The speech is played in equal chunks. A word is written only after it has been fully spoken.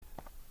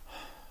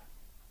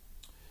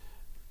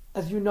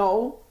As you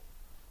know,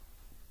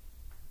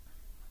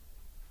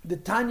 the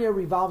Tanya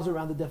revolves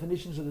around the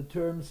definitions of the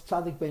terms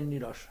tzaddik, beinoni,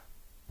 rasha.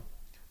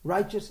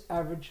 Righteous,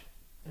 average,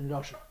 and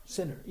rasha.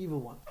 Sinner, evil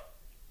one.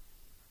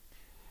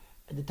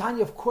 And the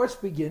Tanya, of course,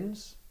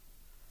 begins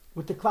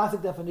with the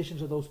classic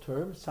definitions of those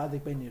terms,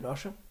 tzaddik, beinoni,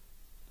 rasha,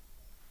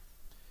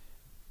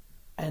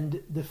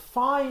 and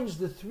defines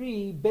the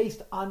three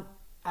based on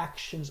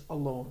actions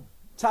alone.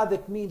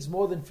 Tzaddik means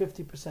more than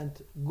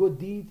 50% good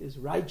deed is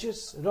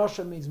righteous.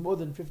 Rasha means more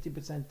than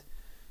 50%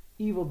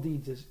 evil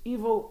deeds is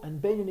evil.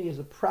 And Beinoni is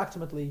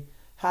approximately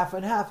half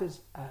and half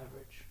is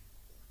average.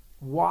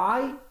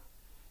 Why?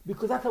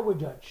 Because that's how we're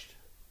judged.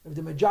 If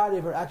the majority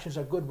of our actions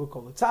are good, we'll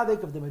call it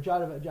tzaddik. If the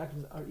majority of our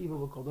actions are evil,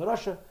 we'll call it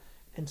rasha,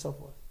 and so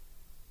forth.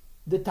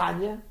 The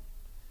Tanya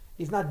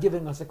is not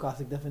giving us a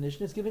classic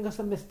definition, it's giving us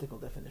a mystical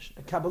definition,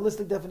 a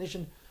Kabbalistic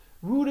definition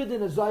rooted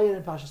in a Zohar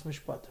and Pashas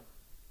Mishpatim.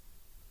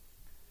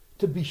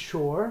 To be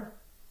sure,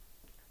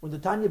 when the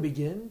Tanya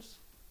begins,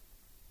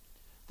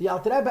 the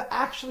Alter Rebbe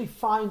actually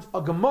finds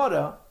a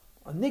Gemara,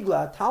 a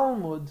Nigla, a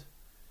Talmud,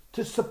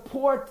 to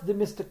support the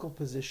mystical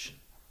position.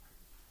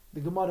 The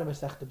Gemara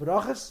Masechta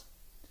Berachos,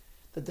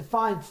 that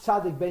defines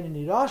tzaddik,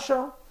 beinoni,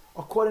 rasha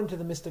according to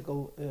the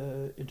mystical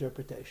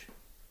interpretation.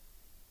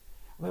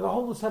 We have a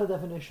whole new set of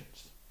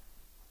definitions.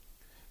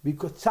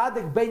 Because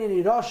tzaddik,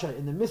 beinoni, rasha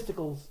in the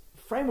mystical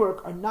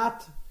framework are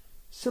not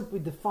simply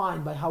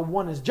defined by how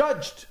one is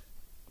judged,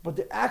 but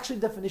they're actually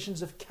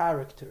definitions of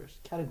characters,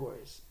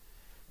 categories.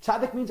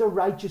 Tzaddik means a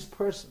righteous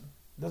person.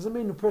 Doesn't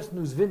mean a person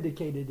who's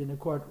vindicated in a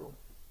courtroom.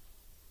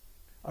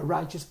 A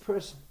righteous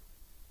person.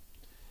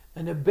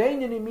 And a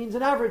beinoni means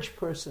an average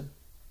person.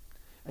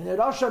 And a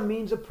rasha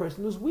means a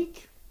person who's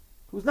weak,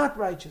 who's not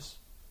righteous.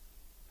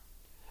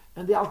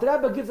 And the Alter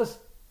Rebbe gives us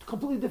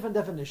completely different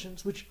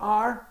definitions, which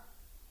are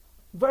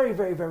very,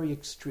 very, very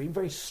extreme,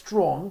 very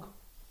strong,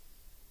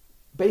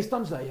 based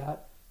on Zohar.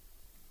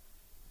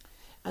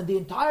 And the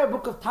entire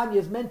book of Tanya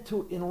is meant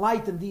to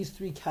enlighten these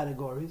three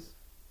categories,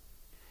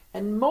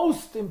 and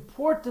most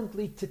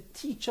importantly, to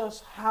teach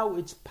us how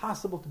it's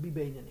possible to be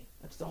beinoni.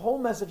 That's the whole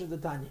message of the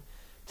Tanya.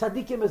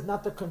 Tzaddikim is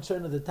not the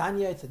concern of the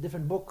Tanya, it's a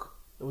different book.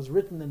 It was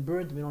written and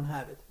burnt, we don't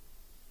have it.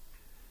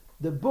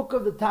 The book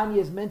of the Tanya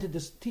is meant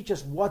to teach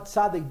us what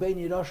tzaddik,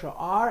 beinoni, rasha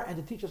are, and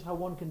to teach us how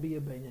one can be a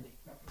beinoni,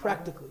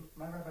 practically.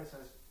 My rabbi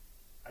says,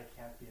 I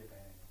can't be a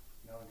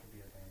beinoni. No one can be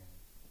a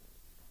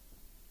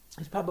beinoni.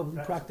 It's probably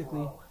That's practically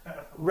wow.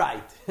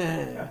 right.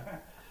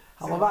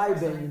 Halavai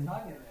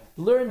beinoni.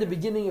 Learn the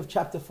beginning of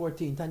chapter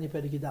 14, Tanya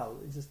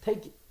Perikidal. It says,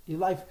 take your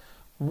life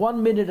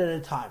 1 minute at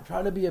a time.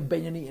 Try to be a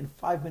beinoni in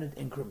 5-minute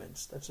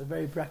increments. That's a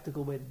very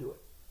practical way to do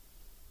it.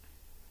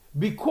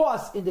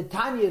 Because in the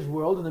Tanya's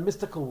world, in the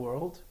mystical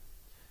world,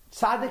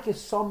 tzaddik is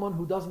someone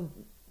who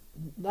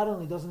not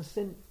only doesn't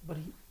sin, but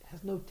he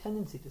has no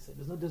tendency to sin.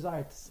 There's no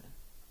desire to sin.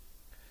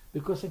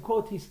 Because, in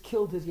quote, he's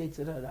killed his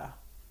Yetzer Hara,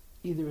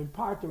 either in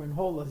part or in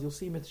whole, as you'll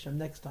see Mitzvah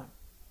next time.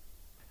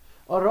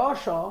 A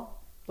rasha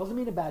doesn't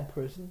mean a bad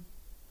person.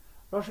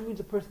 Rasha means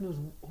a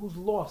person who's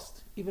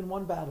lost even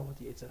one battle with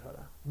the Yetzer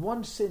Hara.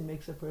 One sin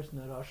makes a person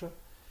a rasha,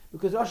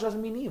 because rasha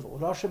doesn't mean evil.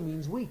 Rasha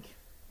means weak.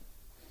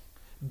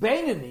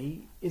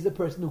 Beinoni is a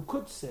person who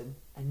could sin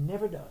and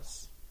never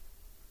does.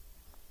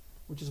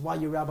 Which is why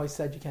your rabbi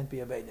said you can't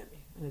be a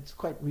beinoni. And it's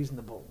quite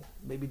reasonable.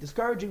 Maybe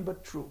discouraging,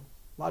 but true.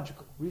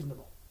 Logical.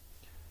 Reasonable.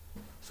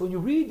 So when you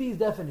read these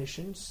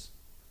definitions,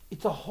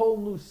 it's a whole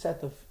new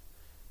set of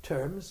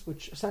terms,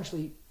 which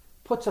essentially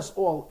puts us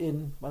all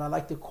in what I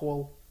like to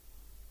call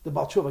the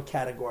Baal Tshuva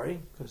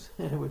category, because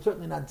we're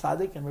certainly not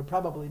tzaddik, and we're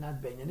probably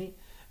not beinoni,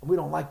 and we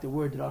don't like the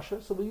word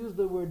rasha, so we use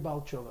the word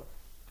Baal Tshuva,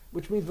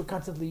 which means we're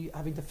constantly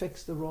having to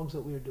fix the wrongs that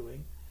we're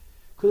doing,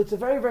 because it's a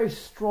very, very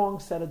strong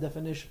set of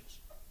definitions.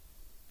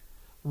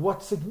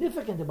 What's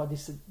significant about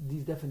these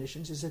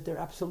definitions is that they're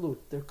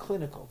absolute, they're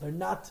clinical, they're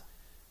not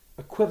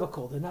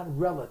equivocal, they're not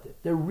relative,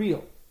 they're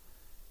real.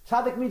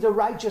 Tzaddik means a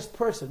righteous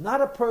person, not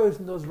a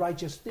person who does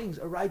righteous things,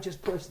 a righteous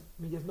person.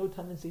 I mean, there's no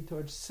tendency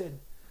towards sin.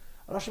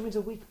 A rasha means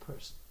a weak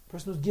person, a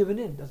person who's given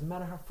in, doesn't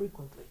matter how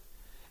frequently.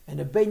 And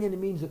a beinoni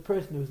means a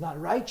person who's not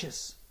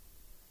righteous,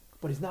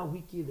 but he's not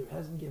weak either,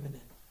 hasn't given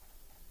in.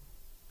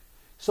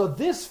 So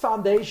this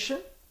foundation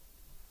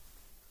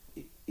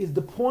is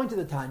the point of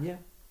the Tanya.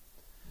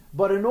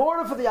 But in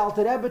order for the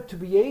Alter Rebbe to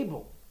be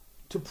able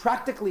to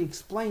practically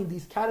explain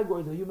these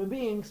categories of human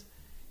beings,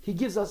 he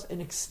gives us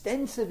an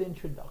extensive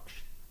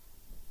introduction.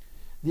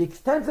 The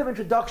extensive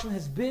introduction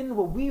has been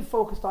what we've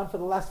focused on for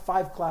the last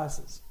 5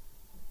 classes.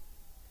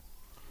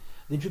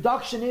 The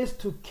introduction is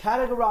to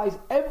categorize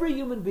every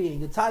human being,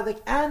 the tzaddik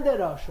and the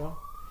rasha,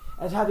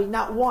 as having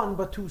not one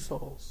but 2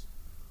 souls.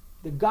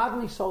 The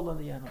godly soul and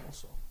the animal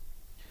soul.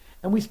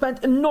 And we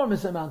spent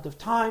enormous amount of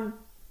time.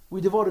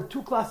 We devoted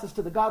 2 classes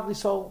to the godly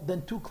soul,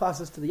 then 2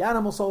 classes to the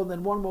animal soul, and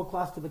then 1 more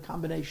class to the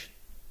combination.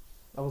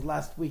 That was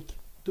last week,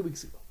 2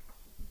 weeks ago.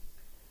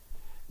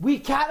 We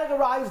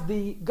categorized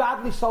the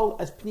godly soul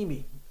as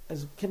pnimi,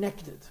 as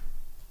connected,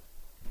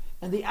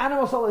 and the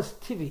animal soul as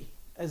tivi,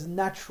 as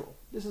natural.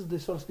 This is the,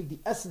 so to speak, the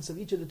essence of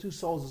each of the 2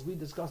 souls as we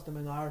discussed them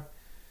in our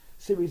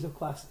series of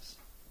classes.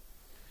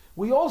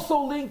 We also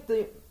link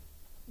the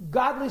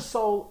godly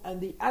soul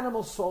and the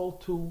animal soul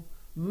to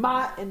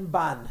Ma and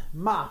Ban.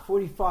 Ma,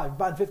 45,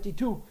 Ban,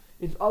 52,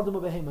 is Adam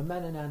of Behema,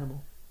 man and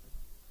animal.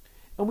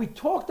 And we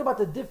talked about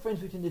the difference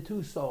between the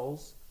two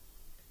souls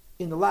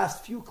in the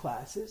last few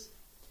classes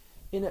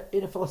in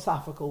a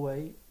philosophical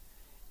way,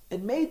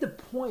 and made the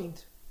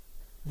point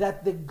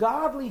that the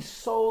godly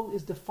soul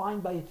is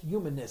defined by its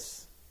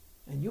humanness.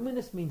 And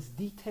humanness means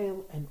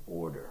detail and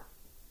order.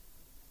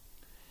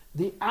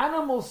 The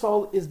animal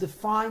soul is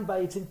defined by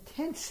its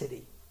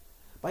intensity,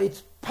 by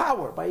its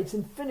power, by its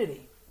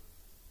infinity.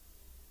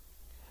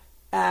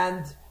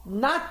 And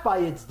not by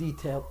its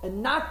detail,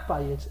 and not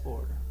by its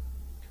order.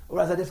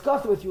 Or as I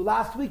discussed with you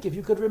last week, if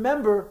you could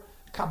remember,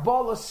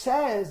 Kabbalah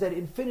says that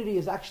infinity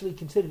is actually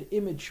considered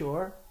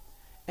immature.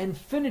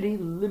 Infinity,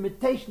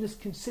 limitation, is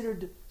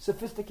considered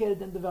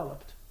sophisticated and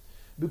developed.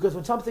 Because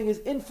when something is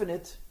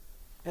infinite,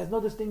 it has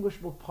no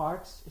distinguishable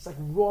parts, it's like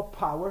raw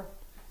power,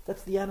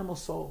 that's the animal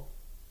soul.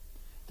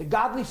 The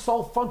godly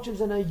soul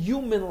functions in a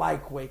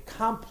human-like way,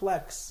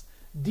 complex,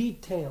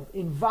 detailed,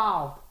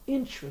 involved,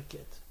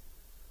 intricate.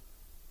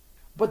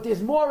 But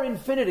there's more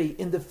infinity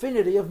in the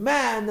infinity of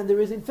man than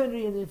there is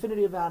infinity in the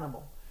infinity of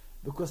animal.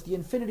 Because the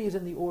infinity is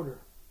in the order.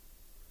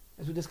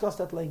 As we discussed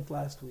at length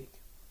last week.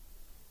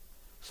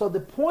 So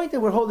the point that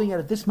we're holding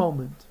at this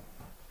moment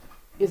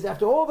is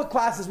after all the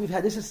classes we've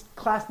had, this is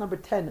class number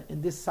 10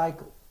 in this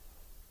cycle.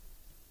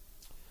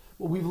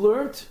 What we've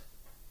learned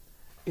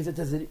is that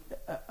there's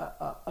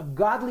a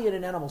godly and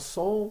an animal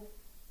soul,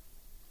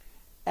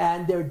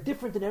 and they're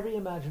different in every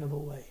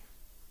imaginable way.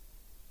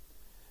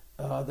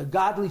 The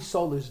godly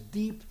soul is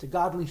deep, the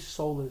godly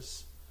soul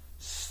is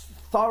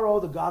thorough,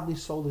 the godly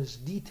soul is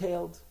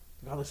detailed,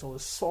 the godly soul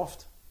is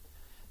soft.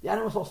 The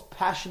animal soul is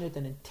passionate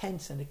and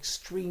intense and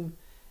extreme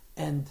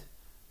and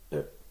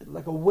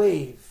like a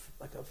wave,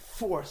 like a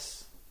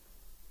force.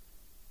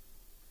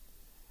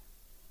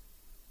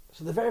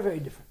 So they're very, very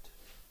different.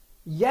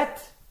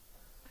 Yet,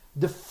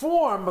 the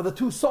form of the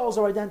two souls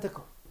are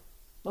identical.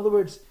 In other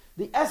words,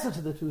 the essence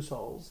of the two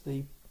souls,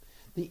 the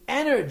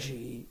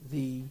energy,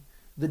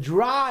 the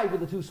drive of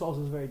the two souls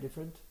is very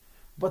different,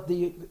 but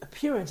the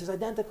appearance is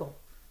identical.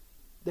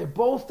 They're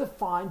both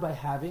defined by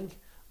having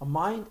a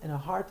mind and a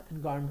heart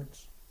and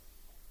garments.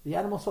 The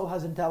animal soul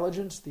has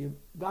intelligence, the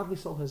godly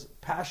soul has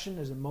passion,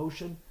 has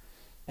emotion,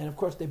 and of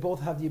course they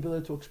both have the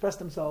ability to express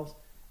themselves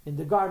in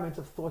the garments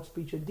of thought,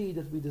 speech, and deed,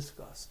 as we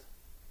discussed.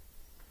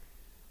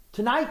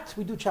 Tonight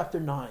we do chapter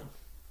 9,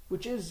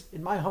 which is,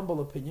 in my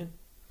humble opinion,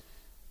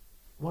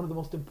 one of the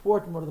most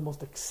important, one of the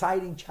most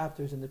exciting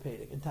chapters in the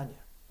Pedic, in Tanya.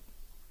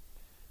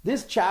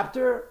 This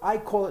chapter, I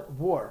call it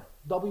War,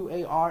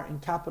 W-A-R in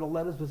capital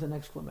letters with an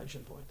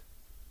exclamation point.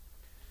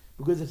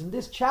 Because it's in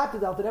this chapter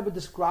that Alter Rebbe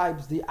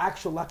describes the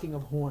actual locking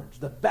of horns,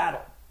 the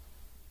battle.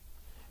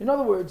 In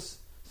other words,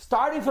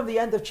 starting from the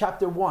end of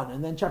chapter 1,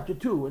 and then chapter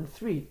 2, and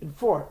 3, and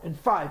 4, and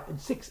 5, and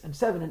 6, and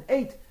 7, and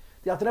 8,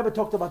 the Alter Rebbe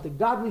talked about the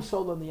godly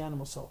soul and the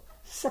animal soul,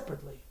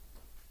 separately.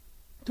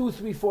 2,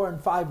 3, 4,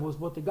 and 5 was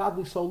what the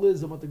godly soul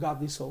is and what the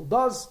godly soul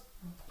does.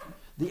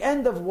 The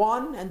end of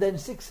 1, and then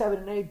 6, 7,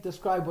 and 8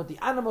 describe what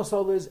the animal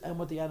soul is and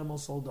what the animal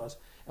soul does.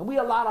 And we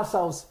allowed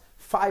ourselves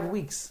 5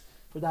 weeks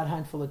for that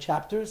handful of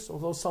chapters,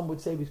 although some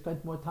would say we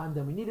spent more time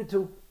than we needed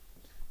to.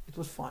 It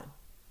was fine.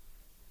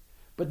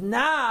 But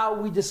now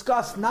we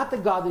discuss not the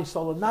godly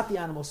soul and not the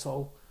animal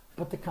soul,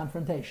 but the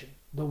confrontation,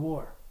 the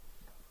war.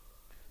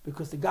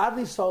 Because the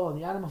godly soul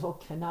and the animal soul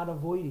cannot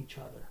avoid each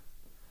other,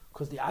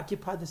 because they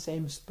occupy the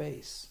same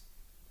space,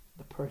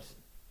 the person,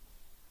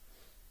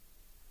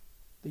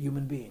 the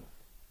human being.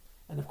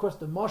 And of course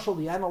the mashal,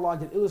 the analog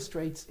that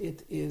illustrates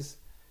it is,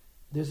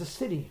 there's a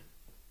city.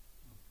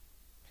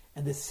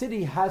 And the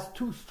city has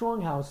 2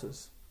 strong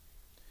houses.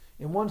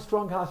 In one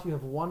strong house you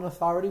have one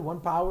authority,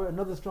 one power.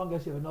 Another strong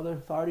house you have another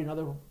authority,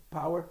 another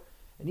power.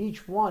 And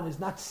each one is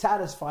not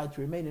satisfied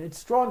to remain in its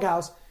strong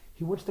house.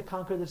 He wants to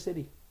conquer the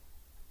city.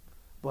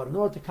 But in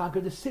order to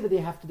conquer the city, they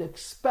have to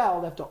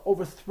expel, they have to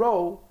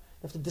overthrow,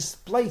 they have to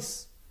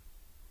displace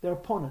their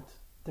opponent,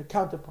 their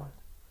counterpart.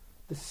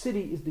 The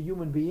city is the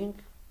human being,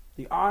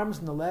 the arms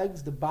and the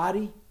legs, the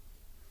body,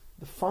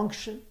 the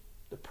function,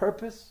 the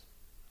purpose,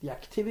 the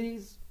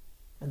activities,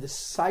 and the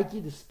psyche,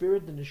 the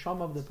spirit, the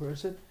neshama of the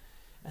person.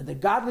 And the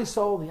godly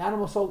soul and the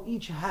animal soul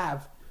each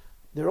have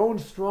their own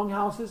strong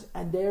houses,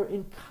 and they're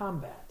in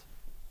combat.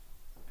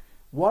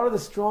 What are the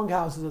strong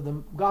houses of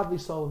the godly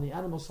soul and the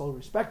animal soul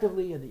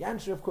respectively? And the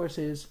answer, of course,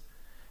 is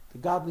the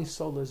godly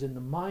soul is in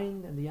the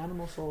mind and the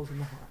animal soul is in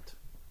the heart.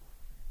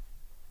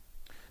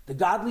 The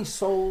godly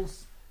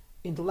soul's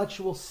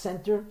intellectual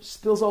center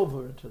spills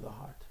over into the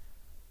heart.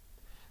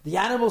 The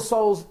animal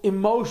soul's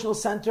emotional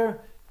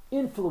center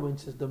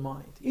influences the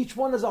mind. Each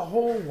one is a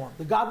whole one.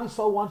 The godly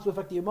soul wants to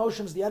affect the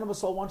emotions, the animal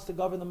soul wants to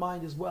govern the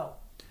mind as well.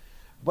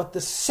 But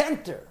the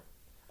center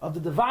of the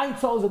divine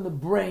soul is in the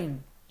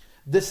brain.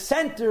 The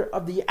center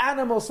of the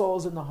animal soul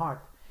is in the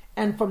heart.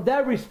 And from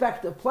their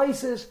respective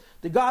places,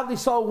 the godly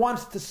soul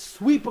wants to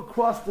sweep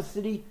across the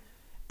city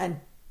and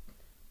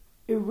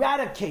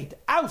eradicate,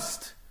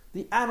 oust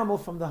the animal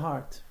from the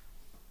heart.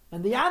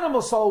 And the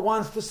animal soul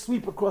wants to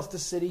sweep across the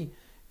city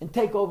and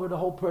take over the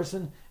whole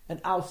person and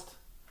oust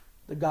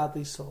the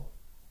godly soul.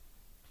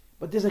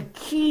 But there's a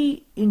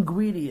key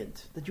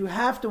ingredient that you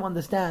have to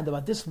understand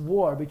about this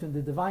war between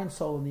the divine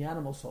soul and the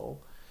animal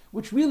soul,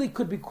 which really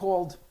could be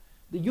called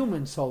the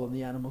human soul and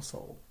the animal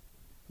soul,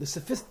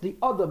 the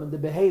Adam and the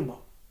Behemoth,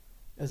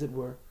 as it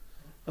were,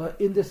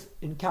 in this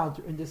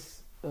encounter, in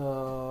this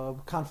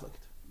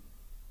conflict.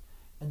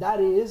 And that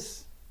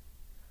is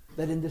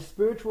that in the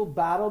spiritual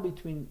battle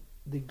between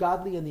the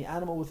godly and the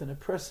animal within a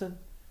person,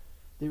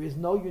 there is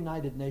no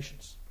united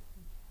nations.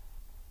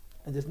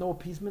 And there's no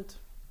appeasement,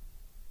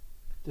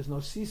 there's no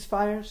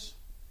ceasefires,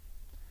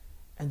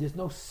 and there's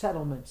no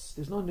settlements,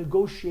 there's no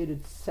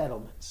negotiated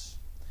settlements.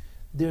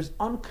 There's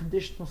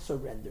unconditional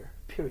surrender,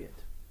 period.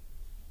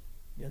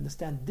 You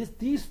understand?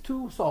 These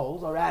two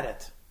souls are at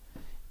it,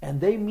 and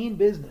they mean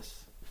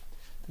business.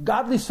 The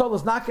godly soul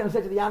is not going to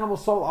say to the animal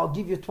soul, I'll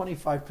give you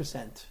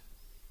 25%.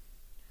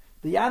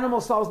 The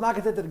animal soul is not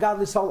going to say to the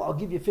godly soul, I'll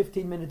give you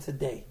 15 minutes a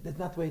day. That's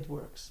not the way it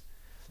works.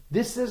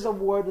 This is a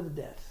war to the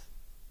death.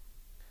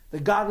 The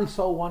godly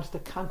soul wants to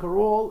conquer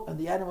all, and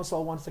the animal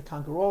soul wants to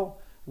conquer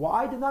all.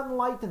 Why? They're not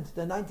enlightened.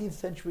 The 19th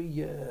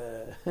century...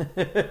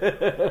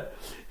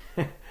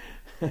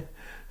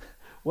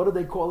 what do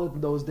they call it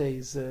in those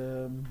days?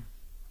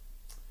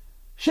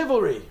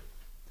 Chivalry.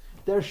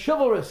 They're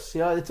chivalrous.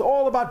 It's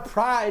all about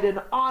pride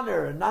and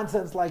honor and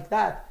nonsense like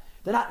that.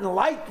 They're not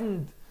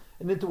enlightened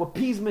and into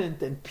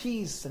appeasement and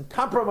peace and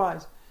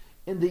compromise.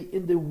 In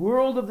the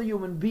world of the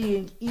human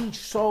being, each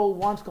soul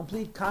wants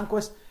complete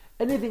conquest.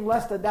 Anything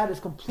less than that is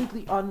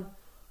completely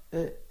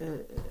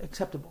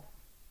unacceptable.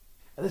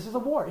 And this is a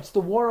war. It's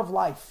the war of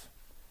life.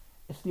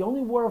 It's the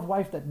only war of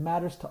life that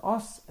matters to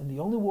us, and the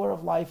only war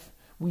of life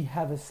we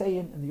have a say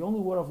in, and the only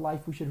war of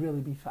life we should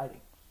really be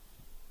fighting.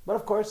 But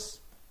of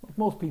course, like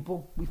most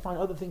people, we find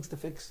other things to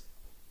fix,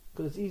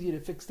 because it's easier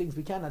to fix things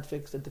we cannot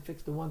fix than to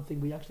fix the one thing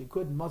we actually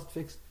could and must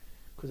fix,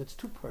 because it's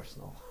too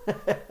personal.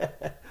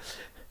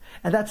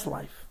 And that's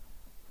life.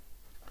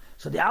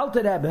 So the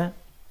Alter Rebbe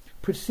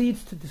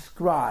proceeds to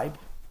describe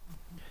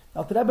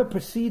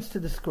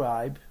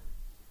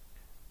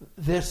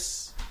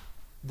this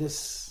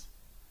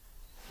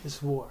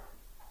war.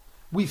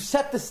 We've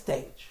set the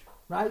stage,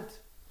 right?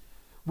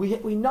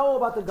 We know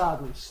about the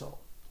godly soul.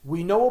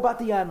 We know about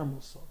the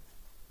animal soul.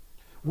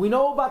 We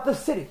know about the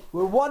city.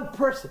 We're one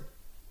person.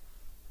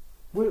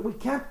 We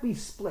can't be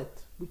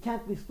split. We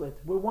can't be split.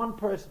 We're one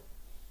person.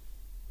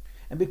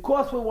 And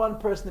because we're one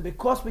person, and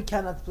because we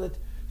cannot split,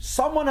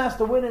 someone has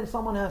to win and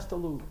someone has to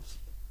lose.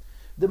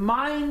 The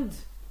mind,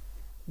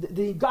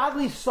 the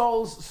godly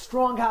soul's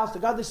strong house, the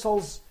godly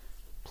soul's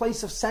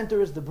place of center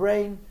is the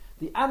brain.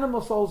 The animal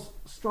soul's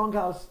strong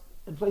house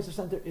and place of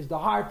center is the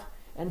heart.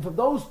 And from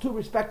those two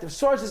respective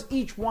sources,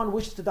 each one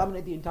wishes to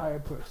dominate the entire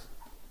person.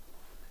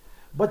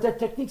 But their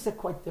techniques are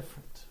quite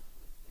different.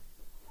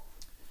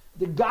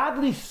 The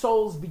godly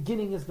soul's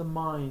beginning is the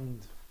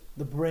mind,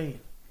 the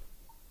brain.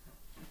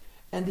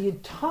 And the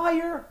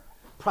entire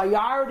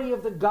priority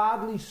of the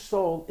godly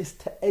soul is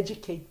to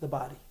educate the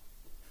body.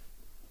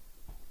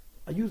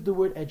 I used the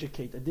word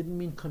educate. I didn't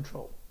mean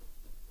control.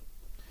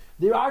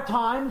 There are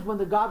times when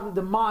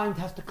the mind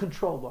has to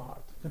control the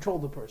heart, control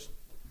the person.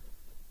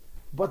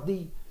 But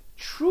the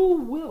true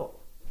will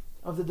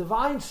of the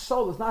divine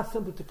soul is not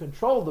simply to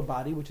control the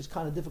body, which is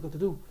kind of difficult to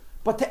do,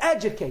 but to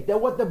educate. That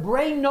what the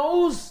brain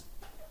knows,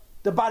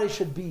 the body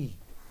should be.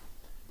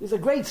 There's a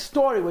great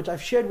story which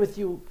I've shared with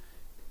you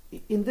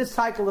in this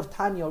cycle of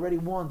Tanya already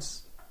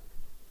once.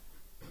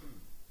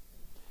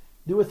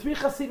 There were 3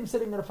 Hasidim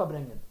sitting in a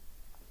Fabrengen,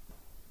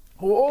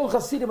 who were all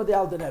Hasidim of the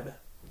Alter Rebbe.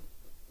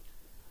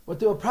 But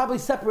they were probably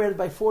separated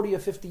by 40 or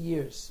 50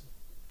 years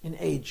in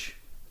age.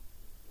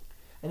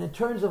 And in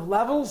terms of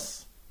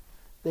levels,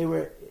 they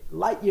were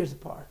light years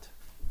apart.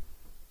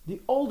 The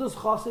oldest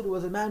Chassid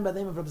was a man by the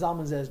name of Reb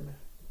Zalman Zezmer.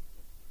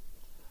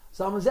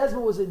 Zalman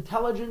Zezmer was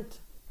intelligent,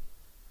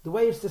 the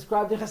way it's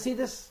described in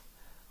Hasidus,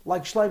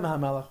 like Shlomo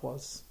HaMelech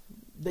was.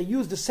 They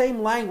used the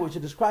same language to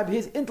describe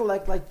his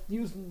intellect like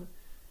using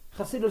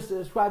Hasidus to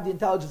describe the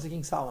intelligence of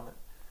King Solomon.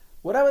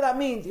 Whatever that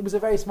means, he was a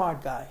very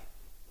smart guy.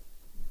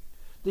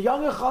 The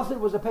younger Chassid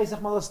was a Pesach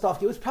Malastov.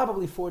 He was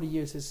probably 40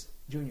 years his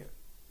junior.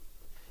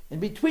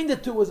 And between the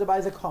two was a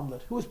Isaac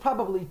Hamlet, who was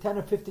probably 10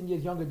 or 15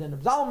 years younger than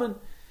Reb Zalman,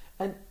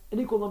 and an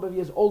equal number of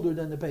years older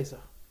than the Pesach.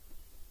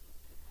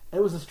 And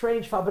it was a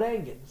strange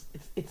Fabrengen.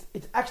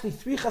 It's actually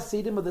 3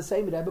 Hasidim of the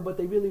same Rebbe, but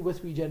they really were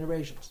 3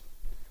 generations.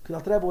 Because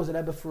Alter Rebbe was a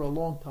Rebbe for a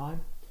long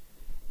time.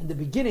 And the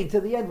beginning to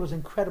the end was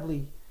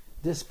incredibly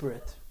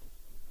disparate.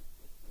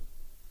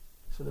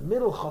 So the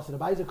middle Chassid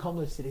of Isaac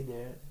Hamlet sitting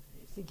there,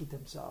 he's thinking to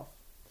himself,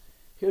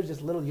 here's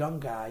this little young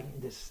guy,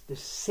 this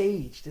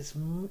sage, this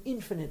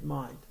infinite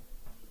mind.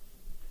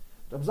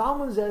 Reb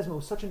Zalman Zezmer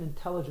was such an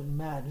intelligent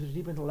man, he was a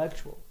deep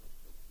intellectual,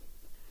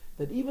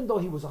 that even though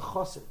he was a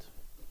chassid,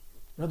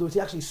 in other words, he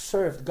actually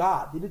served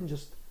God, he didn't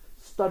just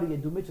study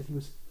and do mitzvahs, he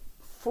was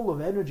full of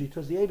energy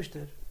towards the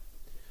Eibishter,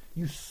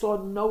 you saw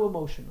no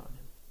emotion on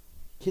him.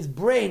 His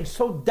brain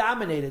so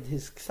dominated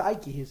his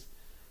psyche, his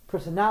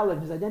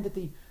personality, his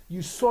identity,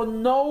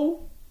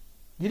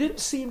 You didn't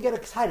see him get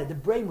excited. The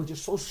brain was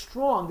just so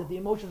strong that the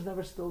emotions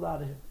never spilled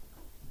out of him.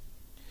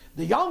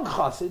 The young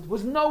chassid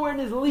was nowhere in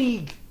his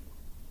league,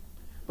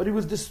 but he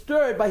was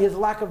disturbed by his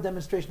lack of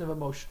demonstration of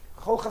emotion.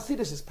 Chol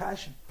chassidus is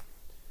passion.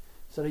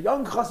 So the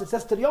young chassid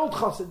says to the old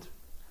chassid,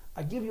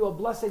 I give you a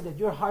blessing that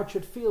your heart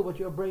should feel what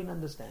your brain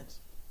understands.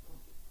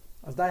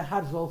 As dein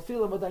Hart soll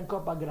fühlen, was dein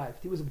Kopf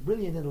begreift. He was a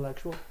brilliant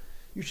intellectual.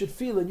 You should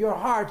feel in your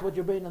heart what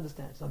your brain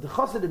understands. Now the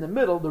chassid in the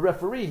middle, the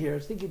referee here,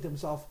 is thinking to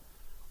himself,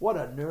 what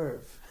a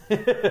nerve.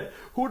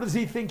 Who does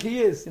he think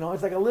he is?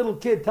 It's like a little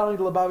kid telling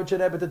the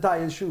Lubavitcher Rebbe to tie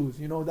his shoes,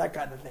 that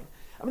kind of thing.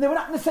 I mean, they were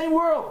not in the same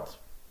world.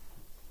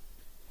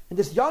 And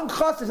this young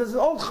chassid says,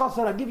 old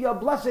chassid, I give you a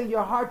blessing,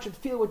 your heart should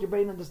feel what your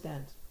brain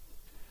understands.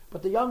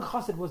 But the young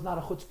chassid was not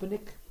a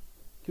chutzpahnik.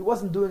 He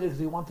wasn't doing it because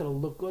he wanted to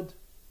look good.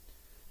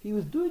 He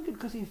was doing it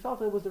because he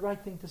felt it was the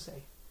right thing to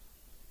say.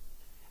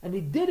 And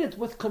he did it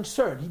with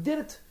concern. He did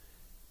it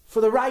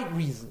for the right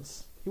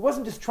reasons. He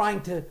wasn't just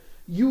trying to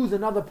use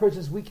another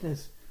person's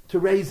weakness to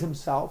raise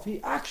himself.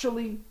 He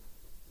actually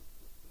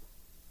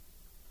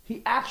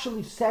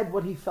said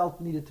what he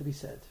felt needed to be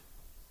said.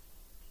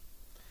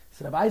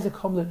 So Rabbi Isaac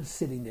Homler is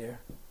sitting there,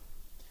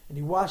 and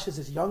he watches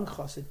this young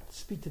chassid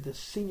speak to this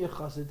senior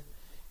chassid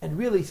and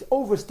really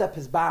overstep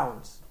his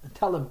bounds and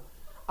tell him,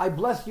 I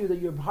bless you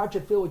that your heart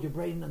should feel what your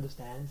brain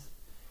understands.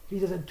 He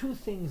says, and two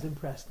things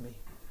impressed me.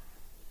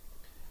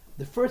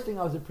 The first thing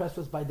I was impressed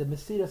was by the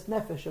mesiras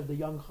nefesh of the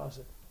young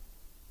chassid.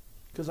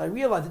 Because I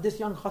realized that this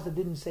young chassid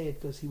didn't say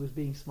it because he was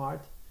being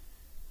smart.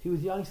 He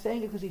was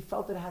saying it because he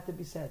felt that it had to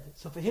be said.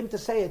 So for him to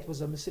say it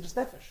was a mesiras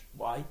nefesh.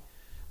 Why?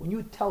 When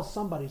you tell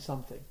somebody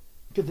something,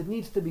 because it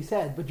needs to be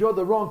said, but you're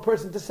the wrong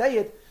person to say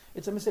it,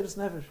 it's a mesiras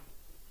nefesh.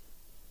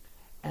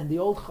 And the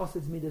old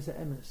chassid's midas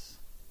emes.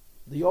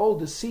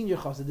 The senior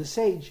chassid, the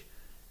sage,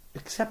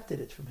 accepted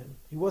it from him.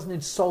 He wasn't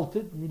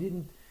insulted, and he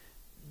didn't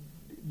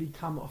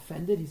become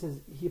offended. He says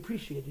he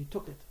appreciated it, he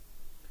took it.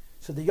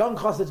 So the young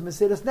chassid's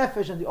mesiras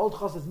nefesh and the old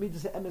chassid's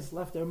midas emes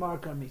left their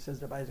mark on me,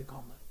 says Rabbi Isaac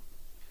Homler.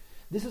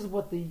 This is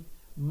what the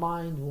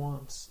mind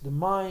wants. The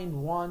mind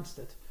wants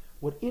that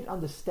what it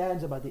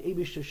understands about the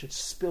Eibishter should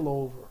spill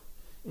over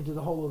into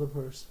the whole other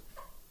person.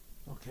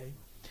 Okay?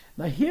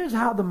 Now here's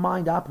how the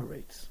mind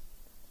operates.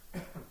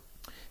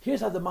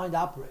 Here's how the mind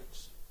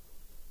operates.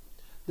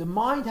 The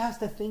mind has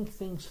to think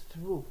things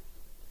through.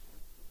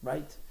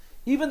 Right?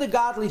 Even the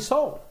godly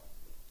soul.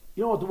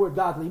 You know what the word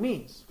godly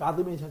means.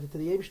 Godly means to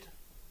the Eibishter.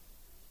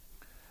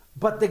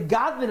 But the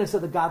godliness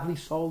of the godly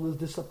soul is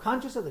the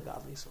subconscious of the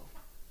godly soul.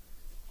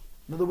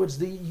 In other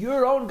words,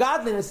 your own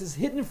godliness is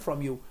hidden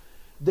from you.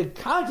 The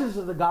consciousness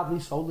of the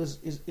godly soul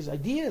is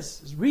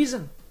ideas, is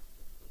reason.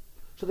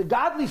 So the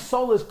godly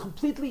soul is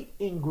completely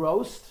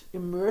engrossed,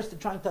 immersed in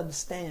trying to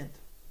understand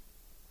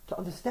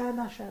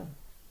Hashem.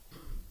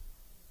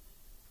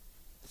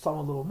 Some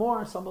a little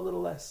more, some a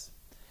little less.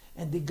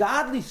 And the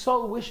godly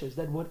soul wishes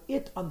that what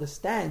it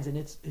understands in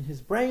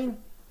his brain,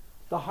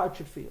 the heart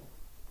should feel.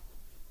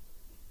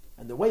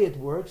 And the way it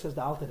works, as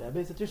the Alter Rebbe,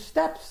 is that there's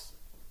steps.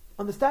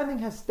 Understanding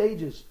has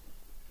stages.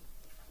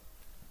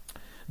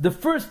 The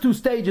first two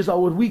stages are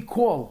what we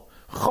call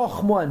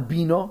Chochma and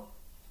Bina.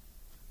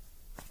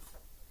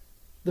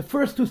 The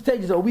first two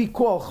stages are what we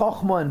call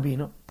Chochma and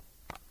Bina.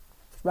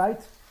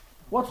 Right?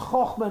 What's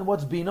Chochma and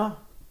what's Bina?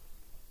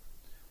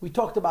 We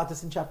talked about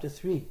this in chapter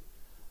 3.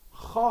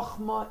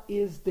 Chochma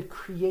is the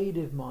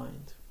creative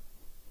mind,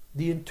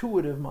 the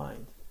intuitive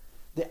mind,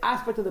 the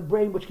aspect of the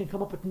brain which can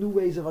come up with new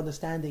ways of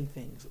understanding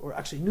things, or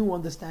actually new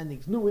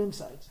understandings, new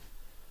insights.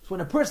 So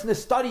when a person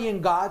is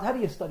studying God, how do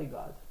you study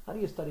God? How do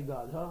you study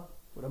God?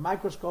 With a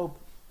microscope?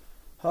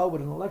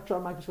 With an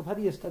electron microscope? How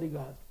do you study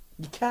God?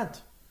 You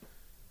can't.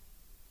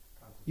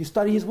 You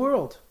study His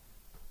world.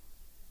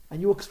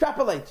 And you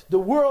extrapolate. The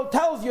world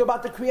tells you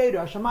about the Creator.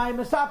 Hashemayim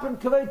Mesaprim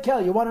Kavod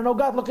Kel. You want to know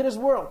God? Look at His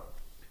world.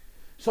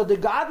 So the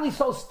godly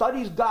soul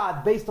studies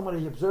God based on what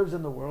he observes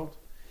in the world.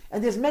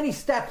 And there's many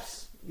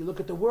steps. You look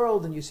at the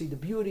world and you see the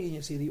beauty and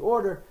you see the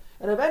order.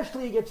 And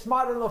eventually you get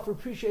smart enough to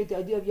appreciate the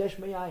idea of Yesh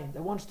Me'ayin,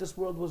 that once this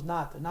world was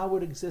not, and now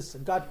it exists,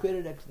 and God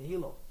created ex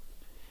nihilo.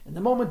 And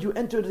the moment you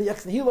enter the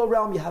ex nihilo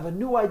realm, you have a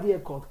new idea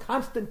called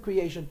constant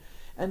creation.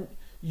 And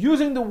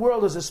using the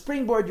world as a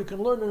springboard, you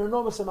can learn an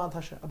enormous amount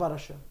about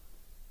Hashem.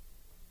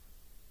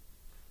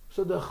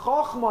 So the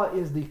Chochmah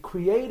is the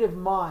creative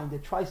mind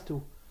that tries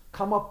to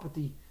come up with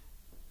the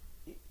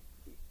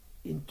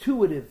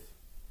intuitive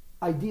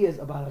ideas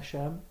about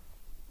Hashem.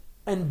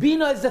 And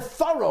Bina is the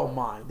thorough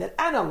mind that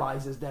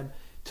analyzes them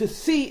to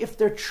see if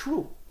they're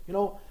true.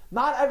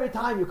 Not every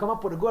time you come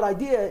up with a good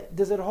idea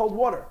does it hold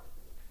water.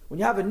 When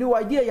you have a new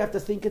idea, you have to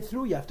think it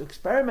through. You have to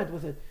experiment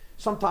with it.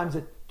 Sometimes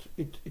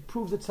it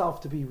proves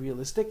itself to be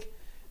realistic,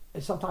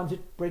 and sometimes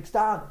it breaks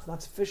down. It's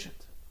not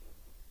sufficient.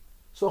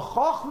 So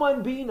Chochmah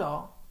and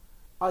Bina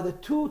are the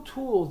two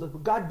tools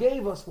that God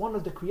gave us. One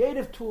is the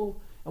creative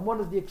tool, and one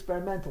is the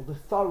experimental, the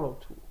thorough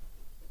tool.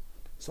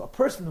 So a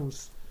person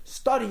who's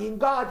studying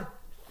God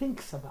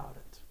thinks about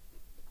it.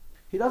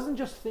 He doesn't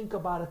just think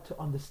about it to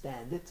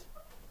understand it.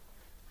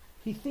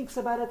 He thinks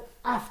about it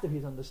after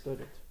he's understood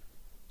it.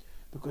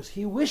 Because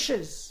he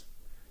wishes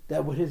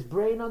that what his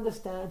brain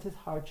understands, his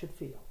heart should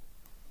feel.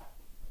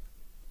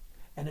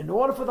 And in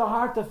order for the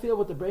heart to feel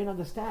what the brain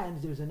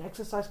understands, there's an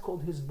exercise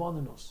called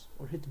hisbonenus,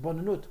 or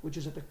hitbonenut, which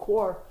is at the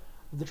core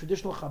of the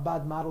traditional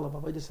Chabad model of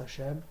Avodas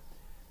Hashem.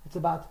 It's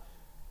about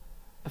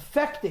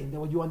affecting that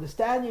what you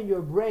understand in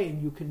your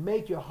brain, you can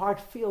make your heart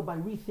feel by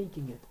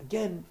rethinking it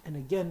again and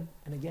again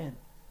and again.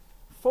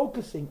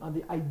 Focusing on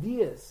the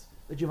ideas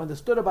that you've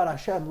understood about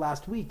Hashem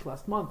last week,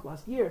 last month,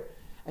 last year,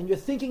 and you're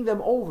thinking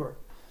them over.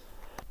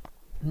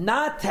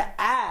 Not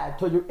to add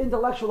to your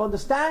intellectual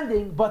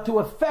understanding, but to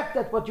affect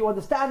that what you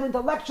understand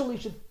intellectually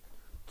should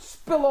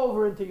spill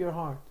over into your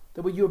heart.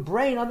 That what your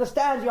brain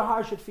understands, your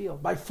heart should feel.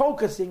 By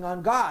focusing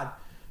on God,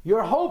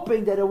 you're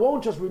hoping that it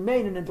won't just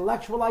remain an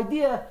intellectual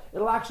idea,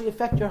 it'll actually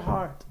affect your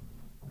heart.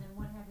 And then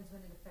what happens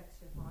when it affects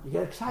your heart? You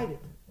get excited.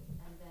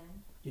 And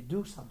then? You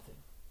do something.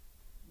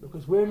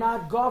 Because we're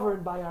not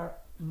governed by our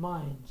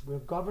minds. We're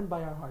governed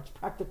by our hearts.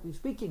 Practically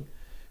speaking,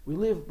 we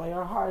live by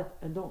our heart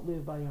and don't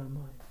live by our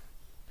mind.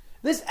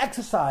 This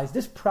exercise,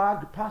 this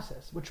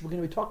process, which we're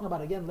going to be talking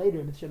about again later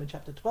in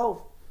chapter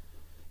 12,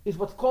 is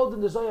what's called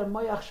in the Zohar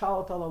Mayach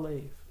Shalat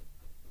Alalev.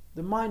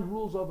 The mind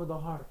rules over the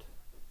heart.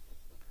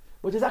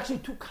 But there's actually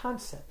two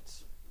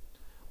concepts.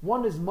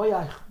 One is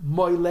Mayach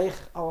Moilech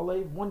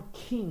Alalev, one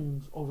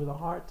kings over the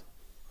heart.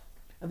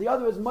 And the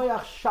other is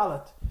Mayach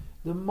Shalat.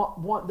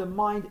 The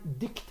mind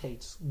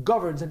dictates,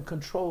 governs, and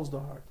controls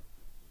the heart.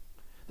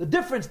 The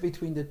difference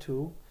between the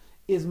two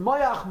is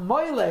Mayach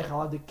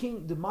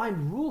Moilech, the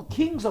mind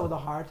kings over the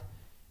heart,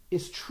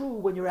 is true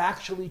when you're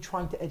actually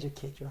trying to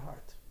educate your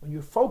heart. When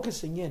you're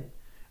focusing in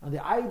on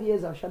the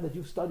ideas of Hashem that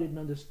you've studied and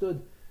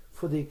understood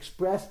for the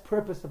express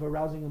purpose of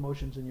arousing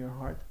emotions in your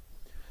heart.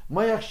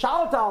 Mayach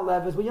Shalat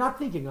Alev is when you're not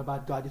thinking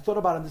about God. You thought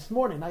about it this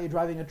morning. Now you're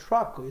driving a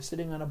truck or you're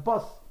sitting on a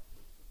bus.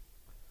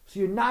 So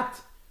you're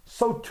not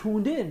so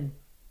tuned in.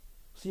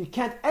 So you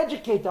can't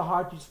educate the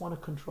heart, you just want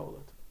to control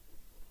it.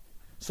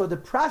 So the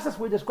process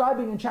we're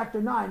describing in chapter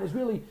 9 is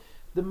really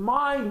the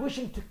mind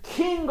wishing to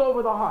king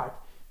over the heart,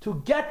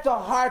 to get the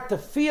heart to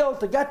feel,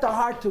 to get the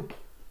heart to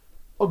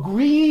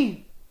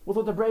agree with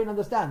what the brain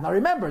understands. Now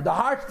remember, the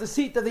heart's the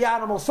seat of the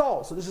animal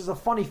soul, so this is a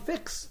funny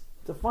fix.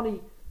 It's a funny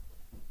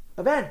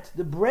event.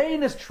 The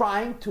brain is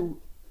trying to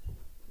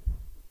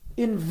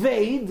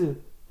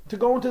invade, to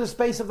go into the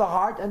space of the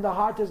heart, and the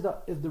heart is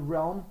the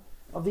realm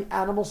of the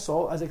animal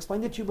soul. As I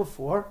explained it to you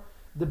before,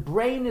 the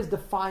brain is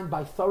defined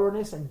by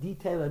thoroughness and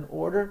detail and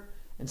order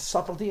and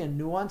subtlety and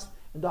nuance,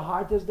 and the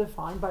heart is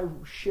defined by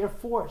sheer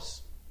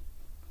force,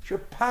 sheer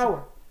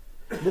power.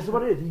 This is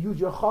what it is. You use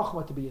your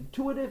chokhmah to be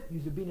intuitive,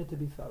 use your bina to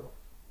be thorough.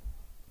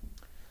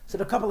 So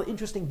there are a couple of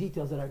interesting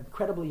details that are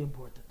incredibly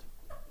important.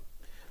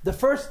 The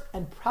first,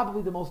 and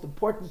probably the most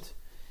important,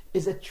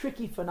 is a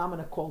tricky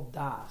phenomena called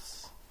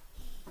das.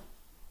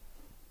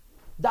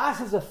 Das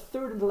is a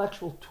third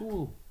intellectual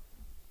tool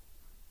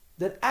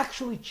that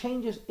actually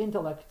changes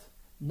intellect,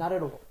 not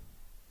at all.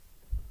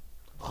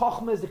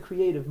 Chokhmah is the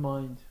creative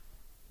mind.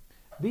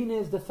 Bina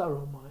is the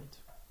thorough mind.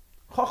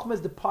 Chokhmah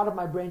is the part of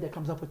my brain that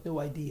comes up with new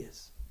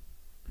ideas.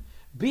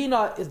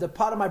 Bina is the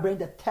part of my brain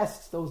that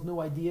tests those new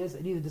ideas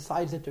and either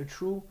decides that they're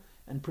true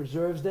and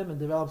preserves them and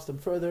develops them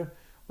further,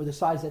 or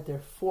decides that they're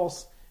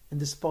false and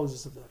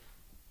disposes of them.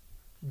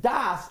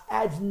 Das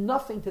adds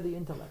nothing to the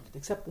intellect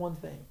except one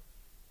thing.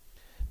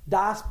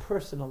 Das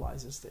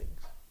personalizes things.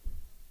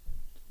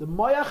 The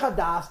Moyach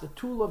HaDas, the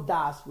tool of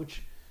Das,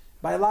 which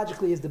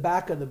biologically is the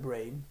back of the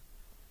brain,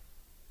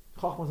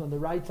 Chokhmah is on the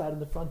right side in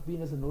the front,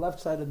 Bina is on the left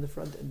side in the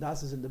front, and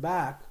Das is in the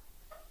back.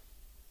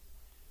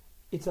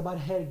 It's about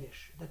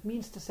hergish. That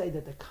means to say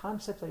that the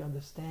concepts I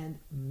understand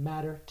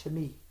matter to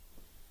me.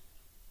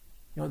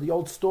 You know, the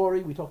old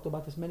story, we talked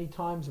about this many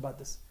times, about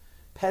this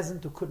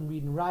peasant who couldn't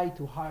read and write,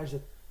 who hires a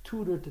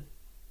tutor to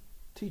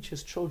teach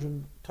his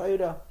children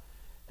Torah,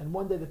 and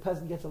one day the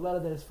peasant gets a letter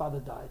that his father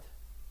died.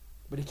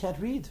 But he can't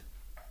read.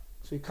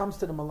 So he comes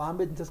to the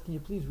Malamed and says, "Can you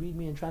please read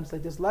me and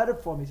translate this letter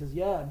for me?" He says,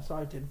 "Yeah, I'm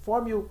sorry to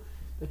inform you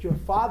that your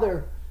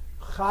father,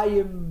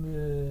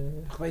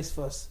 Chaim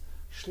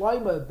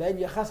Shloime ben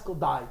Yecheskel,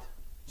 died."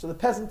 So the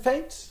peasant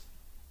faints,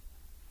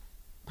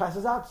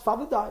 passes out, his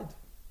father died.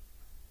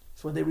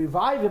 So when they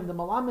revive him, the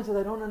Malamed says,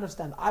 "I don't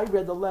understand. I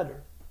read the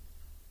letter.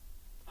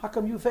 How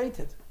come you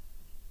fainted?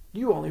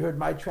 You only heard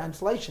my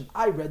translation.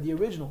 I read the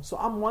original. So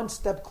I'm one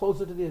step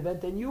closer to the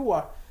event than you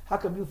are. How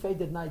come you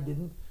fainted and I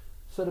didn't?"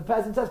 So the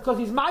peasant says, "Because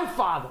he's my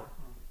father."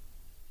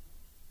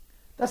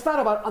 That's not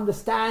about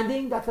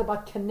understanding, that's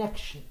about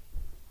connection.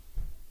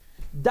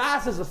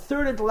 Das is a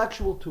third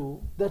intellectual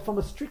tool that from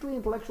a strictly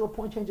intellectual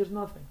point changes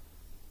nothing.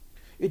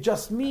 It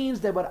just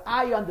means that what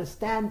I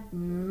understand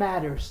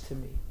matters to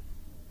me.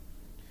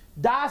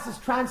 Das is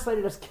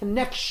translated as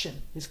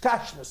connection,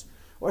 hiskashnas,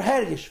 or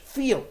hergish,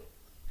 feel.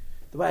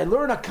 The way I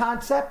learn a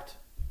concept,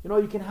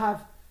 you can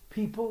have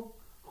people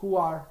who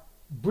are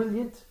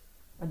brilliant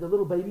and they're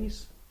little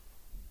babies.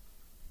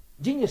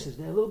 Geniuses,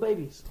 they're little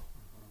babies.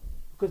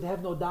 Because they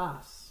have no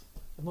das,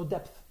 they have no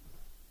depth.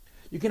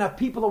 You can have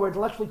people who are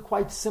intellectually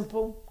quite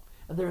simple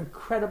and they're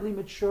incredibly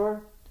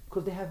mature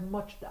because they have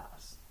much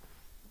das.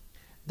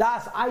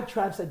 Das, I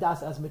translate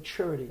das as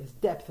maturity, as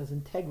depth, as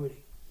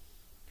integrity.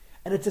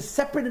 And it's a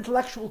separate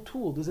intellectual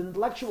tool. There's an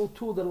intellectual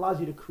tool that allows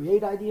you to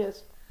create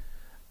ideas,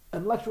 an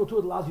intellectual tool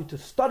that allows you to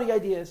study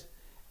ideas,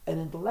 an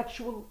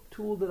intellectual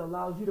tool that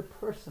allows you to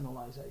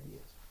personalize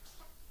ideas.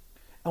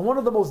 And one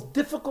of the most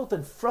difficult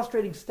and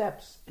frustrating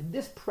steps in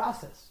this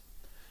process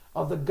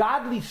of the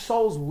godly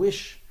soul's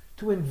wish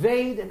to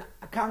invade and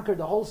conquer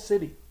the whole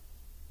city,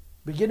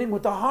 beginning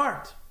with the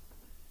heart,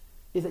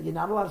 is that you're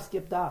not allowed to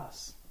skip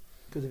das.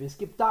 Because if you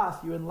skip das,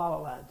 you're in La La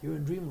Land, you're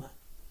in dreamland.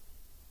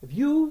 If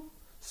you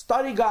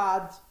study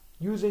God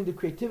using the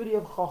creativity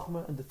of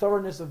Chokhmah and the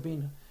thoroughness of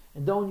Bina,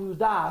 and don't use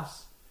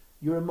das,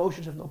 your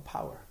emotions have no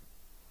power.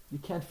 You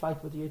can't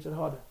fight with the Yetzer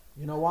Hara.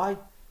 You know why?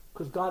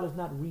 Because God is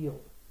not real.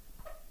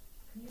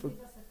 Can you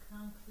give us a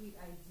concrete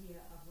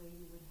idea of where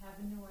you would have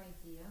a new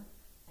idea,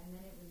 and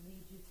then it would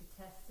lead you to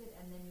test it,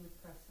 and then you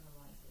would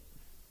personalize it?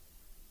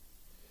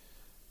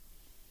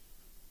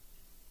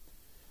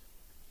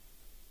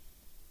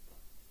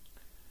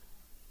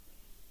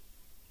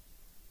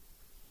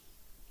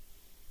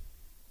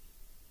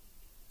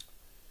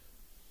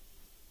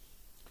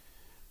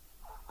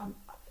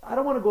 I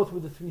don't want to go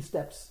through the 3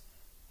 steps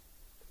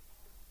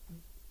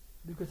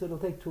because it'll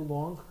take too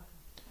long.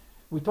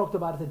 We talked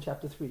about it in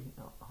chapter 3.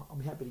 I'll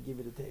be happy to give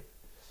you the tape.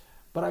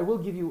 But I will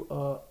give you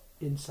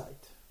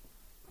insight.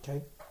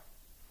 Okay?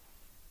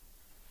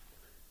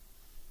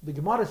 The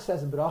Gemara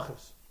says in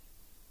Berachos,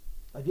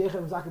 Rabbi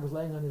Yechon Mizaka was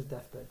laying on his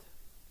deathbed,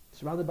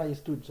 surrounded by his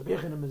students, Rabbi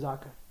Yechon and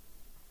Mizaka.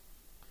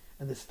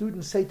 And the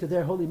students say to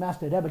their holy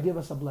master, Rebbe, give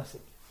us a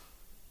blessing.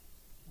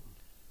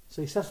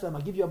 So he says to them,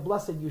 I give you a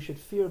blessing, you should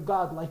fear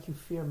God like you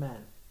fear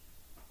man.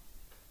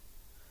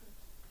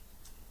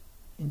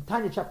 In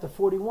Tanya chapter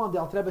 41, the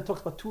Alter Rebbe talks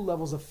about 2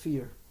 levels of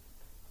fear.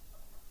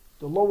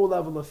 The lower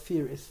level of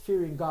fear is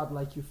fearing God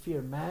like you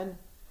fear man,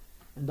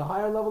 and the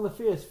higher level of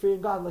fear is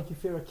fearing God like you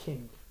fear a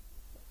king.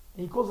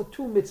 And he calls it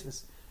 2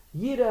 mitzvahs,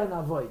 Yira and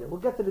Avodah. We'll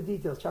get to the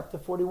details. Chapter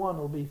 41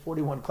 will be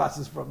 41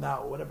 classes from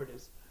now, or whatever it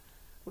is.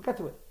 We'll get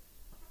to it.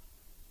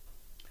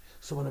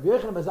 So when Rabbi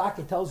Yochanan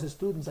Mizaki tells his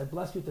students, I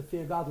bless you to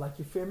fear God like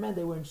you fear men,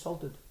 they were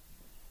insulted.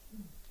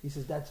 He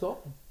says, that's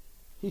all.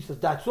 He says,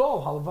 that's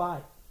all,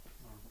 halavai.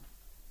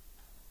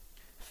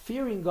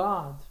 Fearing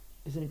God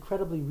is an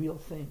incredibly real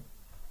thing.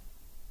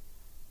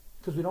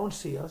 Because we don't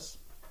see us.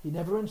 He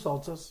never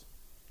insults us.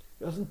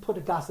 He doesn't put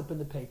a gossip in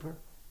the paper.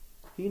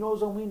 He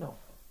knows and we know.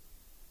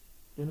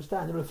 You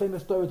understand? There's a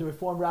famous story with the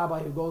Reform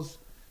rabbi who goes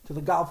to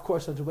the golf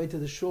course on the way to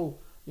the shul,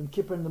 Yom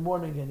Kippur in the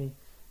morning,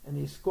 and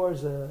he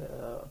scores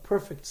a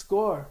perfect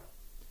score.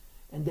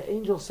 And the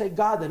angels say,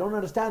 God, they don't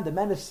understand. The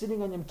man is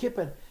sitting on Yom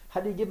Kippur.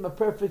 How do you give him a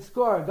perfect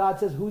score? God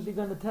says, who's he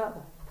going to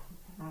tell?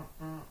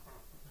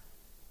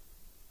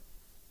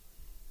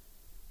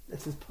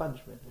 That's his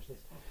punishment.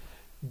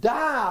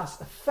 Das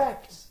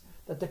affects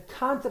that the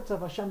concepts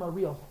of Hashem are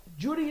real.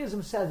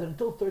 Judaism says that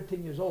until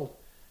 13 years old,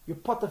 you're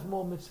potter from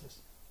all mitzvahs.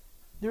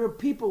 There are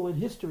people in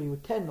history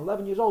with 10,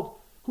 11 years old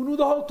who knew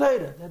the whole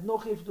Torah. They had no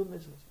chiyuv to do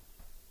mitzvahs.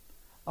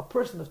 A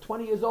person of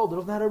 20 years old that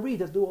doesn't know how to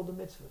read has to do all the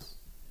mitzvahs.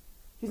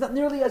 He's not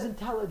nearly as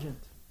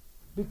intelligent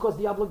because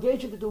the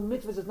obligation to do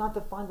mitzvahs is not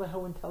defined by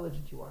how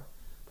intelligent you are,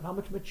 but how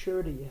much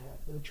maturity you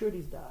have. The maturity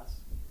is das.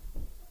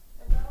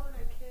 And that when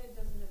a kid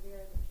doesn't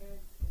appear, the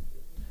parents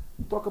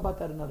We'll talk about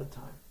that another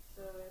time.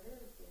 So it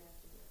is,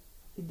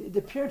 yeah.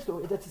 The parents, though,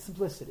 that's a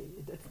simplicity.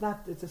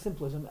 It's a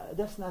simplism.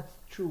 That's not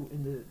true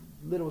in the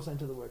literal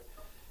sense of the word.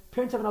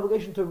 Parents have an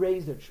obligation to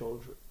raise their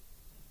children.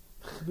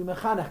 Be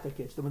mechanech their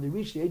kids. So when they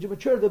reach the age of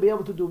maturity, they'll be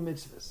able to do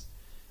mitzvahs.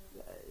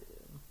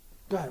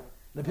 Go ahead.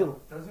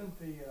 Doesn't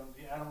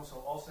the animals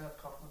also have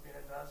chokhmah bina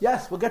das?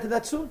 Yes, we'll get to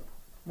that soon.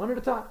 One at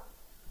a time.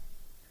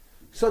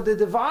 So the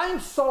divine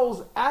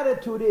soul's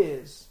attitude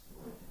is,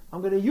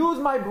 I'm going to use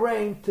my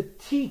brain to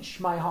teach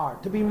my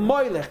heart, to be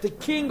moilech, the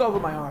king over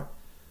my heart.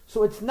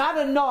 So it's not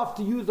enough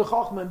to use the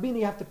chokhmah and bina,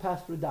 you have to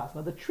pass through das.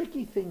 Now the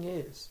tricky thing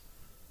is,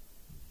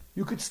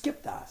 you could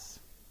skip das.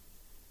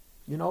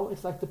 You know,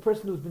 it's like the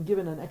person who's been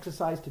given an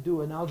exercise to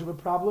do an algebra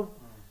problem,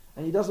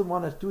 and he doesn't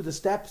want to do the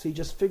steps, he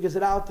just figures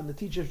it out, and the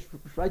teacher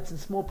writes in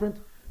small print,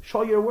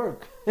 show your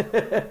work.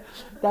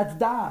 That's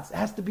das. It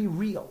has to be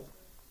real.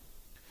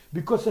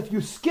 Because if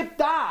you skip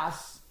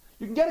das,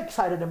 you can get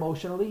excited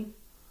emotionally,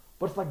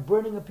 but it's like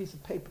burning a piece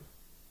of paper.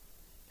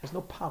 It has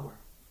no power.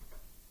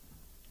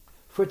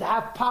 For it to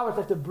have power, it's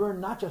like to burn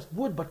not just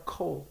wood, but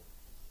coal.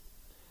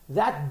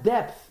 That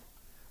depth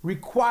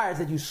requires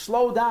that you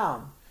slow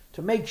down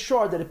to make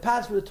sure that it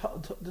passes through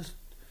the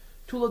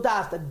tool of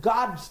das, that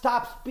God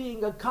stops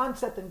being a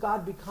concept and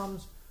God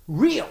becomes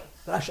real.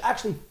 That I should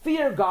actually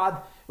fear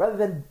God rather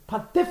than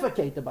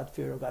pontificate about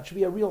fear of God. It should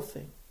be a real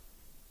thing.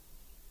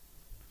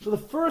 So the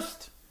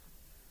first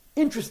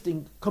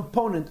interesting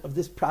component of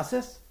this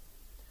process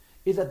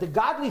is that the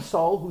godly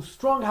soul, whose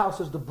strong house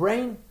is the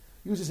brain,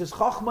 uses his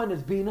chokhmah and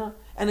his bina,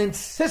 and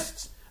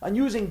insists on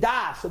using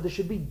das, so there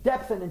should be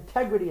depth and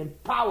integrity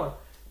and power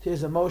to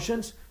his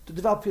emotions to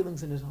develop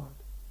feelings in his heart.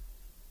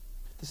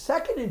 The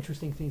second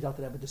interesting thing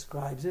Alter Rebbe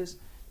describes is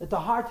that the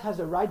heart has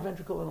a right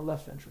ventricle and a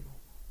left ventricle.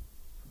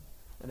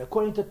 And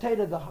according to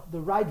Teda,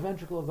 the right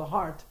ventricle of the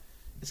heart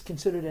is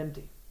considered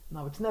empty.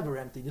 Now, it's never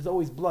empty. There's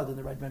always blood in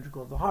the right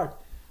ventricle of the heart.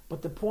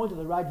 But the point of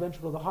the right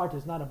ventricle of the heart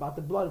is not about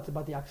the blood, it's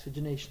about the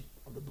oxygenation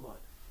of the blood.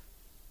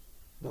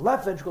 The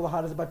left ventricle of the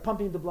heart is about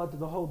pumping the blood to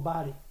the whole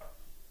body.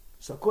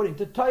 So according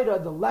to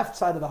Teda, the left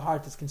side of the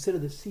heart is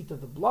considered the seat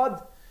of the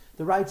blood.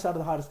 The right side of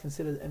the heart is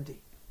considered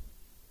empty.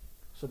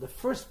 So the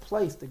first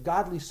place, the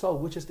godly soul,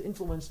 which is to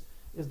influence,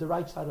 is the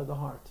right side of the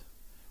heart,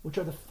 which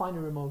are the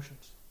finer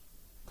emotions.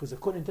 Because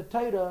according to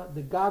Teda,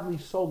 the godly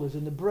soul is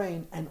in the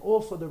brain and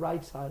also the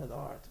right side of the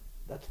heart.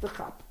 That's the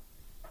chap.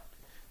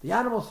 The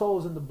animal soul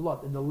is in the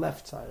blood, in the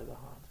left side of the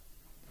heart.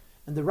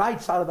 And the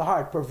right side of the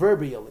heart,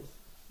 proverbially,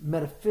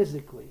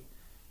 metaphysically,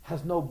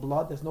 has no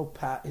blood, there's no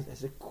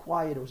it's a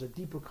quiet, or a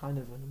deeper kind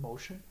of an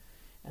emotion.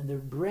 And the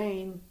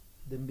brain,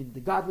 the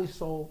godly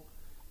soul,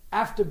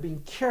 after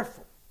being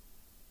careful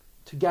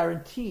to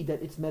guarantee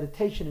that its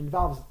meditation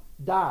involves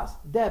das,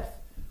 depth,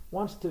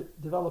 wants to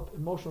develop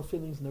emotional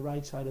feelings in the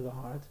right side of the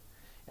heart,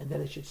 and that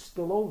it should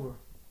spill over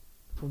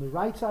from the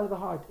right side of the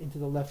heart into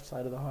the left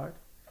side of the heart,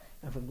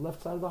 and from the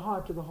left side of the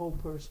heart to the whole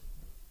person.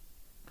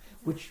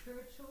 Which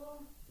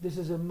spiritual? This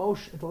is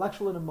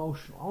intellectual and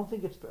emotional. I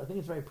think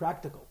it's very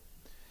practical.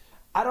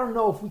 I don't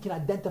know if we can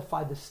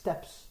identify the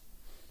steps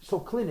so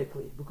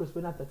clinically because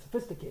we're not that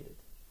sophisticated.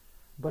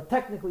 But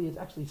technically it's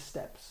actually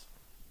steps.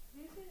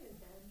 You say it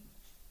then.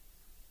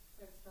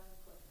 That's not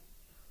important.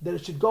 That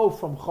it should go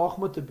from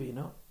Chokhmah to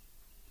Bina.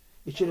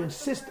 It should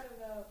insist. When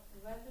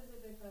does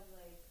it become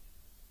like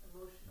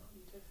emotional?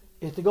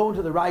 It's to go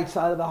into the right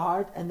side of the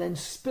heart and then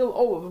spill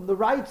over from the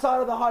right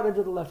side of the heart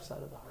into the left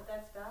side of the heart. But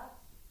that's das?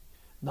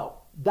 No.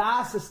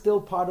 Das is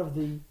still part of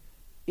the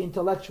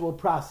intellectual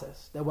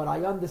process. That what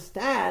I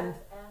understand,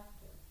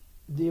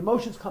 the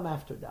emotions come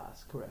after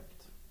das,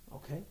 correct.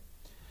 Okay?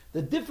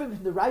 The difference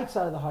in the right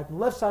side of the heart and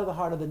the left side of the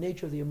heart are the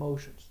nature of the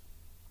emotions.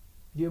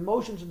 The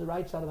emotions in the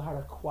right side of the heart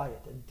are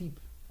quiet and deep.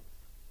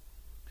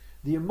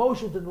 The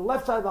emotions in the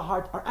left side of the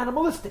heart are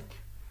animalistic.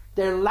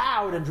 They're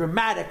loud and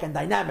dramatic and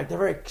dynamic. They're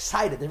very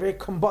excited. They're very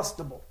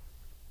combustible.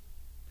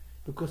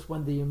 Because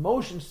when the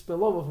emotions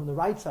spill over from the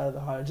right side of the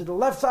heart to the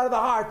left side of the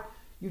heart,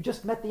 you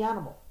just met the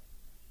animal.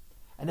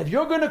 And if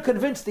you're going to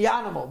convince the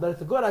animal that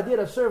it's a good idea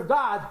to serve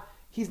God,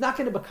 he's not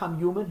going to become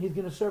human. He's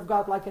going to serve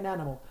God like an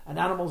animal. And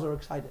animals are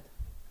excited.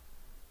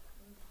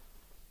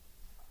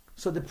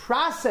 So the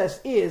process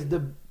is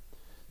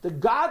the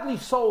godly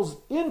soul's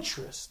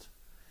interest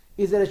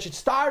is that it should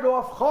start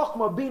off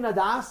chokhmah, bina,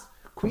 das,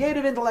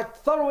 creative intellect,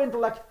 thorough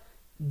intellect,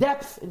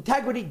 depth,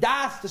 integrity,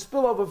 das, to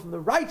spill over from the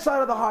right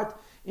side of the heart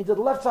into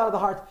the left side of the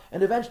heart,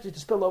 and eventually to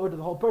spill over to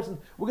the whole person.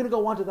 We're going to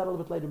go on to that a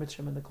little bit later,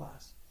 Mitzvah, in the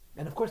class.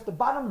 And of course, the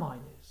bottom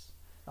line is,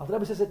 Alter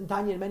Rebbe says it in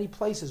Tanya in many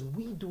places,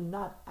 we do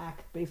not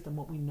act based on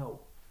what we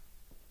know.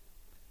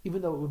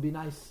 Even though it would be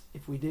nice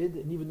if we did,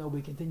 and even though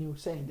we continue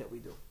saying that we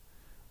do.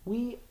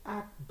 We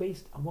act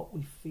based on what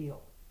we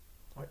feel,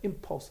 our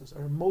impulses,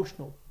 our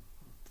emotional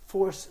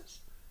forces.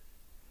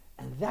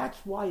 And that's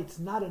why it's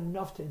not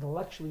enough to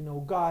intellectually know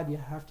God, you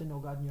have to know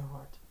God in your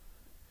heart.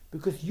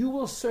 Because you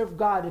will serve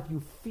God if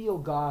you feel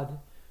God.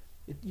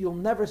 You'll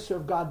never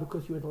serve God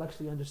because you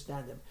intellectually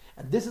understand Him.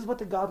 And this is what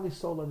the godly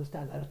soul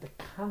understands. I have to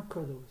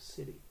conquer the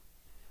city.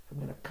 If I'm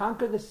going to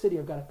conquer the city,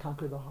 I've got to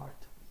conquer the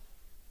heart.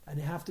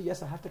 And I have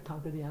to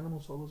conquer the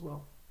animal soul as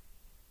well.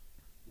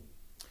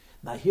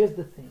 Now here's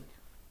the thing.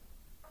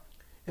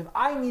 If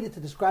I needed to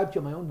describe to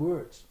you in my own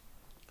words,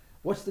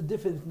 what's the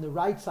difference between the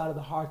right side of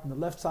the heart and the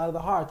left side of the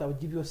heart, I would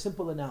give you a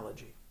simple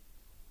analogy.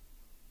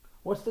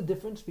 What's the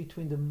difference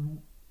between the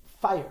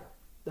fire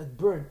that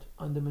burnt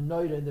on the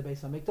menorah in the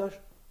Beis HaMikdash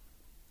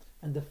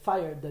and the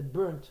fire that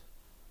burnt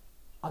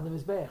on the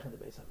Mizbeach in the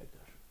Beis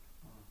HaMikdash?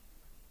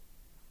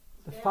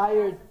 The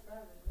fire...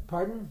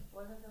 Pardon?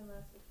 One of them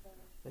lasted forever.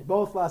 They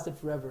both lasted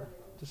forever,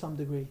 to some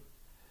degree.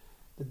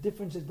 The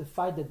difference is the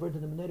fire that burnt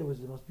in the menorah was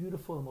the most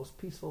beautiful and most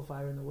peaceful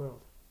fire in the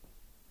world.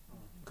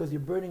 Because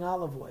you're burning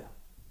olive oil.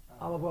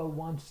 Olive oil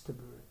wants to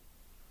burn.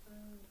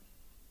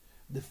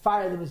 The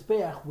fire of the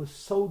Mizbeach was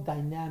so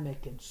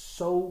dynamic and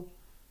so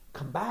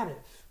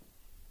combative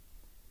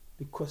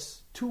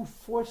because two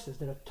forces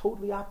that are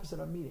totally opposite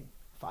are meeting.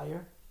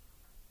 Fire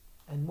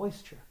and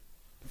moisture.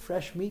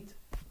 Fresh meat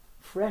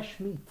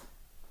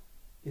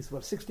is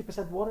what,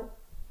 60% water?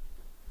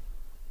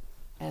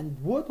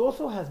 And wood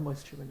also has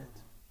moisture in it.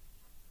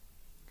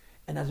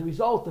 And as a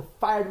result, the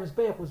fire of the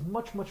Mizbeach was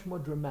much, much more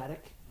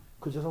dramatic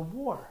because there's a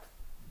war.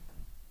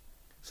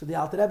 So the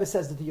Alter Rebbe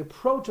says that the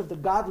approach of the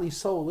godly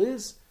soul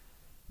is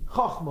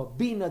Chokhmah,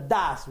 Bina,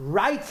 Das.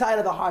 Right side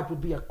of the heart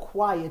would be a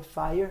quiet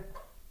fire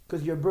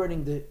because you're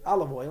burning the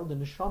olive oil, the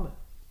neshama.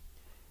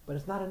 But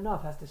it's not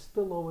enough. It has to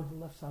spill over to the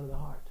left side of the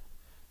heart.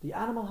 The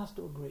animal has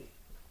to agree.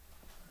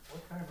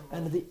 What kind of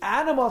And if the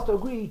animal has to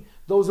agree,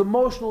 those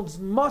emotions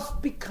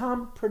must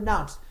become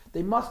pronounced.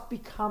 They must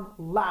become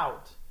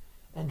loud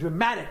and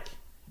dramatic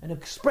and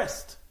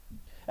expressed.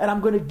 And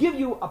I'm going to give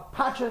you a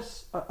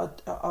Pashas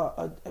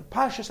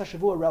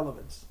Hashavua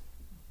relevance.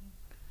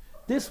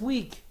 This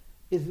week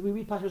we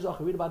read Pashas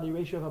Zohar, read about the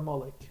erasure of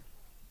Amalek.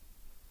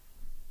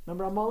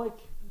 Remember Amalek?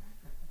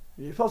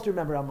 You're supposed to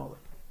remember Amalek.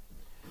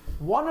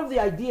 One of the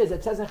ideas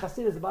that says in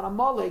Chassidus about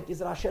Amalek is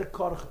that Asher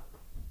Korcha.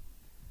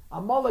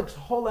 Amalek's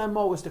whole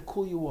MO is to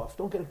cool you off.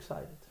 Don't get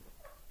excited.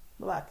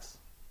 Relax.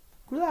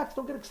 Relax,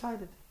 don't get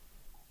excited.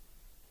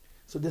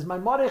 So there's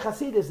Maimorei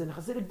Chassidus and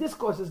Chassidic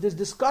discourses, there's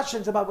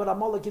discussions about what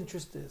Amalek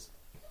interest is.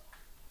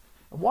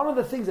 And one of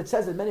the things that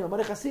says in many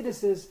Maimorei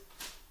Chassidus is,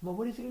 well,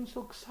 what are you getting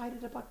so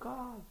excited about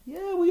God?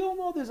 Yeah, we all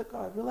know there's a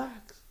God.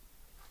 Relax.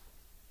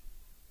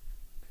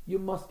 You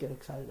must get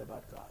excited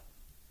about God.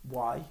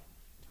 Why?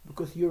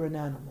 Because you're an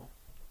animal.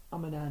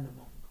 I'm an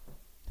animal.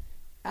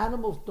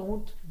 Animals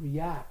don't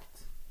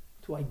react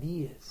to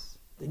ideas.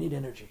 They need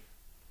energy.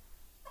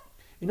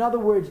 In other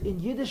words,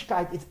 in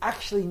Yiddishkeit, it's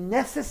actually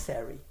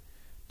necessary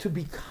to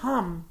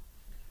become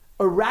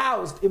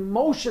aroused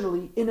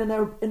emotionally in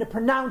a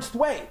pronounced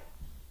way.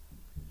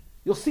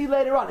 You'll see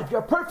later on, if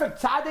you're a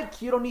perfect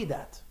tzaddik, you don't need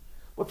that.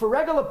 But for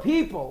regular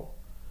people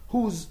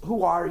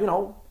who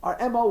are,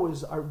 our MO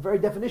is, our very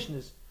definition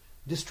is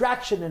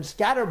distraction and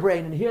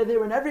scatterbrain and here,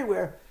 there, and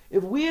everywhere,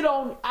 if we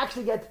don't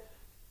actually get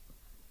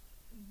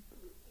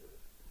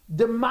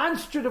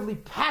demonstratively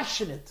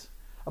passionate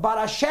about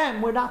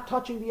Hashem, we're not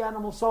touching the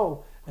animal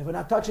soul. If we're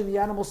not touching the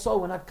animal soul,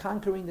 we're not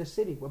conquering the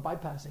city. We're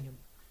bypassing him.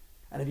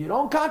 And if you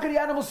don't conquer the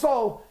animal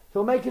soul,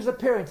 he'll make his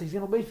appearance. He's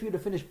going to wait for you to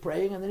finish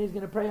praying, and then he's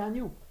going to pray on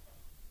you.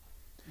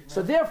 Amen.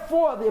 So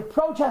therefore, the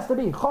approach has to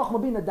be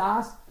Chochmah Bina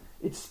Das.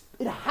 It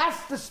has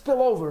to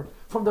spill over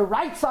from the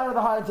right side of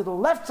the heart to the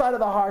left side of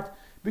the heart,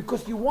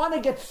 because you want to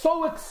get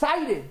so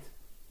excited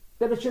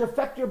that it should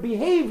affect your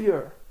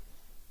behavior.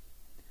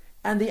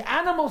 And the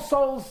animal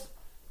soul's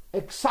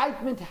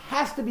excitement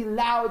has to be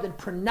loud and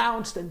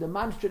pronounced and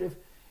demonstrative,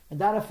 and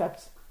that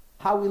affects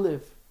how we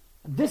live.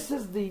 And this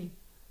is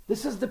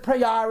the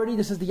priority,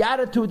 this is the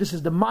attitude, this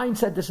is the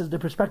mindset, this is the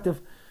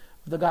perspective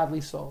of the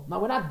godly soul. Now,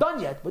 we're not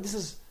done yet, but this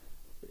is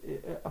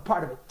a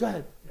part of it. Go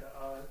ahead. Yeah,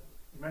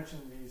 you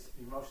mentioned these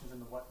emotions in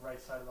the right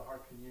side of the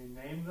heart. Can you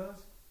name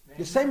those?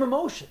 The same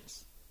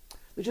emotions.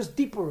 They're just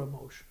deeper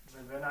emotions.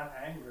 They're not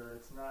anger.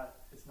 It's not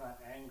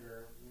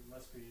anger. It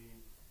must be...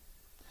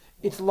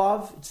 It's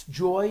love, it's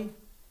joy,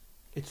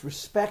 it's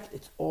respect,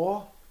 it's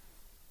awe,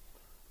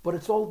 but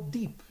it's all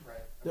deep. Right.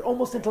 They're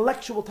almost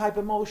intellectual type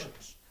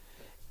emotions.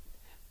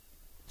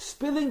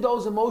 Spilling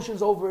those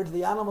emotions over into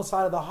the animal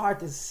side of the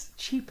heart is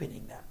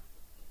cheapening them.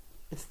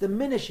 It's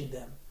diminishing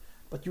them.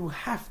 But you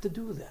have to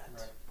do that.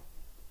 Right.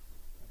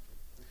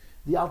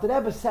 The Alter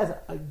Rebbe says,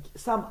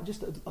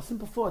 just a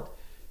simple thought.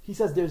 He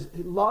says there's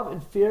love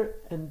and fear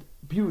and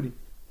beauty.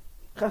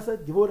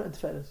 Chesed, Gevurah, and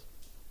Tiferes.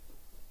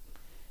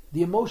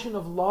 The emotion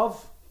of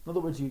love, in other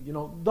words,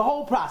 the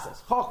whole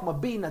process,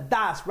 Chochmah, Bina,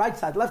 Das, right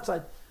side, left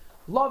side.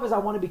 Love is I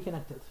want to be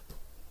connected.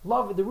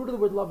 Love, the root of the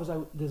word love is I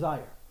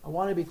desire. I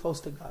want to be close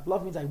to God.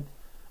 Love means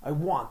I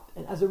want.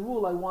 And as a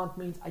rule, I want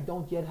means I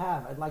don't yet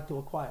have. I'd like to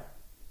acquire.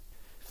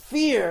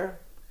 Fear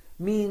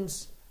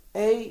means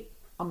A,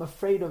 I'm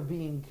afraid of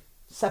being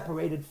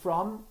separated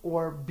from,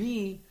 or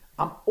B,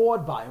 I'm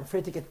awed by, I'm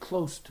afraid to get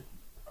close to.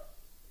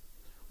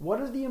 What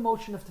is the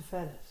emotion of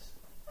Tiferes?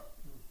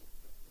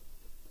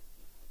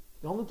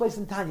 The only place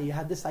in Tanya you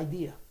had this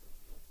idea.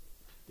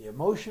 The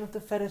emotion of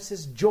Tiferes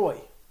is joy.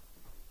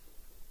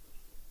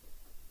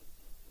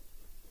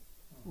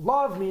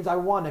 Love means I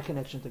want a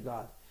connection to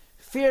God.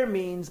 Fear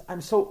means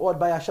I'm so awed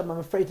by Hashem, I'm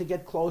afraid to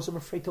get close, I'm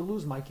afraid to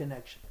lose my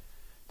connection.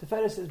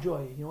 Tiferes is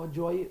joy. You know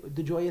what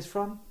the joy is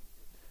from?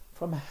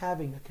 From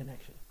having a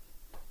connection.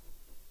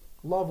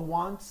 Love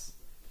wants,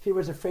 fear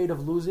is afraid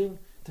of losing.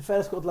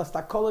 Tiferes called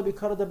Lastakola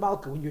Bikara de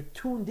Malka. When you're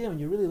tuned in, when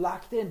you're really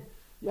locked in,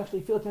 you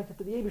actually feel connected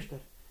to the Eibishter.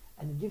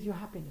 And it gives you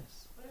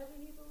happiness. What are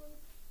the Hebrew words?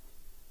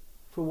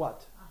 For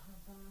what?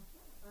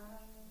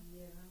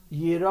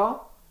 Yira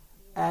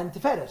and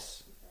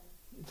Tiferes.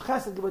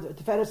 Chesed,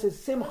 Tiferes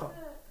is Simcha.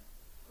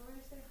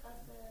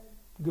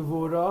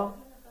 Gevurah.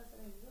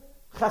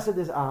 Chesed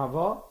is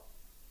Ahava.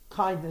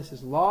 Kindness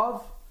is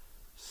love.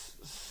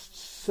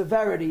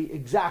 Severity,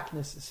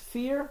 exactness is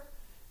fear.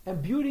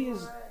 And beauty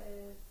is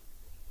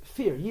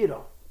fear,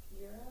 Yira.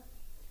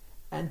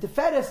 And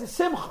Tiferes is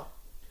Simcha.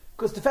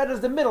 Because Tiferes is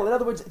the middle. In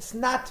other words, it's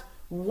not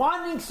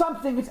wanting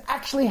something, it's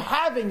actually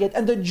having it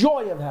and the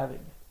joy of having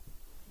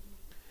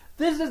it.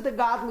 This is the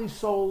godly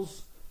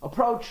soul's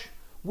approach.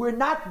 We're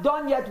not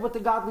done yet with the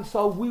godly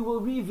soul. We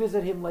will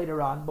revisit him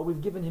later on, but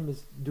we've given him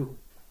his due.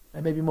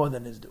 And maybe more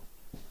than his due.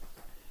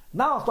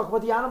 Now let's talk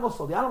about the animal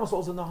soul. The animal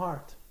soul is in the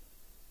heart.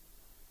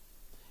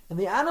 And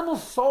the animal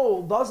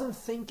soul doesn't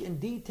think in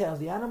details.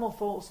 The animal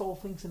soul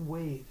thinks in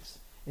waves,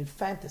 in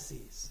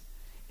fantasies,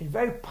 in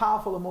very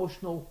powerful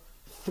emotional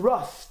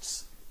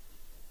thrusts.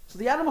 So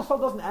the animal soul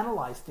doesn't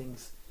analyze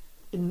things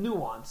in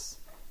nuance.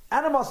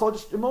 Animal soul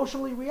just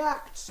emotionally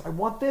reacts. I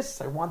want this,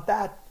 I want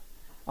that.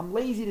 I'm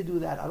lazy to do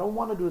that. I don't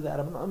want to do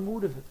that. I'm not in the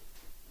mood of it.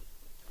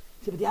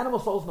 See, but the animal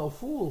soul is no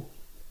fool.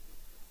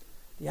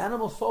 The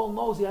animal soul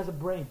knows he has a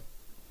brain.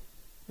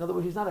 In other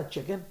words, he's not a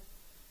chicken.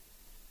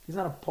 He's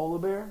not a polar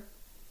bear.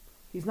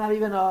 He's not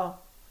even a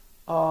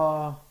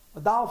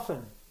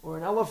dolphin or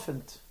an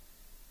elephant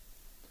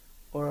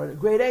or a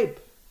great ape.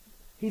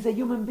 He's a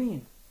human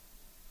being.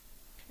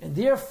 And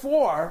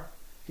therefore,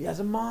 he has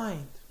a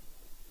mind.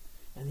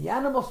 And the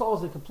animal soul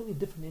is a completely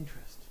different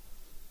interest.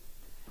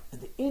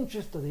 And the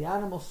interest of the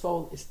animal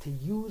soul is to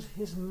use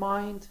his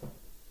mind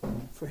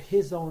for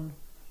his own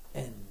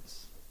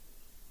ends.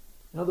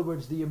 In other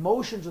words, the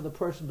emotions of the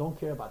person don't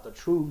care about the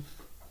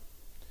truth.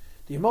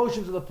 The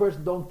emotions of the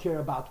person don't care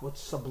about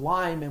what's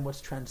sublime and what's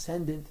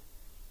transcendent.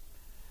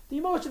 The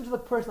emotions of the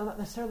person are not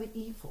necessarily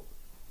evil.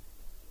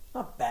 It's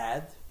not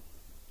bad.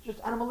 It's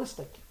just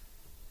animalistic.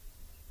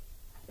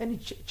 Any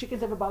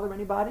chickens ever bother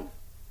anybody?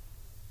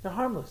 They're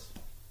harmless.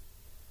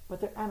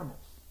 But they're animals.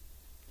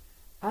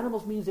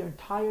 Animals means their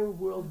entire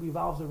world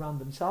revolves around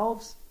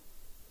themselves,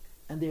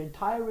 and their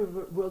entire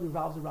world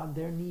revolves around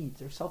their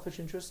needs, their selfish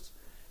interests.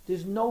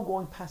 There's no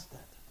going past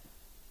that.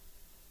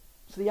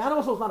 So the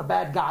animal soul is not a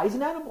bad guy, he's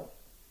an animal.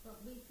 But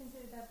we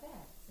consider that bad.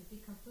 To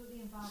be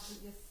completely involved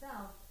with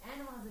yourself.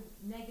 Animal has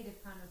a negative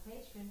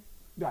connotation.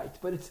 Right,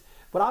 but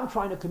what I'm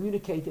trying to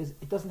communicate is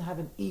it doesn't have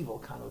an evil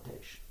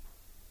connotation.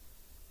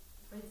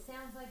 But it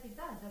sounds like it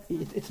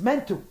does. It's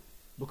meant to,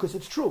 because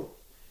it's true.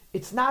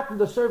 It's not in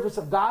the service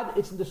of God,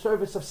 it's in the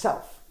service of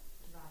self.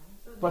 Right.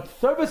 So But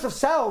service of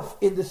self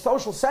in the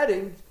social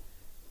setting,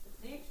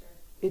 It's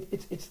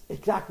nature. it's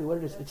exactly what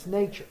it is. It's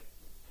nature.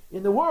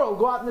 In the world,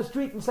 go out in the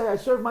street and say, I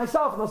serve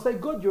myself, and they'll say,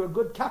 good, you're a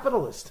good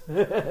capitalist.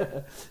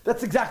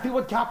 That's exactly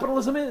what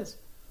capitalism is.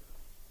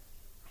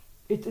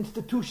 It's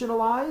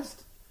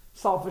institutionalized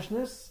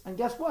selfishness, and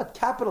guess what?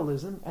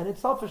 Capitalism and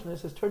its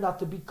selfishness has turned out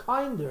to be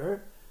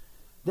kinder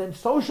than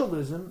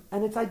socialism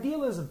and its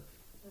idealism.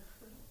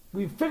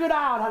 We've figured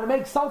out how to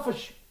make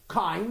selfish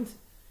kind,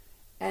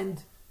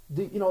 and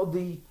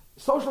the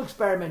social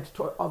experiment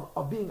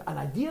of being an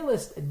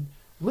idealist and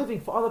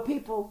living for other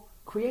people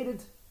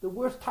created the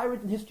worst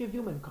tyrant in the history of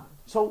humankind.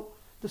 So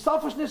the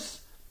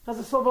selfishness has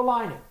a silver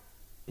lining.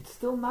 It's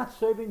still not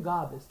serving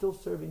God, it's still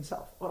serving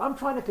self. What I'm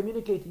trying to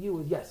communicate to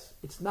you is, yes,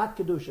 it's not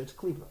Kedusha, it's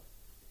Klipa.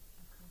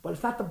 But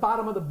it's not the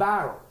bottom of the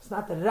barrel, it's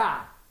not the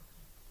Ra.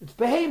 It's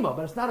Behema,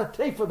 but it's not a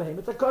Teifa Behema,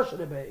 it's a Kosher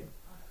Behema.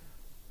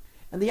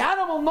 And the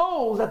animal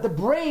knows that the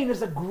brain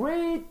is a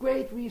great,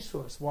 great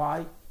resource.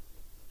 Why?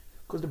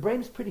 Because the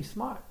brain is pretty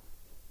smart.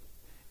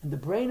 And the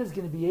brain is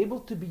going to be able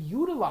to be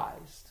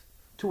utilized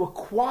to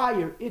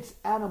acquire its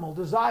animal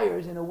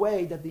desires in a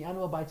way that the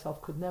animal by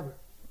itself could never.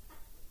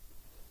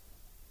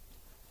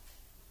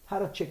 How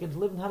do chickens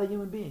live and how do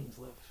human beings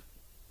live?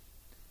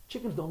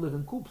 Chickens don't live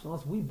in coops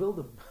unless we build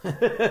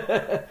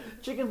them.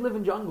 Chickens live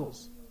in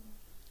jungles.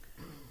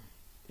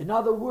 In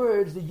other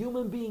words, the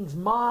human being's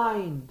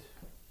mind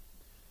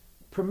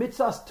permits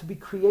us to be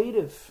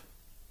creative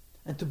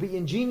and to be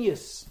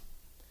ingenious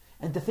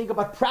and to think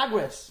about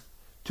progress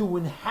to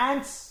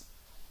enhance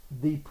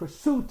the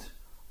pursuit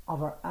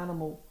of our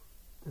animal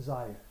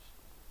desires.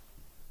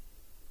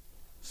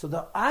 So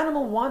the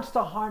animal wants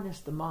to harness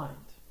the mind,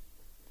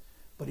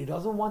 but he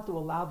doesn't want to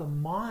allow the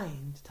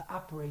mind to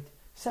operate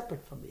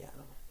separate from the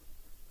animal.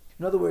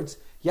 In other words,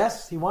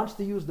 yes, he wants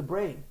to use the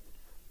brain,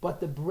 but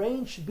the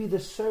brain should be the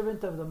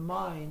servant of the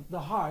mind, the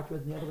heart,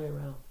 rather than the other way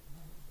around.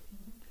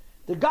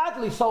 The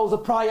godly soul's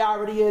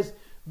priority is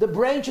the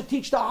brain should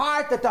teach the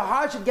heart that the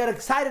heart should get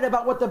excited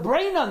about what the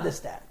brain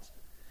understands.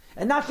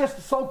 And not just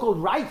the so-called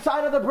right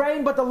side of the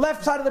brain, but the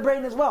left side of the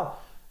brain as well.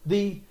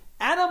 The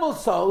animal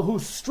soul,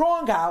 whose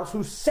strong house,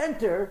 whose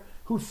center,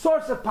 whose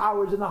source of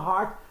power is in the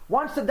heart,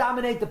 wants to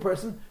dominate the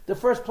person. The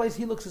first place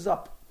he looks is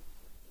up.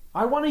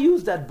 I want to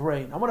use that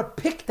brain. I want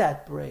to pick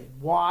that brain.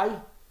 Why?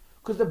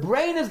 Because the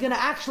brain is going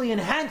to actually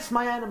enhance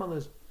my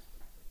animalism.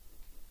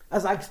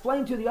 As I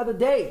explained to you the other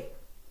day,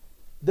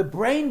 the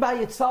brain by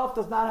itself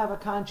does not have a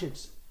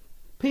conscience.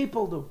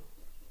 People do.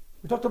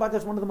 We talked about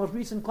this in one of the most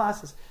recent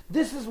classes.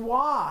 This is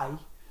why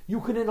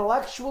you can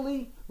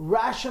intellectually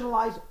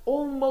rationalize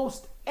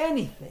almost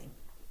anything.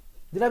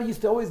 The Rebbe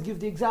used to always give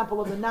the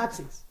example of the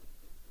Nazis,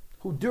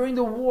 who during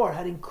the war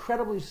had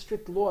incredibly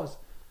strict laws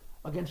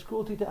against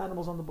cruelty to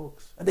animals on the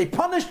books. And they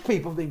punished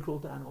people for being cruel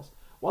to animals,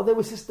 while they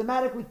were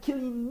systematically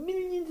killing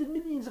millions and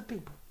millions of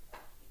people.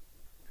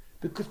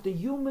 Because the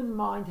human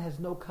mind has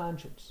no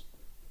conscience.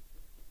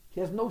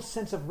 He has no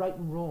sense of right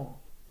and wrong.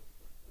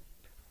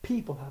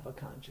 People have a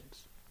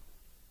conscience.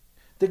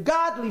 The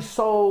godly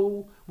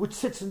soul, which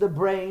sits in the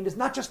brain, is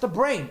not just a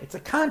brain, it's a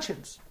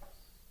conscience.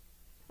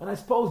 And I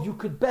suppose you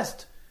could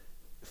best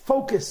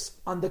focus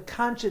on the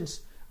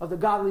conscience of the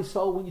godly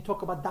soul when you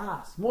talk about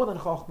das, more than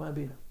chokhmah and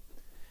bina.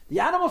 The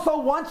animal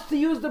soul wants to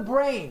use the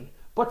brain,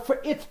 but for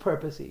its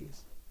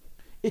purposes.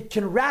 It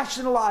can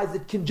rationalize,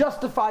 it can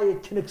justify,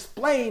 it can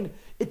explain,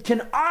 it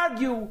can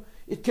argue,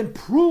 it can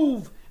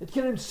prove, it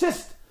can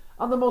insist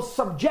on the most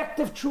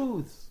subjective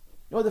truths.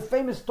 You know the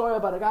famous story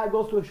about a guy who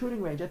goes to a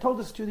shooting range. I told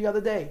this to you the other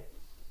day.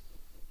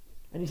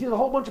 And he sees a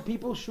whole bunch of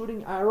people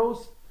shooting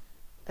arrows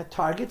at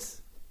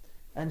targets.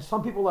 And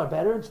some people are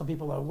better and some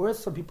people are worse.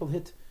 Some people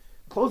hit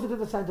closer to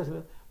the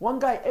center. One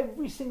guy,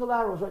 every single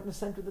arrow is right in the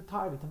center of the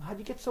target. And how do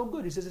you get so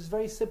good? He says, it's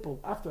very simple.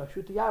 After I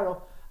shoot the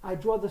arrow, I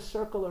draw the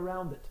circle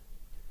around it.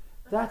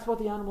 That's what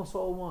the animal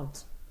soul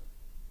wants.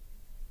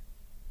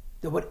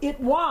 That what it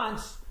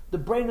wants the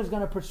brain is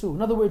going to pursue.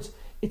 In other words,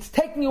 it's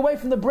taking away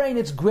from the brain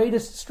its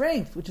greatest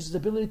strength, which is its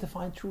ability to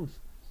find truth.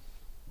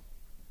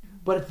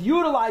 But it's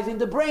utilizing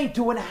the brain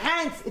to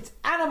enhance its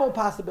animal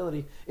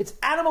possibility, its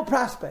animal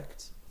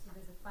prospects. So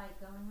there's a fight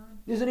going on?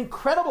 There's an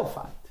incredible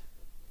fight.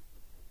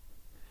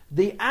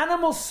 The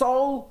animal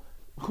soul,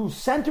 whose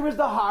center is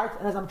the heart,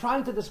 and as I'm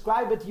trying to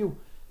describe it to you,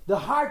 the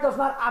heart does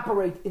not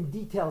operate in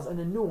details and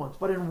in nuance,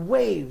 but in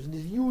waves, in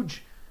these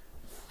huge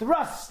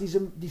thrusts,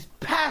 these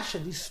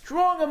passions, these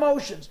strong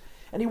emotions.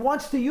 And he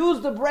wants to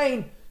use the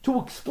brain to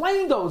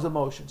explain those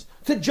emotions,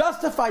 to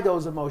justify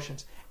those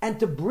emotions, and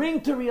to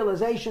bring to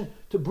realization,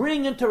 to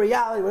bring into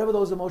reality whatever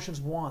those emotions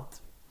want.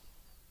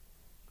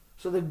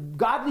 So the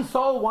godly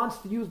soul wants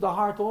to use the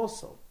heart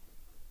also,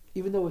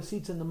 even though it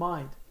seats in the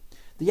mind.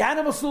 The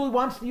animal soul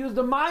wants to use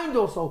the mind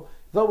also,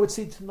 though it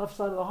seats on the left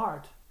side of the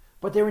heart.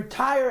 But their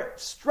entire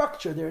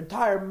structure, their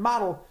entire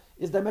model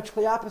is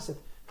diametrically opposite.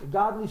 The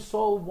godly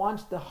soul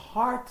wants the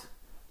heart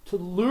to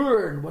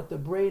learn what the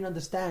brain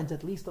understands,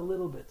 at least a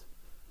little bit.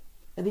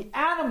 And the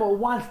animal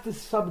wants to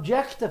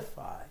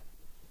subjectify.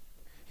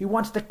 He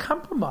wants to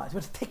compromise. He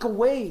wants to take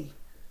away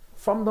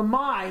from the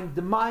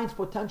mind's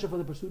potential for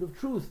the pursuit of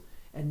truth,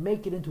 and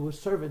make it into a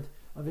servant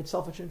of its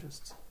selfish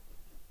interests.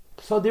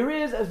 So there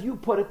is, as you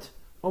put it,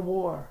 a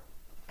war.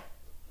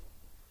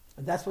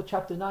 And that's what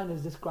chapter 9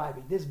 is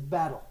describing, this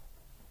battle.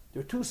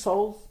 There are two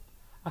souls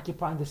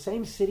occupying the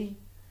same city,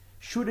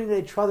 shooting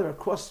at each other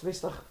across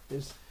Vestach.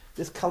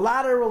 There's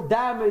collateral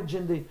damage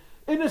and the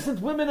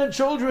innocent women and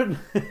children.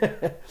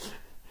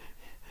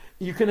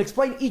 You can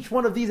explain each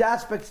one of these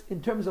aspects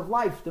in terms of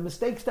life, the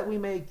mistakes that we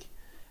make,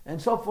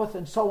 and so forth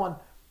and so on.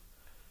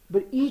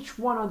 But each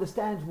one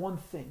understands one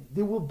thing.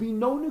 There will be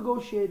no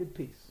negotiated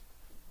peace.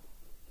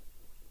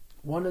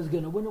 One is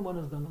going to win and one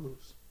is going to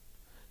lose.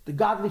 The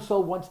godly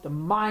soul wants the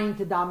mind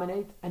to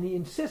dominate, and he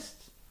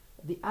insists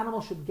that the animal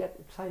should get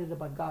excited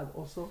about God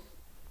also.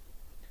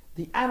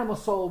 The animal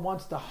soul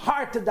wants the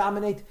heart to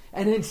dominate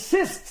and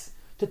insists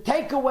to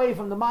take away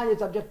from the mind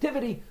its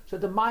objectivity, so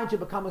that the mind should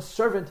become a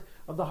servant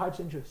of the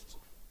heart's interests.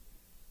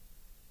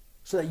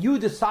 So that you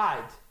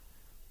decide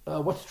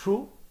what's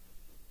true,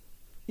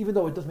 even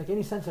though it doesn't make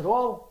any sense at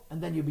all,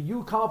 and then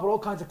you come up with all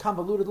kinds of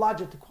convoluted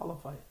logic to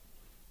qualify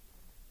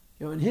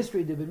it. In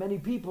history there have been many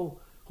people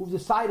who've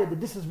decided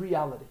that this is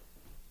reality.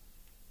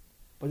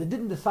 But they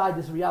didn't decide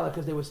this reality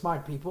because they were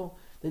smart people.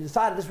 They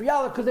decided this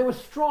reality because they were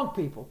strong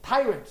people,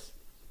 tyrants.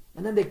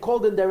 And then they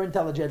called in their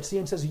intelligentsia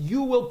and says,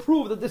 you will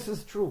prove that this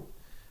is true.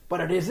 But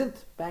it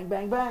isn't. Bang,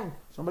 bang, bang.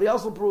 Somebody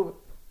else will prove it.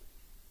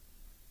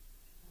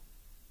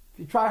 If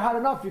you try hard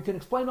enough, you can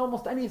explain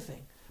almost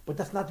anything. But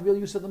that's not the real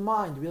use of the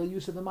mind. The real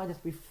use of the mind has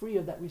to be free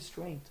of that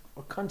restraint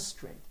or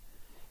constraint.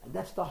 And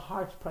that's the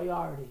heart's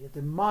priority. That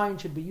the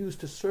mind should be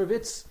used to serve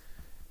its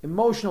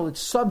emotional,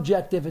 its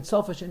subjective, its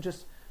selfish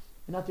interests,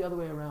 and not the other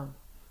way around.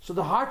 So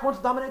the heart wants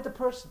to dominate the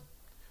person.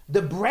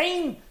 The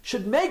brain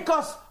should make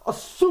us a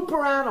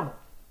super animal.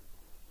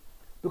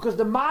 Because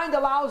the mind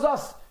allows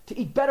us to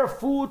eat better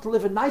food, to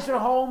live in nicer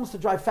homes, to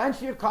drive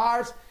fancier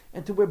cars,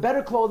 and to wear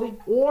better clothing,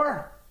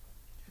 or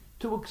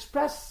to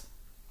express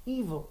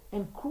evil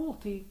and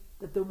cruelty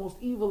that the most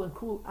evil and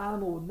cruel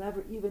animal would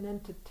never even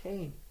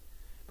entertain.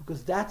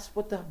 Because that's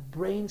what the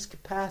brain's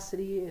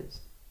capacity is.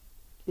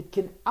 It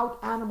can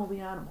out-animal the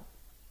animal.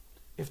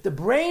 If the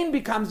brain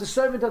becomes the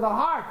servant of the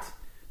heart,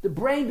 the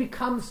brain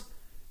becomes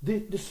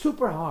the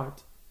super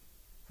heart.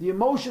 The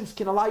emotions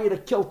can allow you to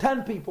kill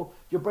 10 people.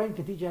 Your brain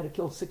can teach you how to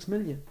kill 6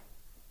 million.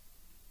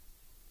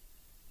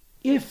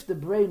 If the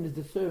brain is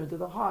the servant of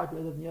the heart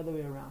rather than the other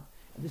way around.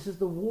 And this is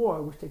the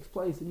war which takes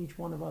place in each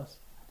one of us.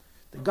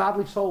 The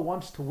godly soul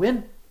wants to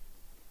win.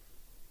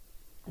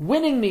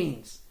 Winning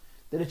means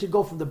that it should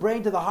go from the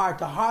brain to the heart.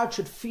 The heart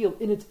should feel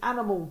in its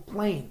animal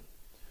plane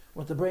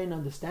what the brain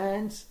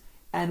understands.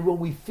 And when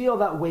we feel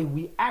that way,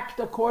 we act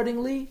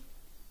accordingly.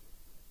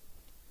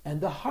 And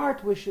the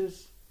heart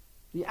wishes,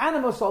 the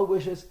animal soul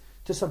wishes,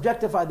 to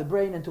subjectify the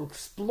brain and to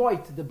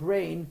exploit the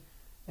brain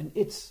and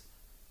its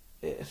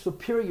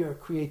superior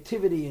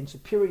creativity and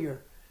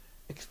superior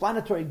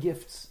explanatory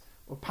gifts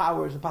or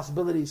powers and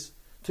possibilities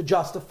to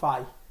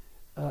justify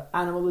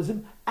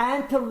animalism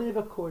and to live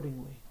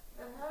accordingly.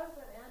 And how is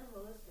that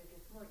animalistic?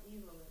 It's more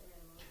evil than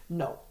animalistic.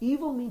 No,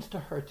 evil means to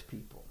hurt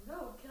people.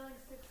 No, killing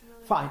 6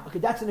 million. Fine, okay,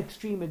 that's an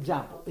extreme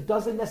example. It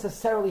doesn't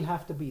necessarily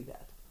have to be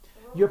that.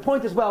 Your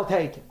point is well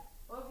taken.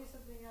 What would be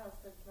something else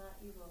that's not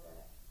evil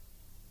that?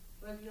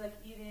 Would it be like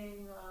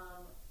eating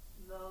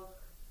milk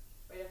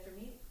right after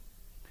meat?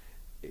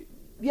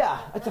 Yeah,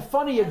 it's a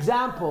funny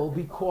example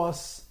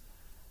because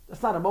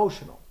that's not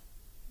emotional.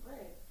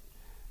 Right.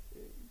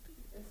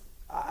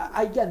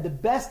 Again, the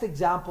best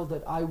example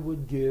that I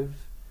would give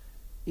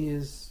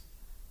is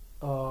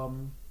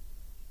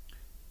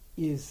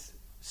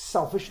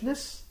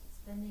selfishness,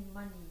 Spending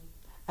money.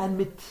 and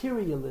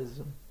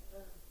materialism.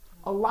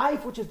 A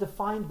life which is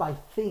defined by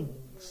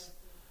things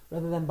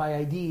rather than by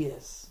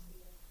ideas,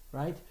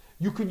 right?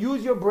 You can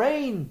use your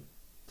brain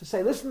to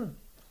say, listen,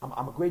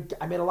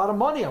 I made a lot of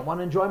money, I want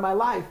to enjoy my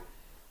life.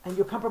 And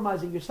you're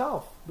compromising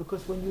yourself,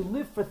 because when you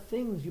live for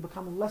things, you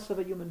become less of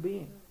a human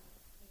being.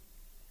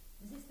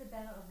 Is this the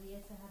battle of the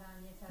Yetzer Hara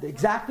and Yetzer Hara?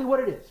 Exactly what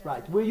it is,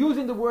 right? We're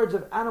using the words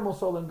of animal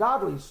soul and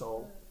godly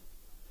soul.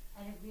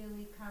 And it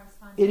really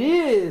corresponds. It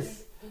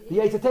is. The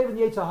Yetzer Tov and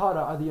Yetzer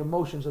Hara are the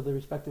emotions of the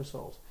respective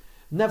souls.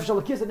 Nefesh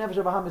Elokis and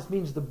Nefesh Bahamis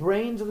means the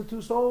brains of the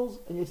two souls,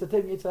 and Yetzer Tov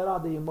and Yetzer Hara are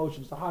the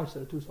emotions, the hearts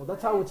of the two souls.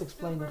 That's how it's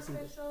explained in Chassidus.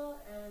 Superficial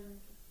and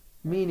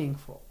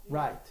Meaningful,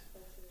 right?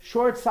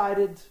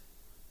 Short-sighted,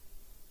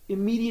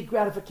 immediate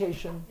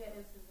gratification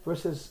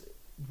versus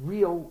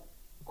real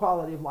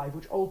quality of life,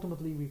 which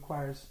ultimately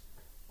requires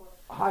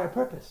a higher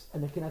purpose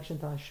and a connection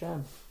to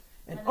Hashem,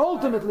 and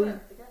ultimately,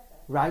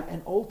 right?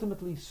 And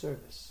ultimately,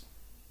 service.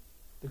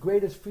 The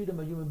greatest freedom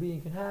a human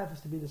being can have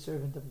is to be the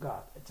servant of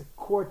God. It's a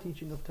core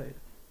teaching of Torah.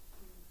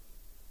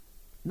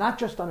 Not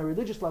just on a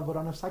religious level, but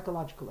on a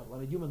psychological level,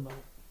 on a human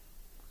level.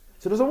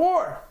 So there's a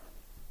war.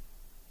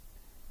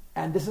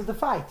 And this is the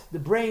fight. The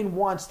brain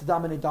wants to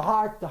dominate the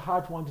heart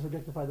wants to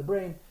objectify the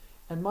brain.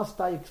 And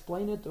must I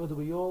explain it, or do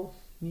we all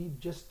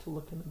need just to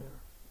look in the mirror?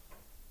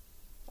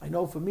 I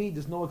know for me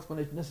there's no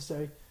explanation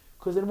necessary,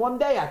 because in one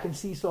day I can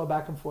seesaw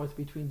back and forth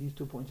between these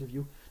 2 points of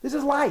view. This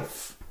is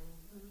life.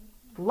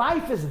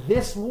 Life is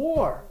this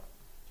war.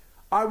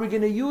 Are we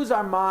going to use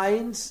our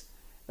minds?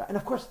 And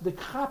of course the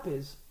chap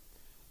is,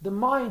 the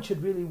mind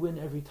should really win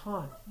every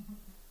time.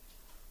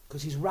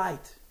 Because he's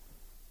right.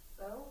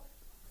 So?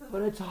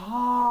 But it's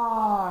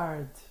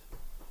hard.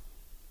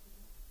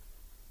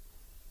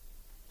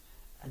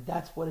 And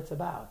that's what it's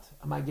about.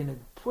 Am I going to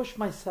push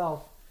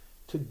myself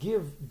to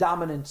give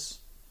dominance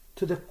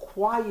to the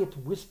quiet,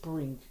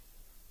 whispering,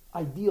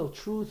 ideal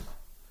truth?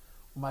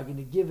 Or am I going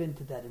to give in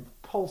to that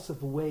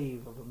impulsive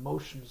wave of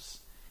emotions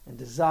and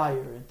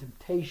desire and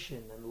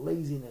temptation and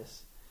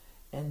laziness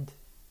and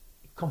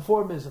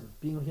conformism,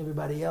 being like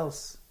everybody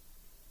else?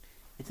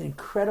 It's an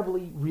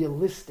incredibly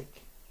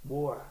realistic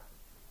war.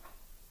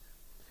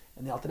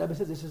 And the Alter Rebbe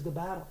says this is the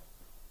battle.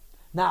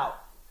 Now,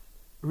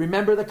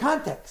 remember the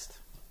context.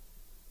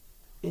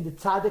 In the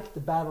tzaddik, the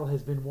battle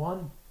has been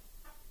won.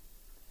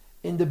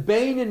 In the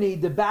Beinoni,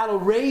 the battle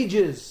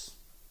rages.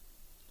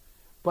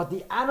 But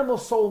the animal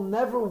soul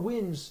never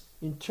wins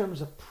in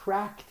terms of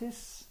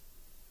practice.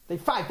 They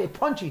fight, they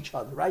punch each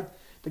other, right?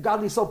 The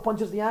godly soul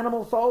punches the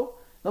animal soul.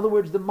 In other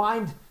words, the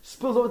mind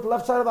spills over to the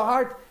left side of the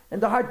heart,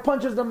 and the heart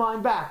punches the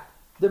mind back.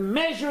 The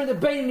measure in the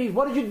Beinoni is,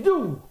 what did you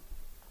do?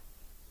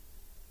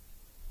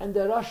 And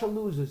the Rasha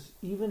loses,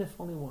 even if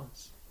only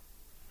once.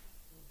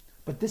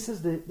 But this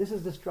is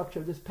the structure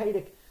of this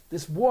Pedic,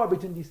 this war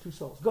between these two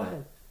souls. Go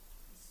ahead.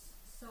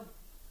 So,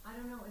 I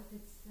don't know if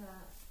it's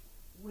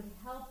would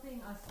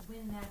helping us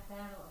win that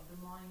battle of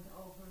the mind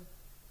over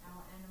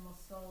our animal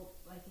soul,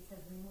 like it says,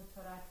 Limud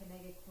Torah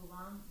Keneged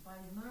Kulam, by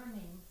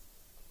learning,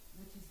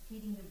 which is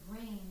feeding the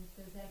brain,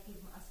 does that give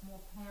us more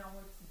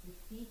power to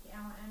defeat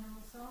our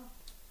animal soul?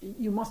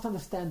 You must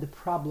understand the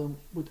problem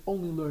with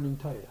only learning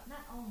Torah.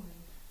 Not only,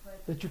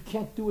 but That you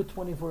can't do it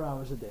 24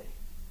 hours a day.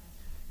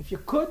 If you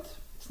could,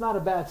 it's not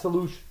a bad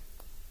solution.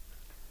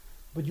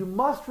 But you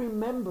must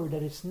remember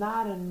that it's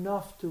not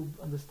enough to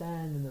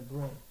understand in the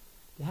brain.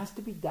 There has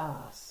to be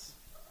das.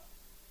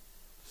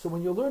 So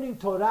when you're learning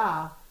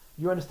Torah,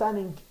 you're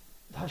understanding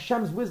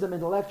Hashem's wisdom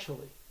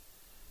intellectually.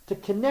 To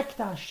connect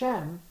to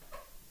Hashem,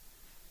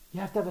 you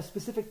have to have a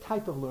specific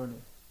type of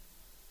learning.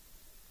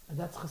 And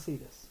that's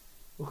Chassidus.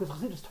 Because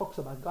Chassidus talks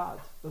about God.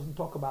 It doesn't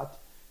talk about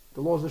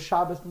the laws of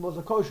Shabbos and the laws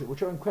of kosher,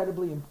 which are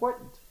incredibly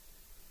important.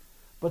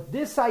 But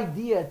this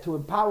idea to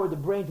empower the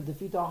brain to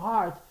defeat the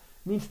heart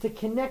means to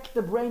connect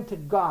the brain to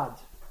God.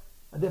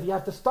 And if you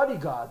have to study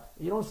God,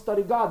 you don't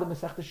study God in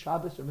Masechta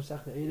Shabbos or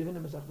Masechta Eruvin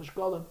or Masechta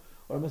Shkolim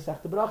or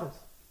Masechta Brachas.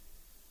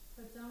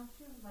 But don't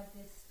you, like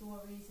there's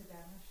stories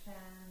about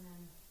Hashem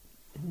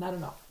and Not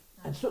enough.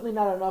 And certainly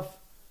not enough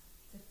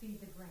to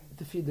feed the brain.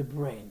 to feed the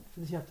brain. For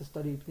this you have to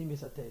study Pnimis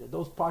HaTorah,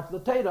 those parts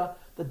of the Torah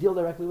that deal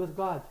directly with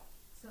God.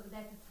 So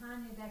that the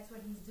Tanya, that's what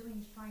he's doing.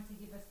 He's trying to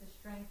give us the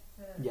strength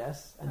to...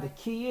 Yes, and Right.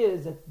 the key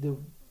is that the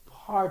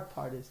hard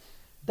part is,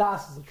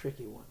 Das is a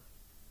tricky one.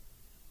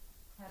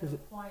 How to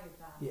acquire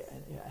that.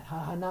 Yeah,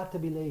 how not to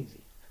be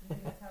lazy. You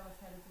can tell us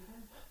how to do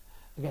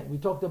that? Again, we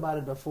talked about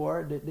it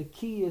before. The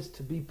key is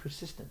to be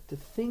persistent, to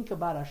think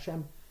about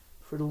Hashem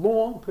for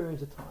long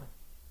periods of time.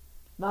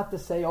 Not to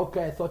say,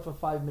 okay, I thought for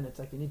 5 minutes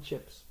I can eat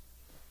chips.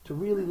 To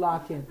really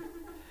lock in.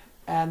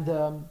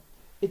 And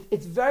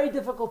it's very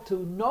difficult to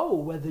know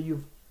whether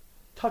you've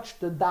touched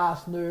the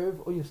Das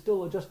nerve or you're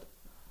still just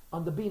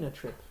on the Bina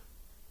trip.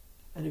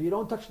 And if you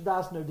don't touch the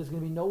Das nerve, there's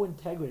going to be no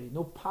integrity,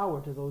 no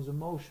power to those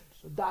emotions.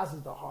 So Das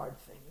is the hard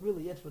thing.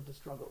 Really, it's what the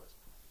struggle is.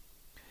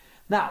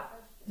 Now,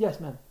 yes,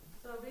 ma'am.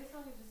 So based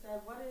on what you just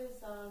said, what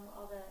is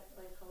all that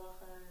like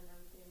halacha and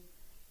everything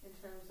in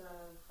terms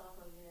of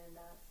chachma and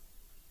das?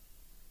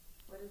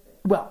 What is it?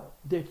 Well,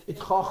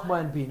 it's Chochmah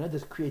and Bina.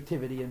 There's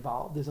creativity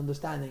involved. There's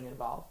understanding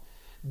involved.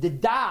 The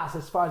Das,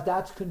 as far as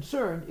that's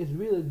concerned, is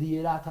really the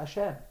Yirat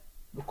Hashem.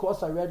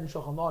 Because I read in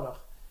Shulchan Aruch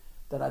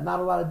that I'm not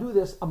allowed to do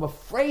this, I'm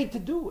afraid to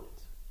do it.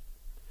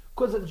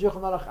 Because of the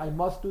Shulchan Aruch, I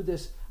must do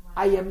this.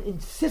 I am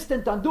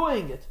insistent on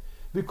doing it.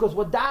 Because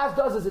what Das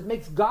does is it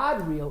makes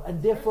God real,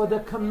 and therefore the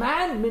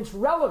commandments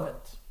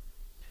relevant.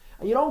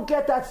 And you don't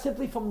get that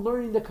simply from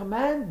learning the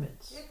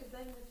commandments. Yeah, because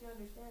then you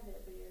understand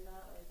it, but you're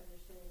not like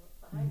understanding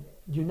what's behind it.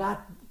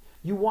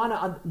 You want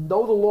to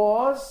know the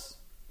laws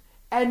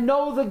and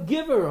know the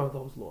giver of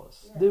those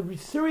laws, the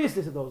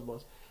seriousness of those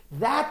laws.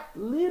 That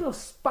little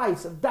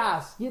spice of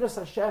Das, Yiras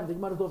Hashem, the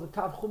Gemara goes to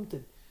Kav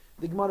Chumtin.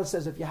 The Gemara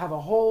says if you have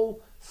a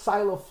whole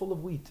silo full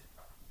of wheat,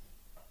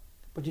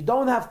 but you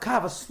don't have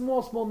Kav, a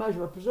small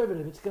measure of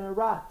preservative, it's going to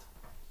rot.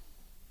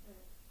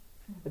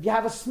 If you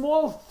have a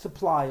small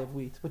supply of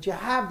wheat, but you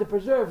have the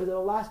preservative,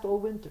 it'll last all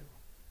winter.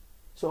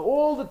 So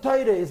all the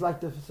Torah is like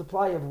the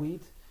supply of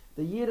wheat.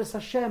 The Yiras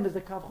Hashem is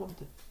the Kav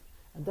Chumtin.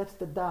 And that's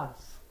the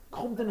Das.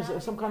 Chumtin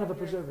is some kind of a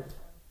preservative.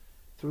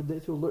 Through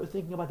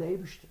thinking about the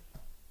Eibishter.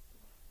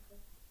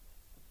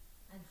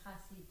 And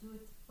Chassidut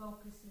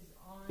focuses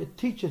on... It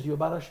teaches you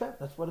about Hashem.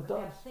 That's what it does.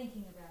 About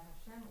thinking about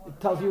Hashem. Or It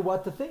tells you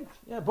what to think.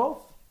 Yeah,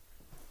 both.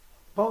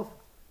 Both.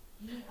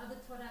 You mean other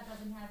Torah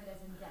doesn't have it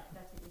as in depth.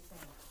 That's what you're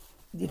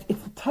saying.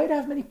 If the Torah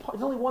has many parts,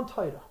 there's only one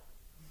Torah.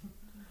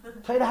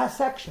 Torah has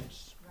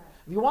sections. Right.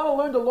 If you want to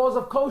learn the laws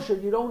of kosher,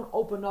 you don't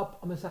open up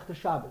a Masechta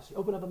Shabbos. You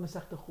open up a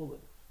Masechta Chulin.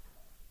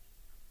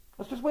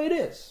 That's just the way it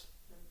is.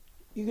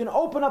 You can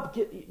open up,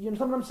 you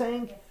understand what I'm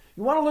saying? Yes.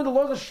 You want to learn the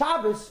laws of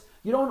Shabbos,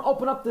 you don't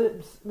open up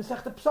the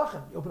Masechta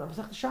Pesachim. You open up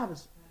Masechta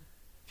Shabbos.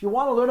 If you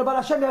want to learn about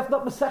Hashem, you have to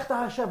know Masechta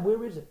Hashem.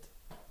 Where is it?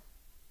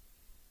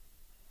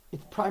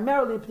 It's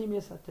primarily in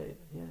Pnimiyas HaTorah.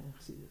 Yeah, I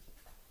see this.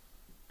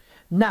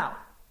 Now,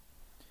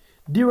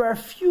 there are a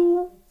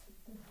few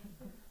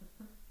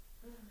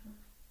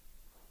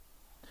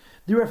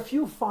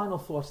final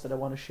thoughts that I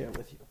want to share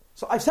with you.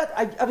 So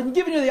I've been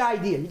giving you the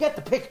idea. You get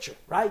the picture,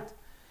 right?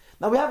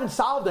 Now we haven't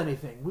solved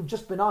anything. We've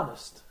just been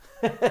honest.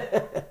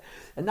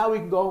 And now we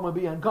can go home and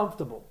be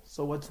uncomfortable.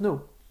 So what's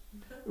new?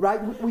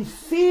 Right? We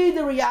see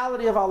the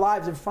reality of our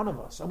lives in front of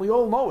us. And we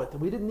all know it. And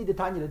we didn't need the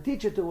Tanya to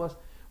teach it to us.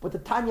 But the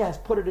Tanya has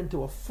put it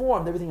into a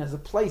form. Everything has a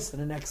place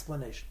and an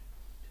explanation.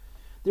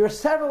 There are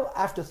several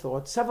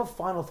afterthoughts, several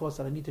final thoughts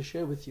that I need to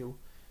share with you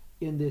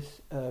in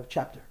this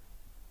chapter.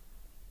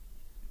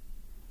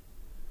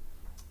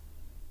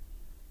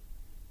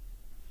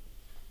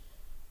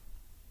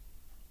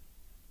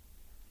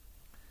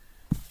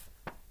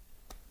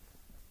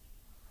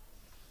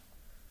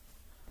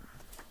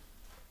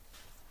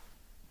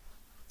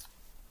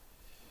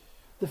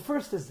 The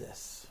first is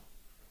this.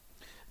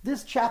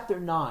 This chapter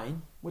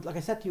 9, which, like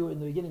I said to you in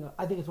the beginning,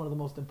 I think it's one of the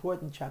most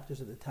important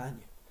chapters of the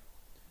Tanya.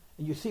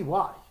 And you see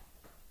why.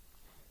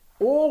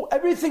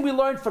 Everything we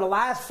learned for the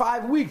last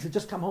 5 weeks has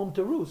just come home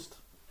to roost.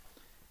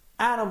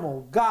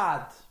 Animal,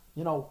 God,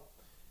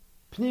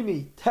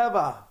 Pnimi,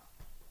 Teva,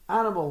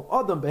 animal,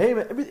 Adam,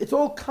 behemoth, it's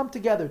all come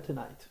together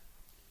tonight.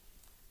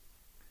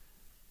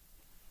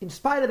 In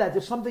spite of that,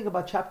 there's something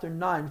about chapter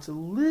 9 that's a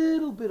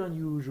little bit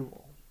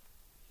unusual.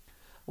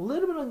 A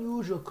little bit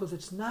unusual because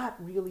it's not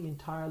really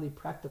entirely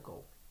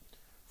practical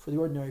for the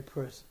ordinary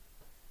person.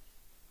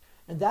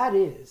 And that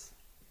is,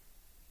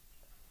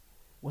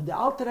 when the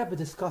Alter Rebbe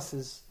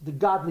discusses the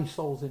godly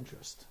soul's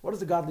interest, what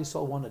does the godly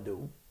soul want to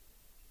do?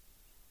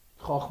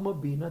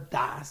 Chochmah, Bina,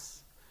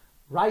 Das,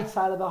 right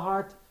side of the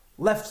heart,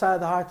 left side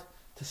of the heart,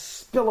 to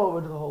spill over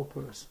into the whole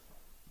person.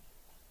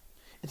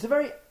 It's a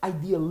very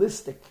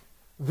idealistic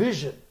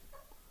vision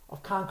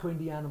of conquering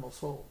the animal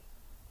soul.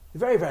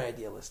 Very, very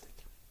idealistic.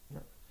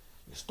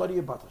 You study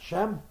about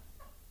Hashem,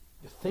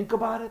 you think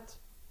about it,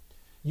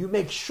 you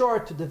make sure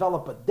to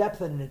develop a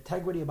depth and an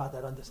integrity about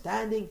that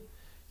understanding,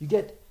 you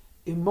get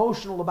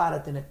emotional about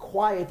it in a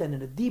quiet and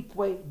in a deep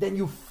way, then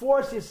you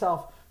force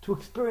yourself to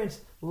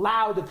experience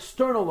loud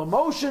external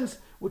emotions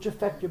which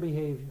affect your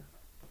behavior.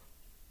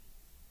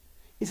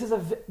 He says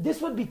this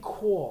would be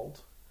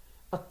called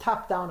a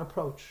top-down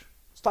approach,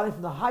 starting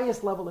from the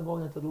highest level and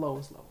going into the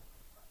lowest level.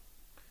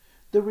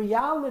 The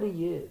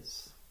reality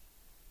is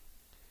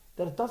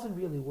that it doesn't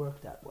really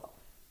work that well.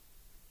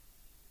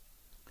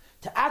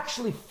 To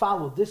actually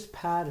follow this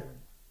pattern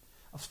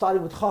of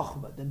starting with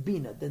Chochmah, then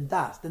Bina, then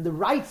Das, then the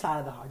right side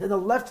of the heart, then the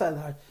left side of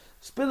the heart,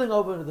 spilling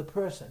over into the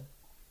person,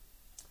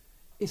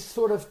 is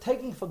sort of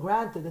taking for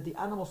granted that the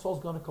animal soul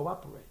is going to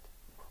cooperate.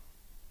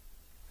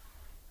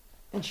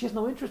 And she has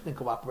no interest in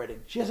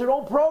cooperating. She has her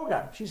own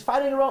program. She's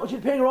fighting her own, she's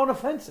preparing her own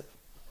offensive.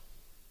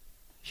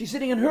 She's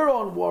sitting in her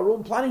own war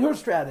room, planning her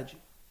strategy.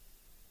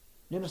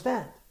 You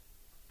understand?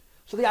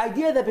 So the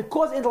idea that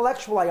because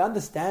intellectual I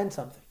understand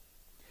something,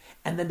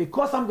 and then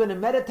because I'm going to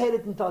meditate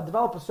it until I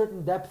develop a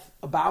certain depth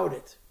about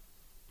it,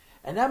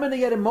 and I'm going to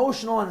get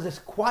emotional on this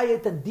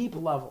quiet and deep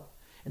level,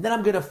 and then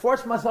I'm going to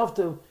force myself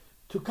to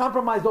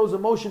compromise those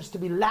emotions to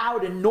be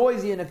loud and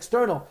noisy and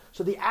external,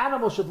 so the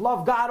animal should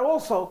love God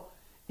also,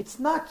 it's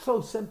not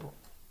so simple.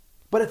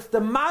 But it's the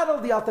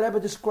model the Alter Rebbe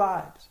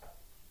describes.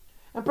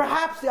 And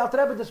perhaps the Alter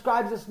Rebbe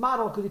describes this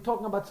model because he's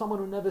talking about someone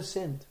who never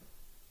sinned.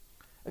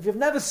 If you've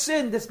never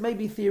sinned, this may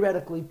be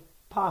theoretically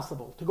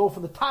possible, to go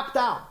from the top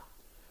down,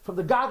 from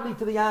the godly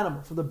to the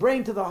animal, from the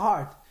brain to the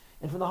heart,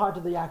 and from the heart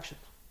to the action.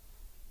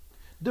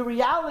 The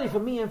reality for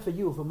me and for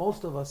you, for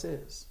most of us,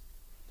 is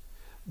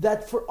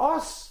that for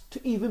us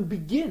to even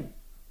begin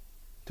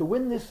to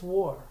win this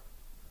war,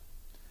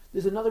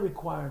 there's another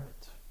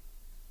requirement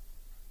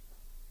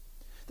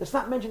that's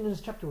not mentioned in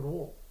this chapter at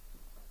all.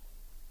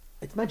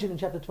 It's mentioned in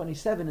chapter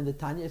 27 in the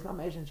Tanya. It's not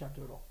mentioned in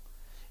chapter at all.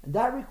 And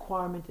that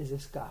requirement is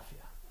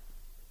iskafia.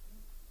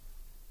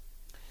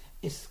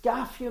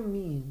 Iskafia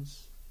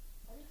means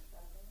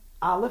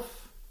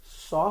Aleph,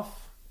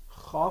 Sof,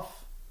 Chof,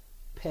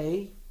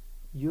 Pei,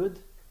 Yud,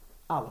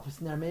 Aleph. It's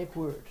an Aramaic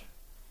word.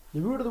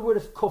 The root of the word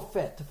is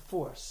kofet, to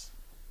force,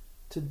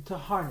 to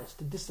harness,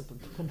 to discipline,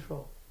 to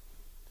control.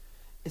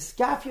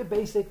 Iskafia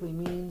basically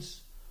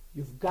means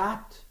you've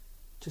got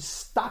to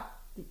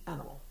stop the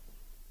animal.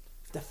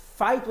 You have to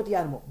fight with the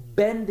animal,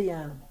 bend the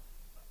animal.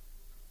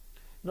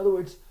 In other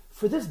words,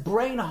 for this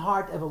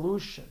brain-heart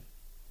evolution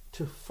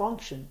to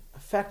function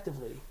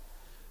effectively,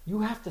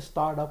 you have to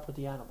start up with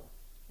the animal.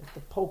 You have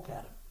to poke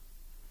at him.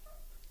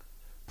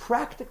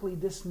 Practically,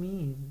 this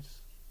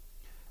means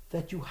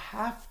that you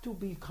have to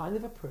be kind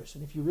of a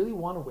person, if you really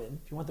want to win,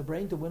 if you want the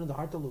brain to win and the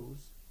heart to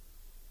lose,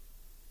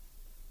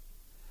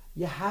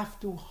 you have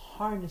to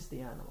harness the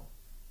animal.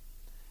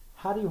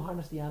 How do you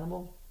harness the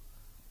animal?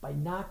 By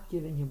not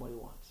giving him what he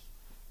wants.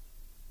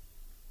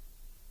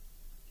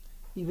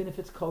 Even if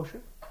it's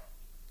kosher,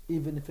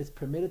 even if it's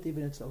permitted,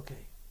 even if it's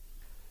okay.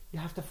 You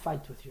have to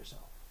fight with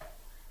yourself.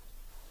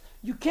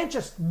 You can't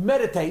just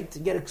meditate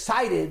and get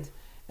excited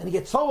and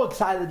get so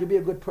excited you'll be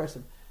a good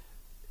person.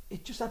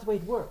 It's just not the way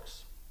it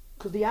works.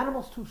 Because the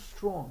animal's too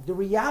strong. The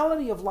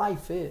reality of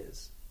life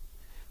is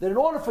that in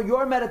order for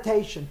your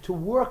meditation to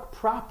work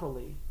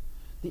properly,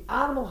 the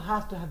animal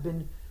has to have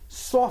been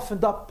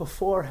softened up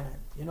beforehand.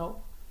 You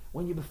know,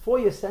 before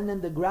you send in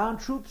the ground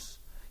troops,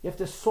 you have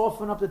to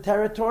soften up the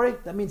territory.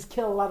 That means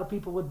kill a lot of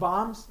people with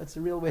bombs. That's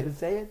the real way to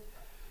say it.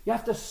 You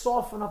have to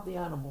soften up the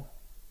animal.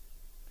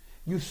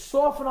 You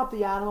soften up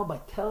the animal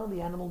by telling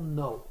the animal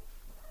no.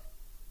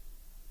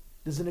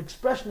 There's an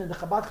expression in the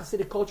Chabad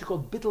Hasidic culture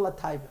called bittul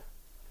hataiva,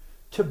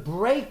 to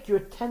break your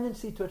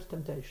tendency towards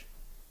temptation.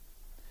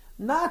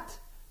 Not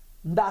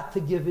to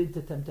give in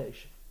to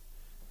temptation.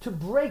 To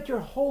break your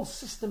whole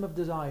system of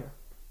desire.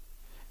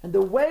 And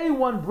the way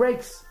one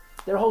breaks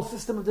their whole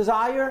system of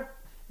desire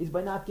is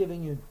by not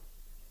giving in.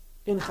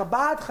 In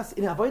Chabad,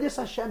 in Avodas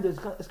Hashem,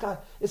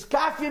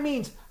 iskafia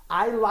means,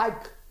 I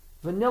like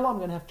vanilla, I'm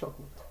going to have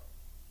chocolate.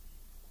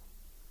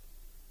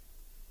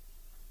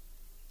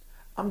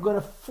 I'm going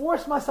to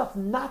force myself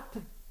not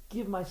to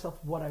give myself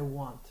what I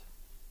want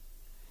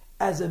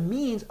as a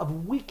means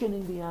of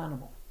weakening the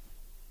animal.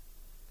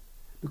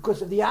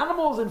 Because if the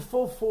animal is in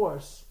full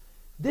force,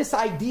 this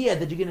idea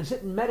that you're going to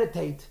sit and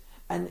meditate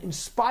and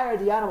inspire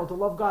the animal to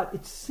love God,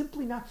 it's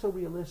simply not so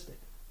realistic.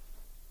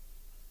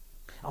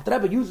 Alter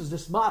Rebbe uses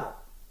this model.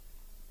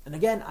 And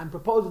again, I'm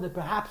proposing that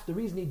perhaps the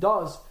reason he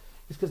does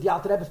is because the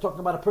Alter Rebbe is talking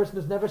about a person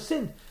who's never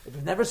sinned. If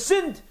you've never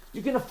sinned,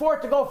 you can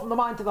afford to go from the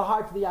mind to the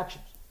heart to the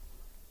actions.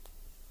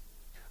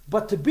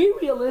 But to be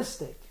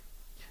realistic,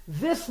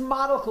 this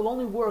model can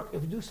only work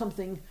if you do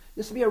something,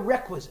 this will be a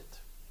requisite.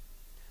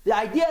 The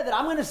idea that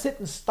I'm going to sit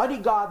and study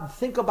God and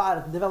think about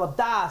it and develop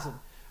das and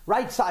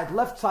right side,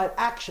 left side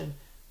action,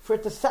 for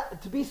it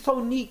to be so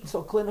neat and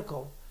so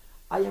clinical,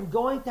 I am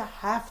going to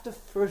have to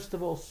first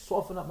of all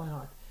soften up my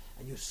heart.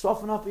 And you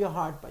soften up your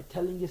heart by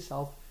telling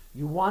yourself,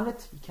 you want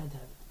it, you can't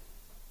have it.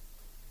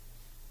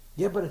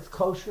 Yeah, but it's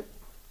kosher,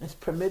 it's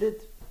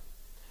permitted.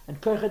 And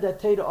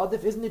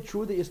isn't it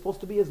true that you're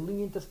supposed to be as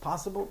lenient as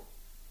possible?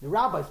 The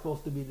rabbi's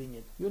supposed to be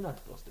lenient. You're not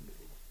supposed to be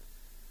lenient.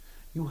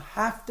 You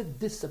have to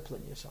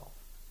discipline yourself.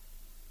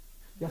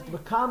 You have to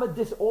become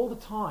all the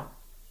time.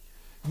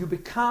 You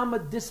become a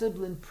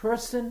disciplined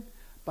person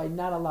by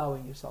not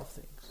allowing yourself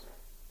things.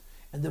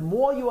 And the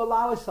more you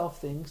allow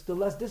yourself things, the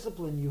less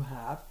discipline you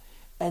have,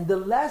 and the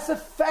less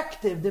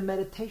effective the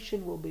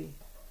meditation will be.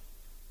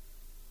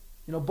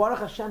 You know, Baruch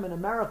Hashem, in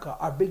America,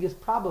 our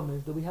biggest problem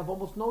is that we have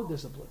almost no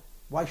discipline.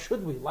 Why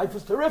should we? Life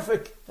is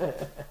terrific.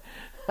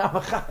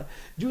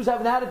 Jews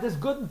haven't had it this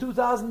good in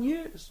 2,000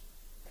 years.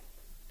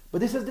 But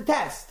this is the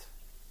test.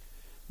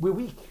 We're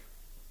weak.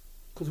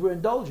 Because we're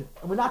indulgent.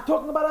 And we're not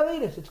talking about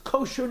Avedis. It's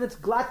kosher and it's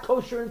glatt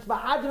kosher and it's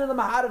mahadin and the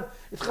mahadin.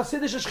 It's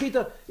chassidish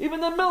shchita.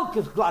 Even the milk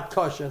is glatt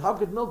kosher. How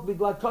could milk be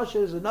glatt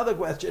kosher is another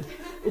question.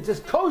 It's as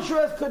kosher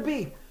as could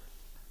be.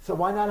 So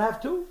why not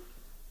have two?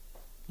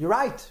 You're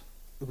right.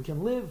 If we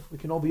can live, we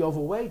can all be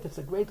overweight. It's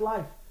a great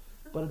life.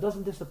 But it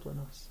doesn't discipline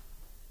us.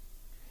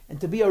 And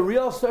to be a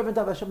real servant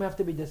of Hashem, we have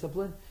to be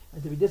disciplined.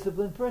 And to be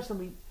disciplined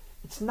person,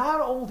 it's not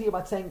only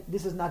about saying,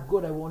 this is not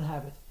good, I won't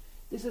have it.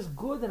 This is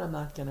good and I'm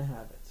not going to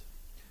have it.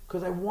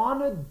 Because I want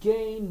to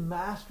gain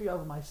mastery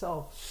of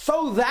myself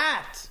so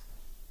that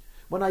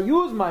when I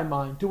use my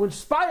mind to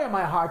inspire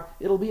my heart,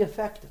 it'll be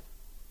effective.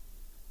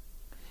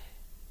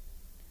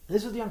 And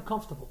this is the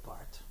uncomfortable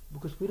part,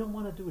 because we don't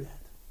want to do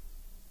that.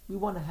 We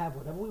want to have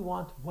whatever we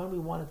want, when we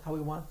want it, how we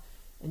want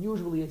it, and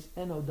usually it's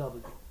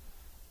NOW.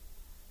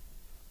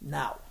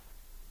 Now.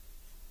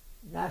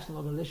 National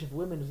Organization for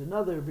Women is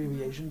another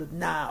abbreviation, but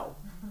now.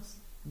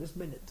 This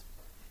minute.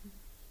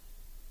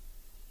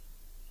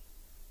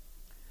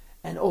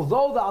 And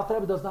although the Alter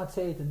Rebbe does not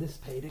say it in this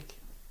Pedic,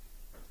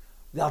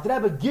 the Alter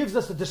Rebbe gives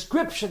us a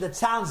description that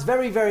sounds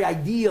very, very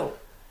ideal,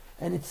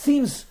 and it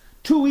seems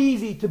too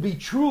easy to be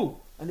true,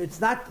 and it's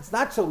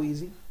not so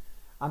easy.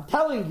 I'm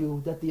telling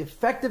you that the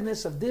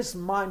effectiveness of this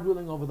mind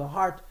ruling over the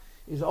heart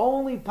is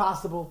only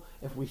possible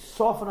if we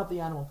soften up the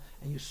animal,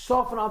 and you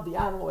soften up the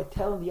animal by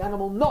telling the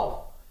animal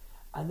no.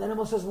 And the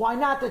animal says, why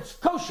not? It's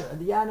kosher.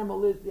 And the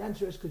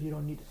answer is because you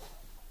don't need it.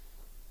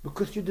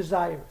 Because you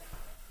desire it.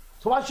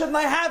 So why shouldn't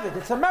I have it?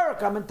 It's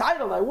America. I'm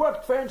entitled. I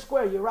worked fair and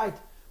square. You're right.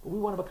 But we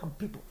want to become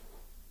people.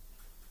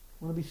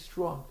 We want to be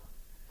strong.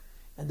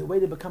 And the way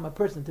to become a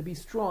person, to be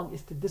strong,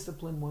 is to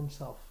discipline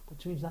oneself,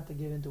 which means not to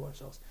give in to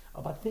ourselves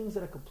about things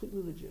that are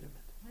completely legitimate.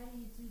 How do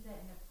you do that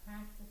in a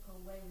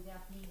practical way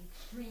without being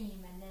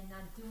extreme and then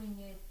not doing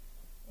it?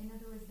 In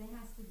other words, there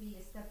has to be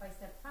a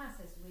step-by-step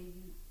process where you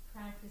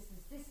practice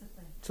this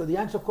discipline. So the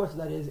answer, of course, to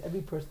that is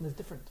every person is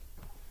different.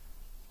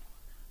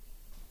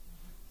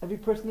 Every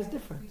person is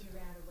different. Figure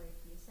out a way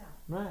for yourself.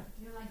 Right.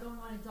 You're like going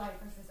on a diet.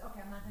 Person says, "Okay,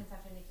 I'm not going to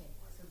touch any cake."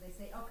 So they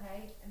say,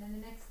 "Okay," and then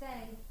the next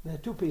day. There are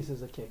two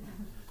pieces of cake.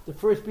 The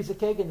first piece of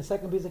cake and the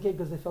second piece of cake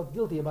because they felt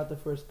guilty about the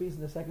first piece,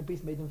 and the second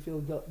piece made them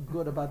feel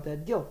good about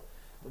that guilt.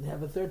 Then they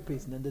have a third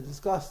piece, and then they're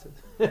disgusted.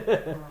 And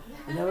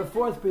they have a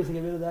fourth piece, and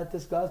get rid of that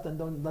disgust,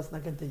 and let's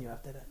not continue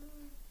after that.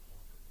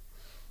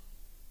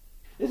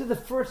 This is the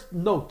first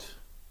note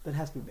that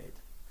has to be made.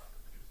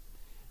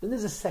 Then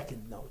there's a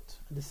second note,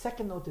 and the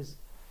second note is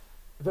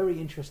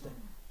very interesting.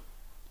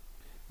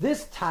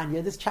 This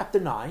Tanya, this chapter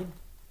 9,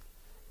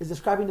 is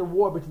describing the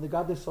war between the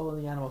godly soul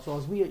and the animal soul,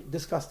 as we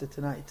discussed it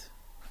tonight.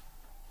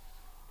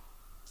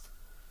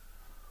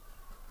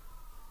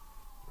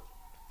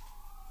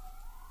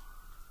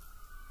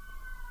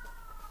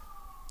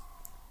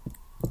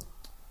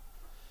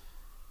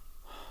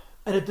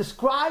 And it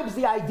describes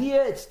the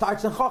idea, it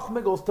starts in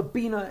Chochmah, goes to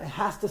Bina, it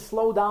has to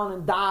slow down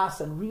and das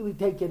and really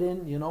take it in,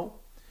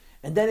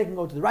 And then it can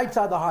go to the right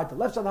side of the heart, the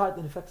left side of the heart,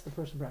 and it affects the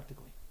person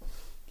practically.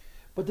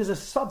 But there's a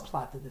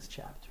subplot to this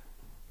chapter.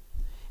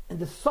 And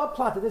the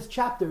subplot of this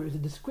chapter is a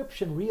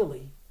description,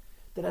 really,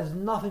 that has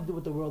nothing to do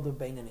with the world of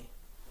Beinani.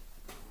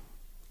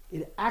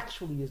 It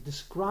actually is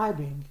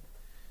describing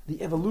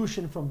the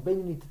evolution from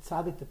Beinani to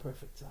Tzaddik to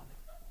perfect Tzaddik.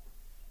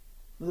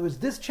 In other words,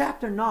 this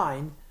chapter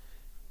 9,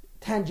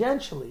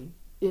 tangentially,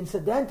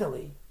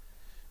 incidentally,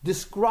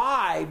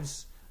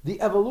 describes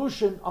the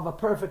evolution of a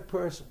perfect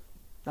person.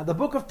 Now, the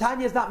book of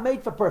Tanya is not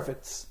made for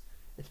perfects.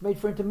 It's made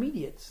for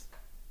intermediates.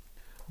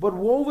 But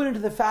woven into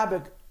the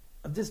fabric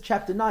of this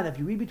chapter 9, if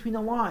you read between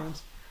the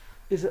lines,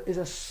 is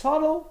a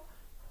subtle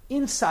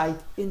insight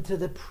into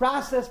the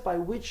process by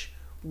which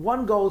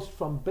one goes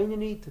from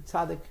Beinani to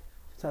Tzaddik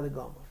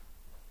Gomer.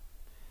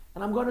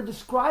 And I'm going to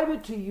describe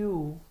it to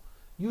you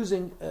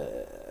using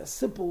a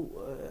simple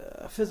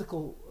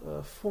physical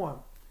form.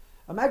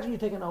 Imagine you're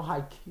taking a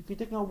hike, you're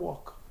taking a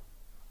walk,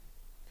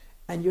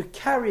 and you're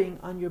carrying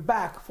on your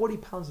back 40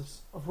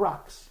 pounds of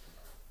rocks.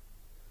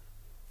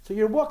 So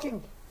you're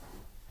walking.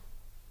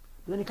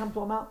 But then you come to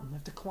a mountain, you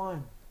have to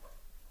climb.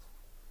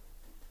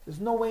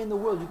 There's no way in the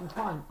world you can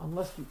climb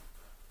unless you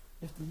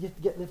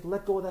have to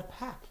let go of that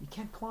pack. You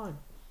can't climb.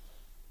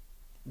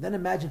 And then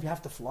imagine if you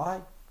have to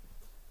fly.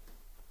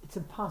 It's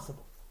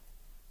impossible.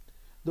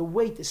 The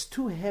weight is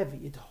too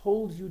heavy. It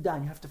holds you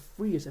down. You have to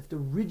free yourself, to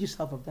rid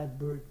yourself of that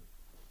burden.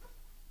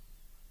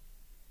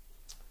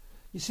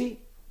 You see,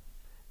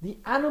 the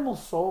animal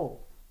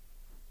soul,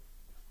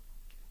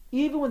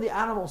 even when the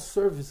animal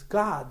serves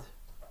God,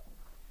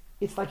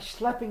 it's like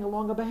schlepping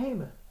along a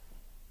behemoth.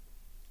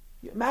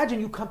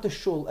 Imagine you come to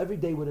shul every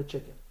day with a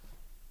chicken.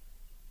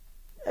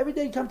 Every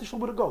day you come to shul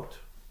with a goat.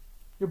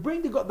 You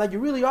bring the goat, like you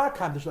really are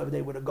coming to shul every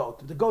day with a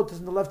goat. The goat is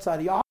on the left side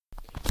of your heart.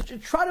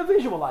 Try to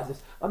visualize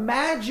this.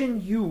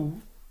 Imagine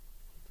you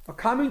are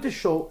coming to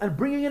shul and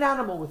bringing an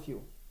animal with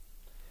you.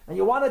 And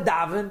you want to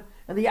daven,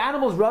 and the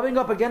animal's rubbing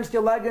up against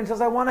your leg and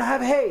says, I want to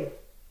have hay.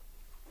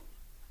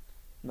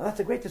 Now that's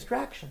a great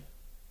distraction.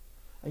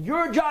 And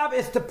your job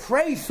is to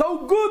pray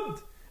so good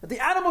that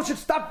the animal should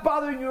stop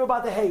bothering you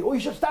about the hay, or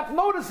you should stop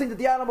noticing that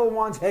the animal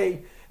wants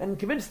hay, and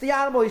convince the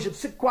animal he should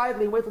sit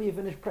quietly and wait till you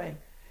finish praying.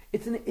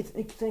 It's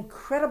an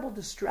incredible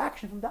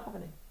distraction from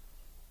davening.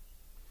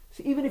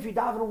 So even if you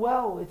daven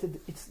well,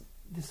 it's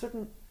a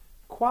certain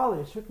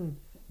quality, a certain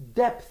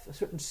depth, a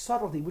certain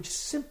subtlety, which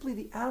simply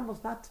the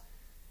animal's not.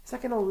 It's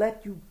not going to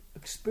let you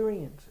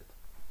experience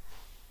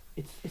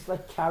it. It's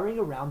like carrying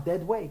around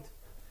dead weight.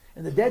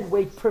 And the dead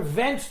weight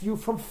prevents you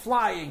from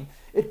flying.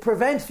 It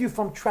prevents you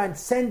from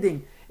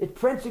transcending. It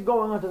prevents you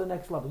going on to the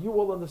next level. You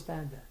all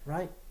understand that,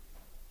 right?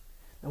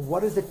 Now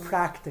what is it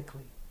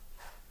practically?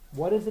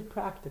 What is it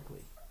practically?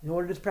 You know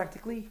what it is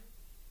practically?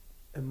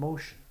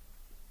 Emotion.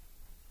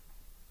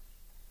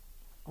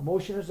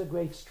 Emotion is a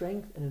great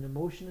strength, and an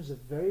emotion is a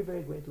very,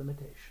 very great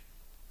limitation.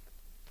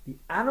 The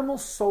animal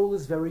soul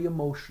is very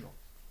emotional.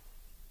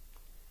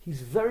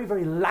 He's very,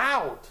 very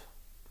loud,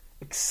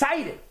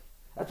 excited.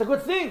 That's a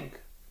good thing.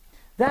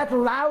 That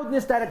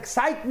loudness, that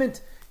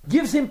excitement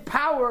gives him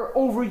power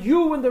over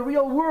you in the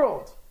real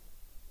world.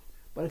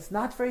 But it's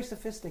not very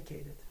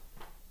sophisticated.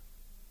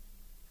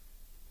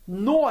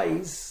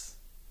 noise,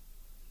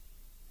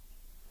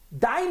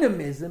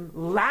 dynamism,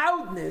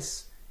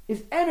 loudness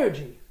is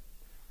energy,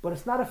 but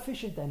it's not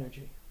efficient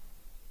energy.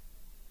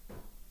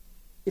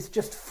 It's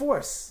just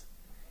force.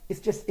 It's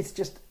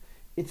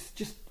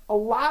just a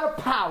lot of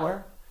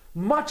power,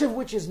 much of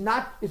which is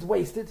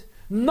wasted.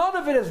 None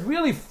of it is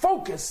really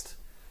focused.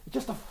 It's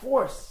just a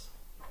force,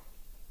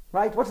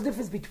 right? What's the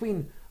difference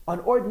between an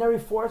ordinary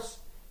force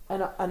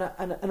and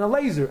a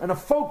laser and a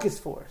focus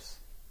force,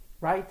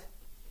 right?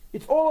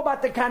 It's all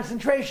about the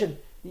concentration.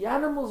 The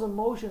animal's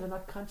emotions are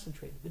not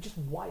concentrated; they're just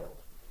wild.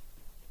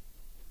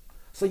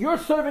 So you're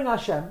serving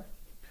Hashem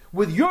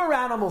with your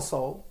animal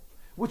soul,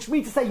 which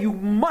means to say you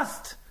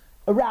must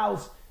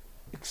arouse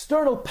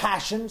external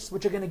passions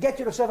which are going to get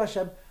you to serve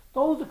Hashem.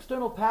 Those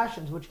external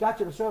passions which got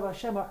you to serve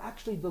Hashem are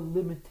actually the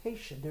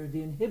limitation. They're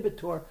the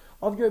inhibitor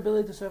of your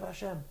ability to serve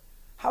Hashem.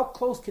 How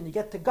close can you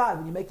get to God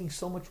when you're making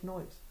so much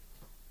noise?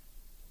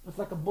 It's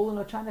like a bull in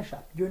a china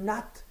shop. You're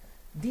not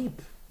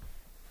deep.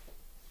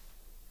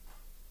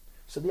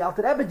 So the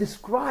Alter Rebbe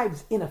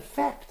describes, in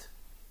effect,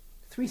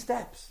 3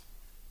 steps.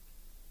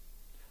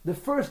 The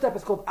first step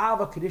is called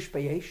Ava Kedish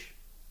Bayesh.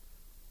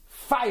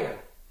 Fire.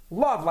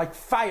 Love, like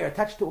fire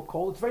attached to a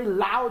coal. It's very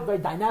loud, very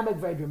dynamic,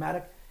 very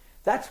dramatic.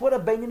 That's what a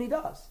Beinoni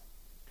does.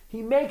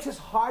 He makes his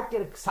heart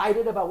get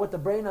excited about what the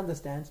brain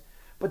understands,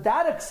 but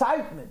that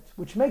excitement,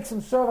 which makes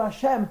him serve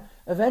Hashem,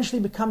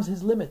 eventually becomes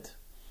his limit.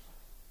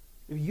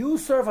 If you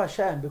serve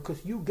Hashem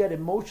because you get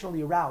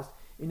emotionally aroused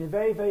in a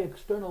very, very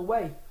external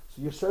way,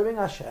 so you're serving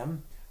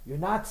Hashem, you're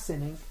not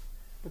sinning,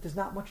 but there's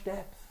not much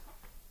depth.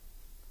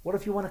 What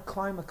if you want to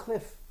climb a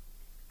cliff?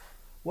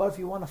 What if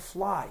you want to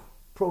fly?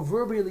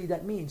 Proverbially,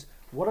 that means,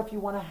 what if you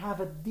want to have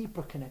a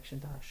deeper connection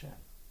to Hashem?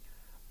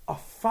 A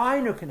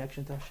finer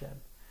connection to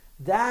Hashem?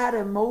 That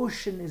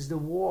emotion is the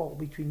wall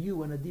between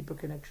you and a deeper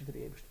connection to the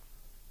Eibishter.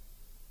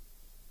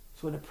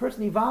 So when a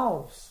person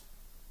evolves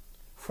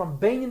from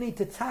Beinoni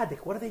to Tzaddik,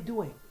 what are they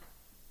doing?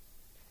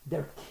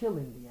 They're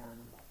killing the animal.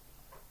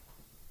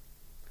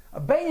 A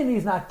Beinoni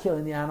is not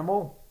killing the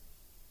animal.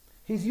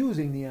 He's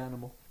using the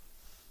animal.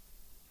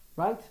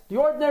 Right? The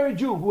ordinary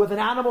Jew who has an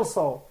animal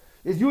soul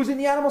is using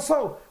the animal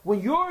soul.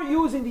 When you're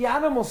using the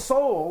animal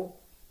soul,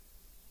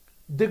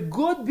 the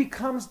good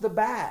becomes the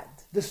bad.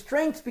 The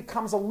strength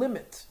becomes a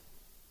limit.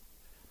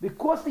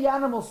 Because the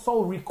animal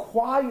soul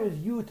requires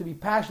you to be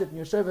passionate in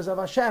your service of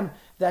Hashem,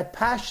 that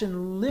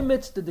passion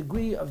limits the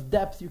degree of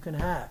depth you can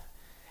have.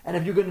 And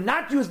if you're going to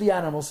not use the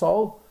animal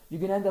soul, you're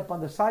going to end up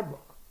on the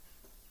sidewalk.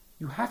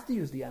 You have to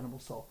use the animal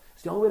soul.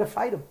 It's the only way to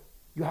fight him.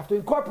 You have to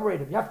incorporate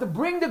him. You have to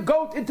bring the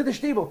goat into the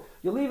shtibel.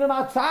 You leave him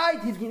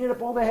outside, he's going to eat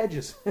up all the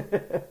hedges.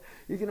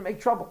 He's going to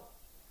make trouble.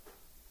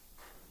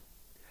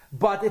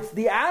 But it's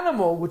the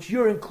animal which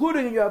you're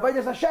including in your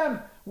Avodas Hashem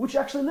which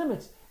actually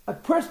limits. A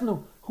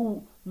person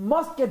who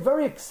must get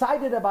very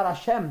excited about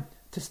Hashem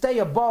to stay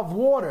above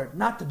water,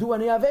 not to do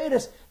any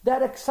Avedis,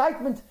 that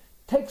excitement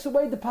takes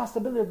away the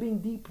possibility of being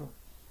deeper.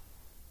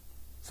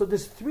 So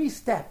there's 3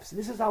 steps.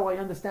 This is how I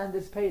understand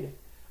this Pedic.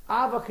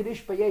 Ava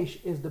Kedish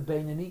Bayesh is the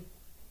Beinoni.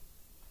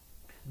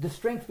 The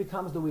strength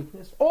becomes the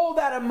weakness. All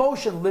that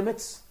emotion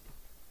limits.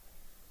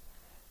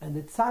 And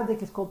the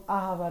Tzaddik is called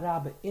Ahava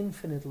Rabbe,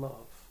 infinite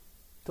love.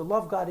 To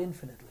love God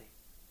infinitely.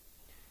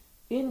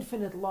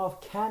 Infinite love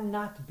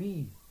cannot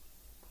be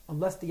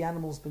unless the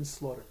animal's been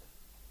slaughtered.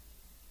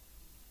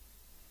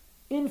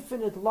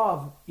 Infinite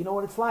love, you know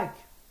what it's like?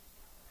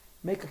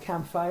 Make a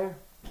campfire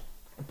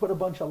and put a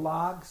bunch of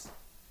logs,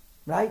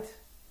 right?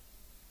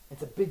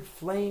 It's a big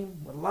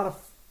flame with a lot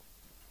of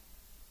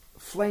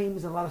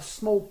flames and a lot of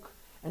smoke,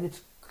 and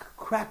it's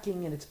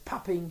cracking and it's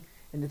popping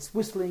and it's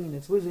whistling and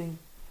it's whizzing.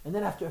 And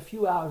then after a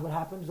few hours, what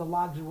happens? The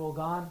logs are all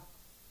gone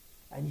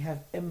and you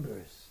have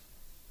embers.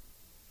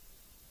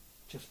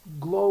 Just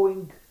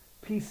glowing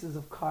pieces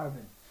of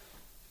carbon.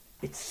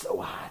 It's so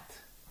hot.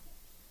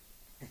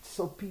 It's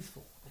so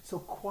peaceful. It's so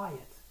quiet.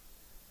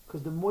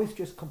 Because the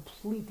moisture has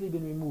completely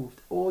been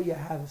removed. All you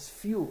have is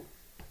fuel.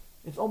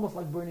 It's almost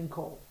like burning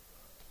coal.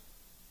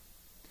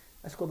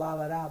 That's called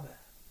Ava Rabbe.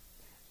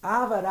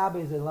 Ava Rabbe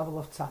is a level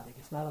of tzaddik.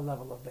 It's not a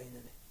level of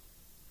Beinoni.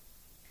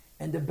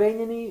 And the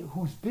Beinoni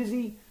who's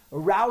busy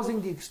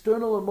arousing the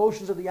external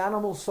emotions of the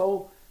animal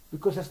soul,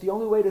 because that's the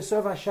only way to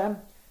serve Hashem,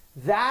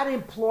 that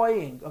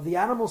employing of the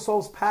animal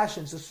soul's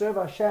passions to serve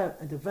Hashem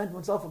and to prevent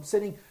oneself from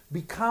sinning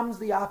becomes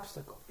the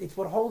obstacle. It's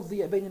what holds the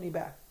Beinoni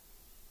back.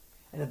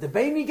 And if the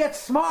Beinoni gets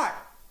smart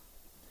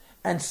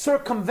and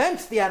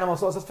circumvents the animal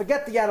soul, says,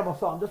 forget the animal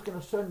soul, I'm just going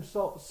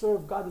to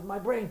serve God with my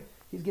brain,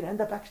 he's going to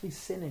end up actually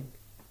sinning.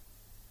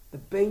 The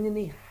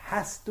Beinoni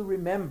has to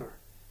remember,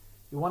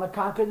 you want to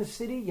conquer the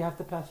city, you have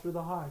to pass through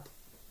the heart.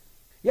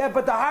 Yeah,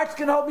 but the heart's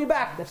going to hold me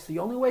back. That's the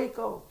only way it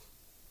goes.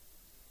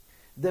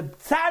 The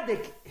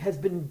tzaddik has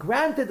been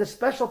granted a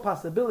special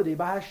possibility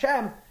by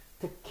Hashem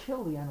to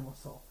kill the animal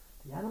soul.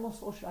 The animal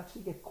soul should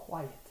actually get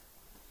quiet.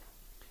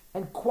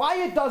 And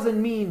quiet doesn't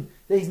mean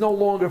that he's no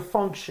longer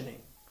functioning.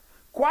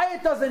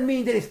 Quiet doesn't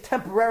mean that he's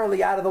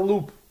temporarily out of the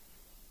loop.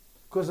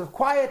 Because if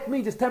quiet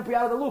means he's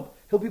temporarily out of the loop,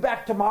 he'll be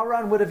back tomorrow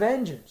and with a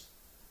vengeance.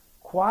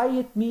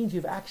 Quiet means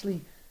you've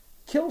actually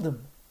killed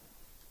him.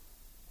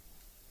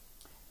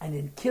 And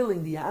in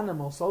killing the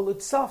animal soul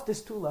itself,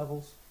 there's two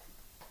levels.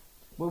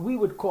 What we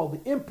would call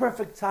the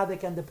imperfect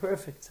tzaddik and the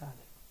perfect tzaddik.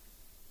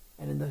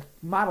 And in the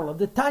model of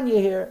the Tanya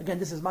here, again,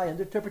 this is my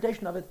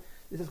interpretation of it,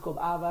 this is called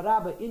Ava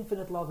Rabba,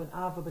 infinite love, and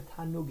Ava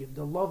B'tanugim,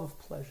 the love of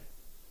pleasure,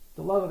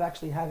 the love of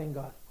actually having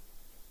God.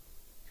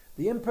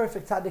 The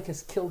imperfect tzaddik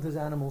has killed his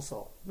animal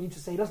soul. It means to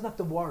say he doesn't have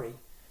to worry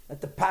that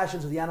the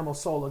passions of the animal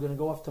soul are going to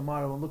go off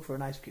tomorrow and look for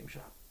an ice cream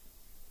shop.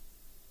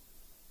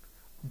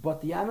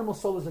 But the animal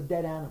soul is a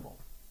dead animal.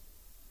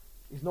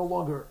 He's no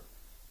longer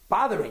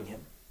bothering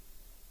him.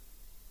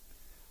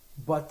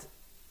 But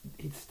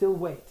he's still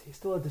weight. He's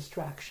still a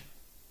distraction.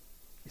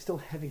 He's still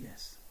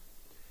heaviness.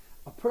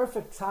 A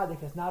perfect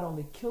tzaddik has not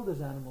only killed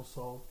his animal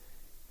soul,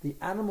 the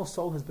animal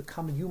soul has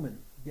become human.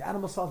 The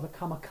animal soul has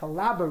become a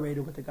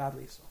collaborator with the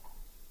godly soul.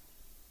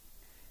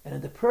 And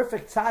in the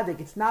perfect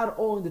tzaddik, it's not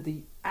only that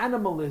the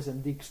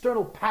animalism, the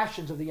external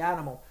passions of the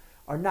animal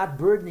are not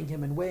burdening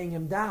him and weighing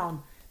him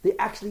down, they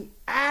actually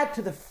add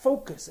to the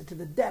focus and to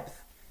the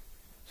depth.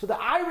 So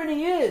the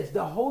irony is,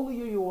 the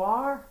holier you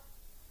are,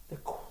 the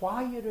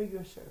quieter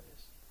your service.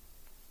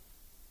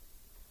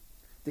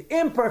 The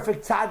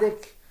imperfect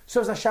tzaddik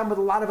serves Hashem with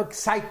a lot of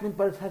excitement,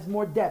 but it has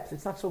more depth.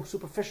 It's not so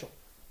superficial.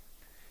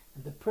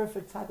 And the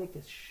perfect tzaddik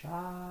is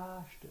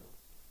shashtil.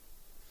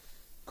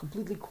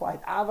 Completely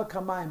quiet. Ava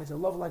kamayim. It's a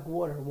love like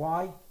water.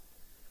 Why?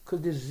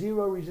 Because there's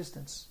zero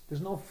resistance.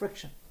 There's no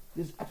friction.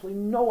 There's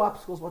absolutely no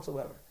obstacles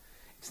whatsoever.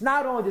 It's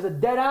not only there's a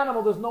dead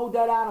animal, there's no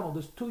dead animal.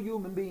 There's two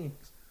human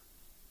beings.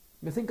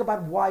 You think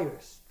about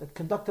wires that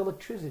conduct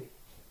electricity,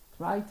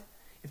 right?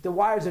 If the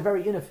wires are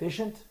very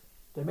inefficient,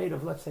 they're made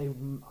of, let's say,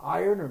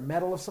 iron or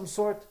metal of some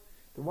sort,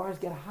 the wires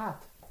get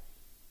hot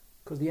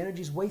because the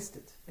energy is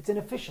wasted. It's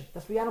inefficient.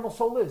 That's what the animal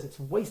soul is. It's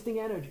wasting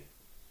energy.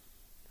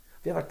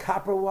 If you have a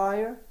copper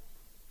wire,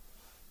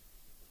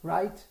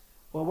 right?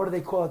 Or what do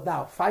they call it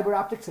now? Fiber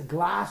optics, a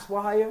glass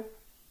wire.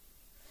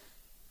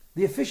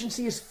 The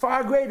efficiency is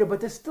far greater, but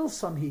there's still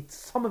some heat.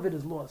 Some of it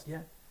is lost,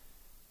 yeah?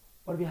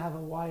 What if you have a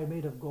wire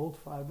made of gold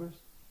fibers?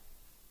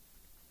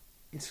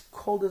 It's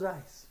cold as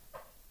ice.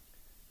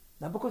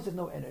 Not because there's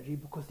no energy,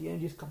 because the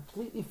energy is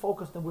completely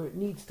focused on where it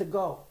needs to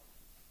go.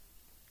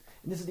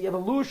 And this is the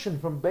evolution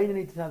from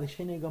Beinoni to Tzaddik,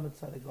 Sheni Gama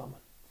to Tzaddik Gama.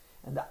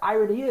 And the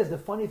irony is, the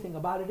funny thing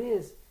about it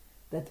is,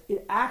 that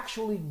it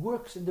actually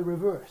works in the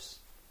reverse.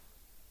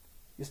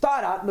 You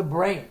start out in the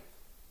brain.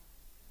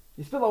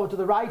 You spill over to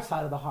the right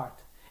side of the heart.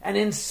 And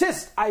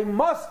insist, I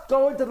must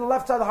go into the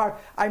left side of the heart.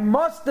 I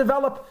must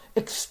develop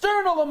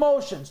external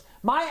emotions.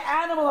 My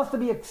animal has to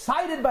be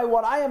excited by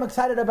what I am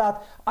excited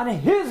about on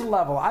his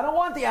level. I don't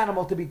want the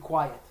animal to be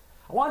quiet.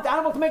 I want the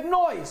animal to make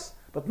noise.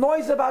 But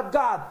noise about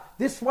God.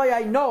 This way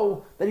I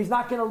know that he's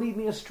not going to lead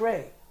me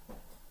astray.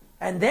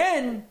 And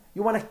then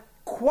you want to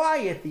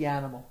quiet the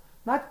animal.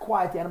 Not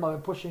quiet the animal by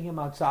pushing him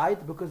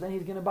outside, because then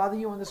he's going to bother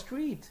you on the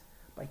street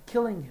by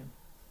killing him.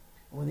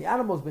 And when the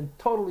animal has been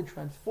totally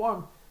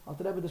transformed,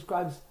 Alter Rebbe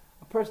describes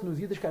a person whose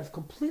Yiddishkeit is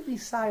completely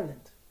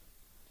silent.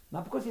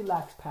 Not because he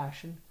lacks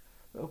passion,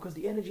 but because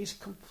the energy is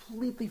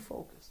completely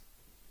focused.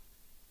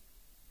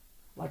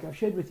 Like I've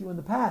shared with you in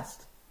the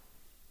past.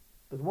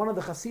 But one of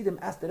the Hasidim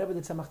asked the Rebbe,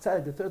 the Tzemach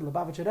Tzedek, the third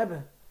Lubavitcher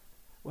Rebbe,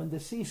 when the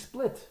sea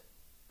split,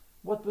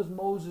 what was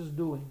Moses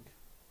doing?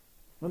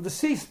 When the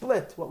sea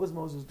split, what was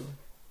Moses doing?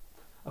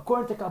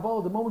 According to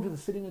Kabbalah, the moment of the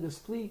sitting of the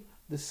splee,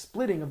 the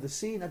splitting of the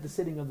sea, not the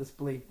sitting of the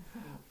splee,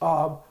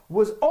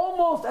 was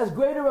almost as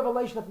great a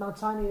revelation of Mount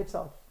Sinai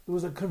itself. There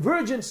was a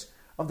convergence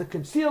of the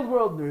concealed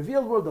world and the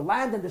revealed world, the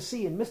land and the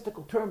sea in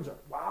mystical terms.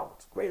 Wow,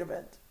 it's a great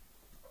event.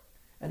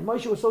 And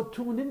Moshe was so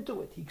tuned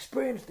into it. He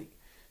experienced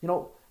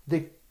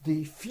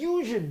the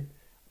fusion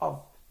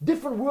of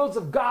different worlds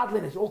of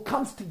godliness. It all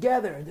comes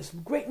together in this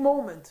great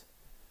moment.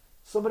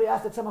 Somebody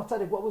asked the Tzemach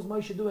Tzedek, what was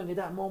Moshe doing at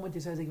that moment?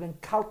 He says, "Ik ben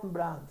kalten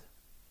brand."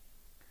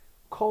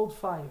 Cold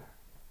fire.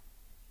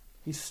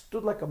 He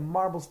stood like a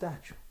marble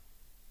statue.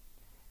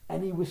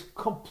 And he was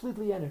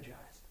completely energized.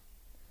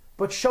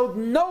 But showed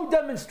no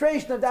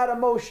demonstration of that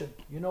emotion.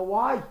 You know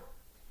why?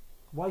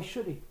 Why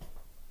should he?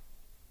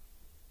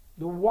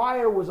 The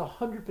wire was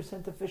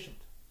 100% efficient.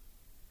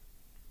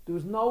 There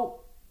was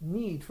no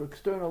need for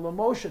external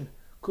emotion,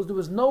 because there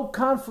was no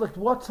conflict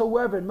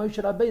whatsoever in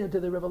Moshe Rabbeinu to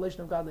the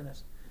revelation of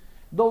godliness.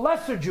 The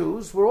lesser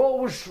Jews were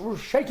always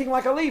shaking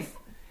like a leaf.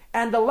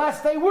 And the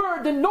less they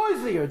were, the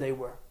noisier they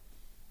were.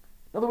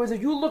 In other words,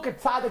 if you look at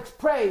tzaddik's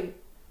prey,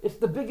 it's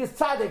the biggest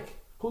tzaddik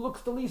who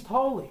looks the least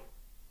holy,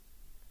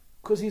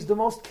 because he's the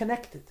most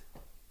connected.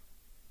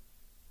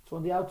 So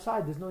on the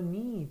outside, there's no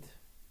need.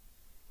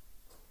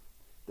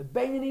 The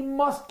Beinoni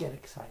must get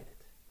excited.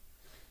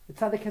 The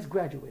tzaddik has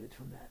graduated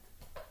from that.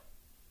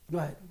 Go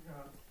ahead.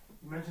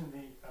 You mentioned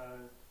the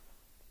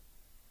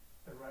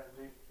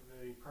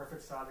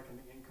perfect tzaddik and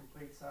the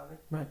incomplete tzaddik,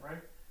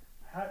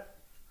 right?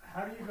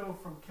 How do you go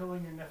from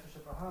killing your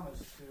nefesh Bahamas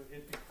to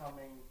it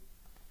becoming,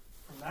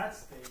 from that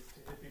state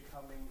to it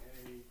becoming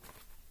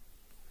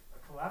a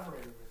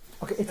collaborator with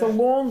you? Okay, it's a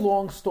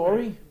long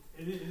story.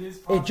 It is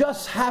possible. It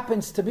just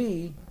happens to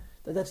be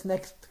that that's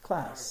next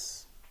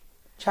class.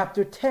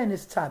 Chapter 10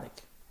 is tzaddik.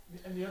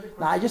 And the other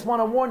question, Now, I just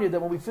want to warn you that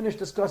when we finish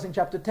discussing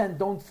chapter 10,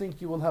 don't think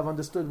you will have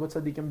understood what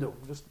tzaddikim do.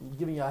 I'm just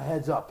giving you a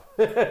heads up.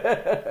 the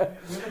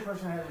other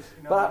question I had was,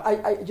 But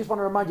I just want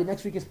to remind you,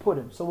 next week is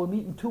Purim, so we'll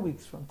meet in 2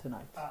 weeks from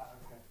tonight.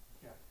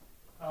 Okay,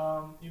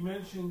 yeah. You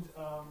mentioned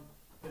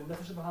the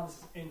Nefesh Bahamas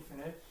is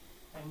infinite,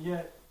 and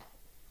yet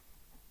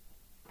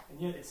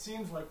it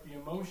seems like the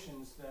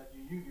emotions that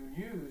you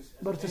use.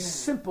 But it's a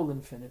simple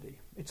infinity.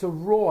 It's a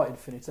raw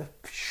infinity. It's a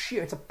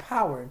sheer. It's a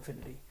power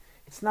infinity.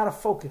 It's not a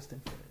focused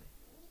infinity.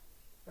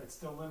 It's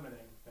still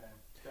limiting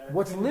then.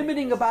 What's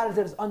limiting about it is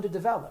that it's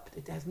underdeveloped.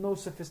 It has no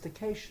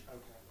sophistication. Okay.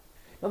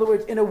 In other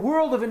words, in a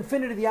world of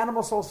infinity, the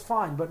animal soul's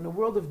fine, but in a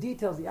world of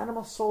details, the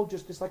animal soul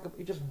just is like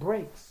it just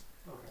breaks.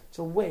 Okay. It's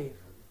a wave.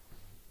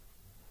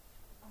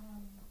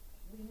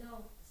 We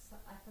know,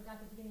 I forgot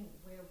the beginning,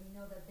 where we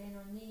know that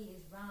Benoni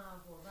is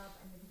Rav or Rab,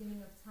 and the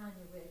beginning of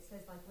Tanya, where it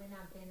says, like, we're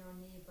not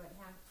Benoni, but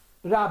have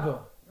Rabba.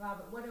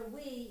 Rabba. What are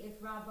we if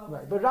Rabba was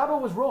Right. But Rabba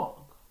was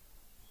wrong.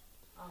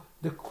 Oh.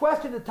 The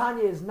question of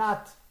Tanya is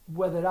not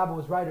whether Rabba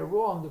was right or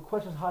wrong. The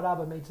question is how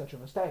Rabba made such a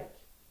mistake.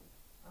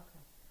 Okay.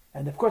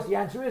 And of course the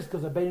answer is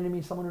because a Benoni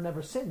means someone who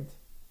never sinned,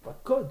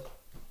 but could.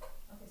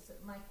 Okay, so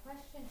my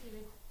question to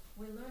you is,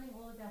 we're learning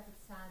all about the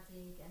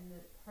tzaddik and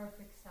the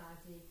perfect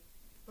tzaddik,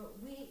 but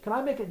we... Can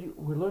I make it?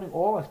 We're learning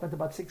all. I spent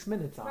about 6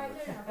 minutes on Right,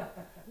 it.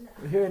 no.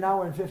 We're here an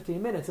hour and 15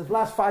 minutes. It's the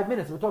last 5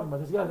 minutes we're talking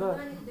about this. Yeah, go We're ahead.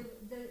 learning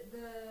the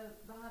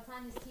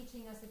Bahatanya is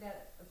teaching us about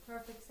a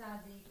perfect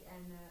tzaddik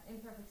and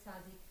imperfect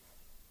tzaddik.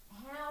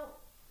 How,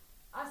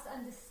 us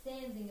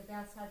understanding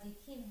about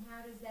tzaddikim,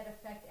 how does that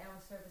affect our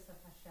service of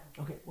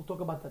Hashem? Okay, we'll talk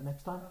about that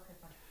next time. Okay,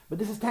 fine. But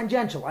this is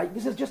tangential.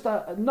 This is just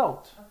a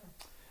note.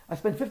 Okay. I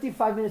spent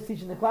 55 minutes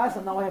teaching the class,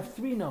 and now I have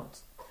 3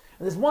 notes.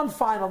 And there's one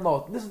final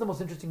note. And this is the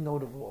most interesting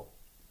note of all.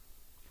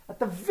 At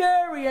the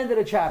very end of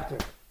the chapter,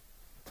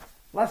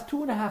 last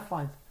 2.5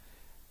 lines,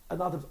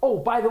 another. Oh,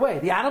 by the way,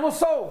 the animal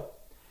soul.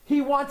 He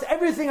wants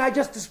everything I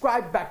just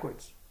described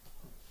backwards.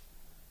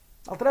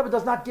 Alter Rebbe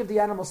does not give the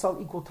animal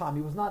soul equal time.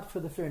 He was not for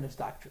the fairness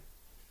doctrine.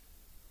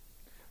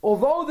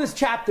 Although this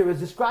chapter is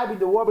describing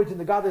the war between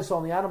the godly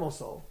soul and the animal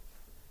soul,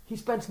 he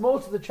spends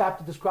most of the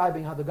chapter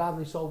describing how the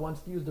godly soul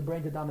wants to use the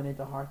brain to dominate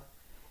the heart,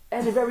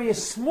 and a very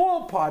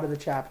small part of the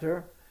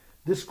chapter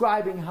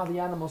describing how the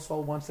animal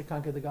soul wants to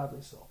conquer the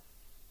godly soul.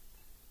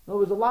 In other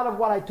words, a lot of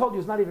what I told you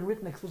is not even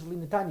written explicitly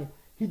in the Tanya.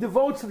 He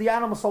devotes to the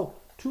animal soul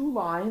 2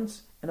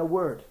 lines and a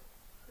word.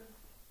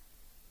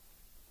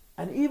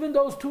 And even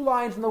those 2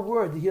 lines and the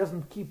word, he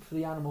doesn't keep for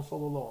the animal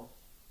soul alone.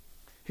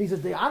 He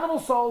says the animal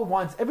soul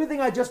wants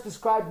everything I just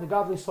described in the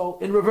godly soul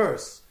in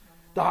reverse.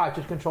 The heart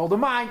should control the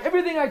mind,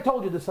 everything I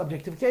told you, the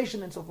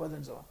subjectification and so forth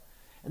and so on.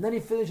 And then he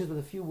finishes with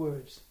a few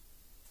words.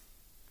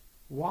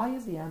 Why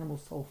is the animal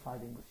soul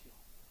fighting with you?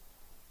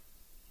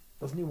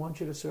 Doesn't he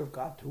want you to serve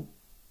God too?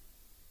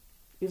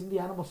 Isn't the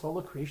animal soul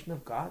a creation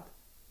of God?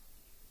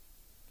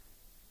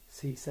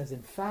 See, he says,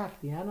 in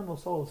fact, the animal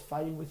soul is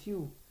fighting with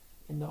you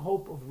in the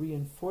hope of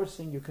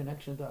reinforcing your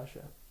connection to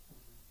Hashem.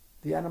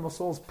 The animal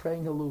soul is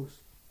praying to lose.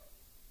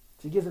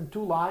 So he gives him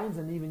 2 lines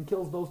and even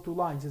kills those 2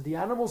 lines. He says, the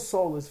animal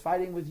soul is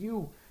fighting with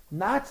you,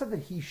 not so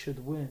that he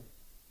should win,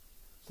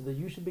 so that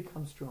you should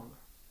become stronger.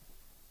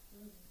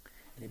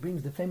 And he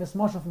brings the famous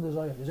mashal from the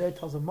Zohar. The Zohar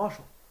tells a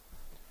mashal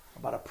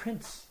about a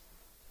prince,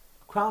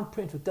 a crown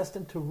prince who's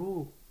destined to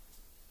rule.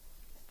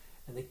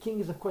 And the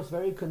king is, of course,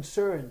 very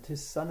concerned.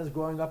 His son is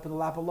growing up in the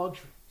lap of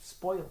luxury,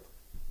 spoiled.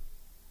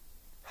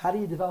 How do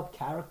you develop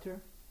character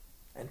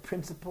and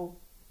principle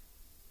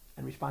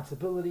and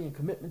responsibility and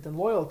commitment and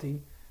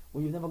loyalty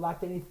when you've never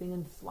lacked anything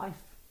in this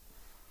life?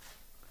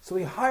 So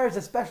he hires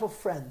a special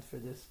friend for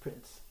this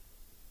prince.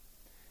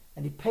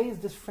 And he pays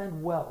this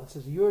friend well. He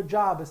says, your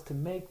job is to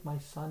make my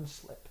son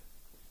slip.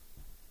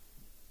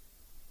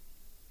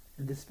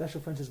 And this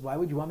special friend says, why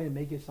would you want me to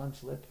make your son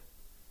slip?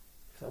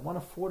 Because I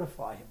want to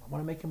fortify him. I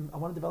want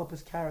to develop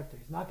his character.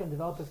 He's not going to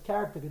develop his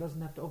character if he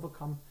doesn't have to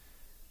overcome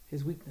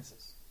his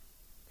weaknesses.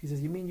 He says,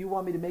 you mean you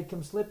want me to make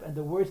him slip, and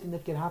the worst thing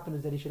that can happen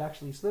is that he should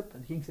actually slip?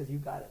 And the king says, you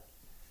got it.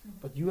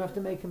 But you have to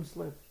make him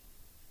slip.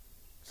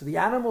 So the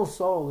animal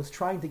soul is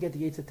trying to get the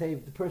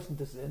Yetzirah, the person,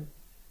 to sin,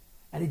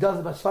 and he does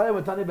it by Shaya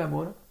Matani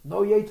B'Emunah.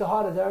 No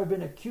Yetzirah has ever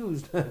been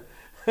accused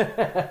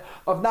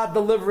of not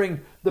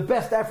delivering the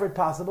best effort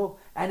possible,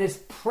 and is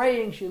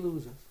praying she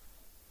loses.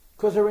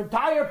 Because her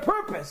entire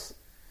purpose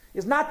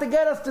is not to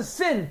get us to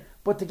sin,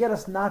 but to get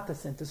us not to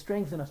sin, to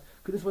strengthen us.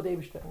 Because this is what the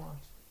Eibishter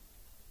wants.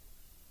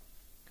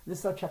 This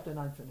is how chapter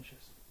 9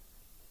 finishes.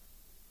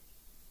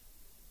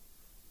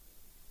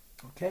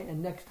 Okay,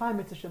 and next time,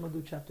 Mitzvah Hashem will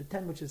do chapter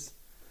 10, which is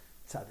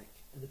Tzaddik.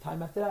 And the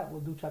time after that,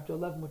 we'll do chapter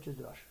 11, which is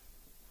Rosh.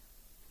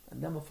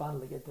 And then we'll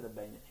finally get to the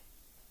Beinoni.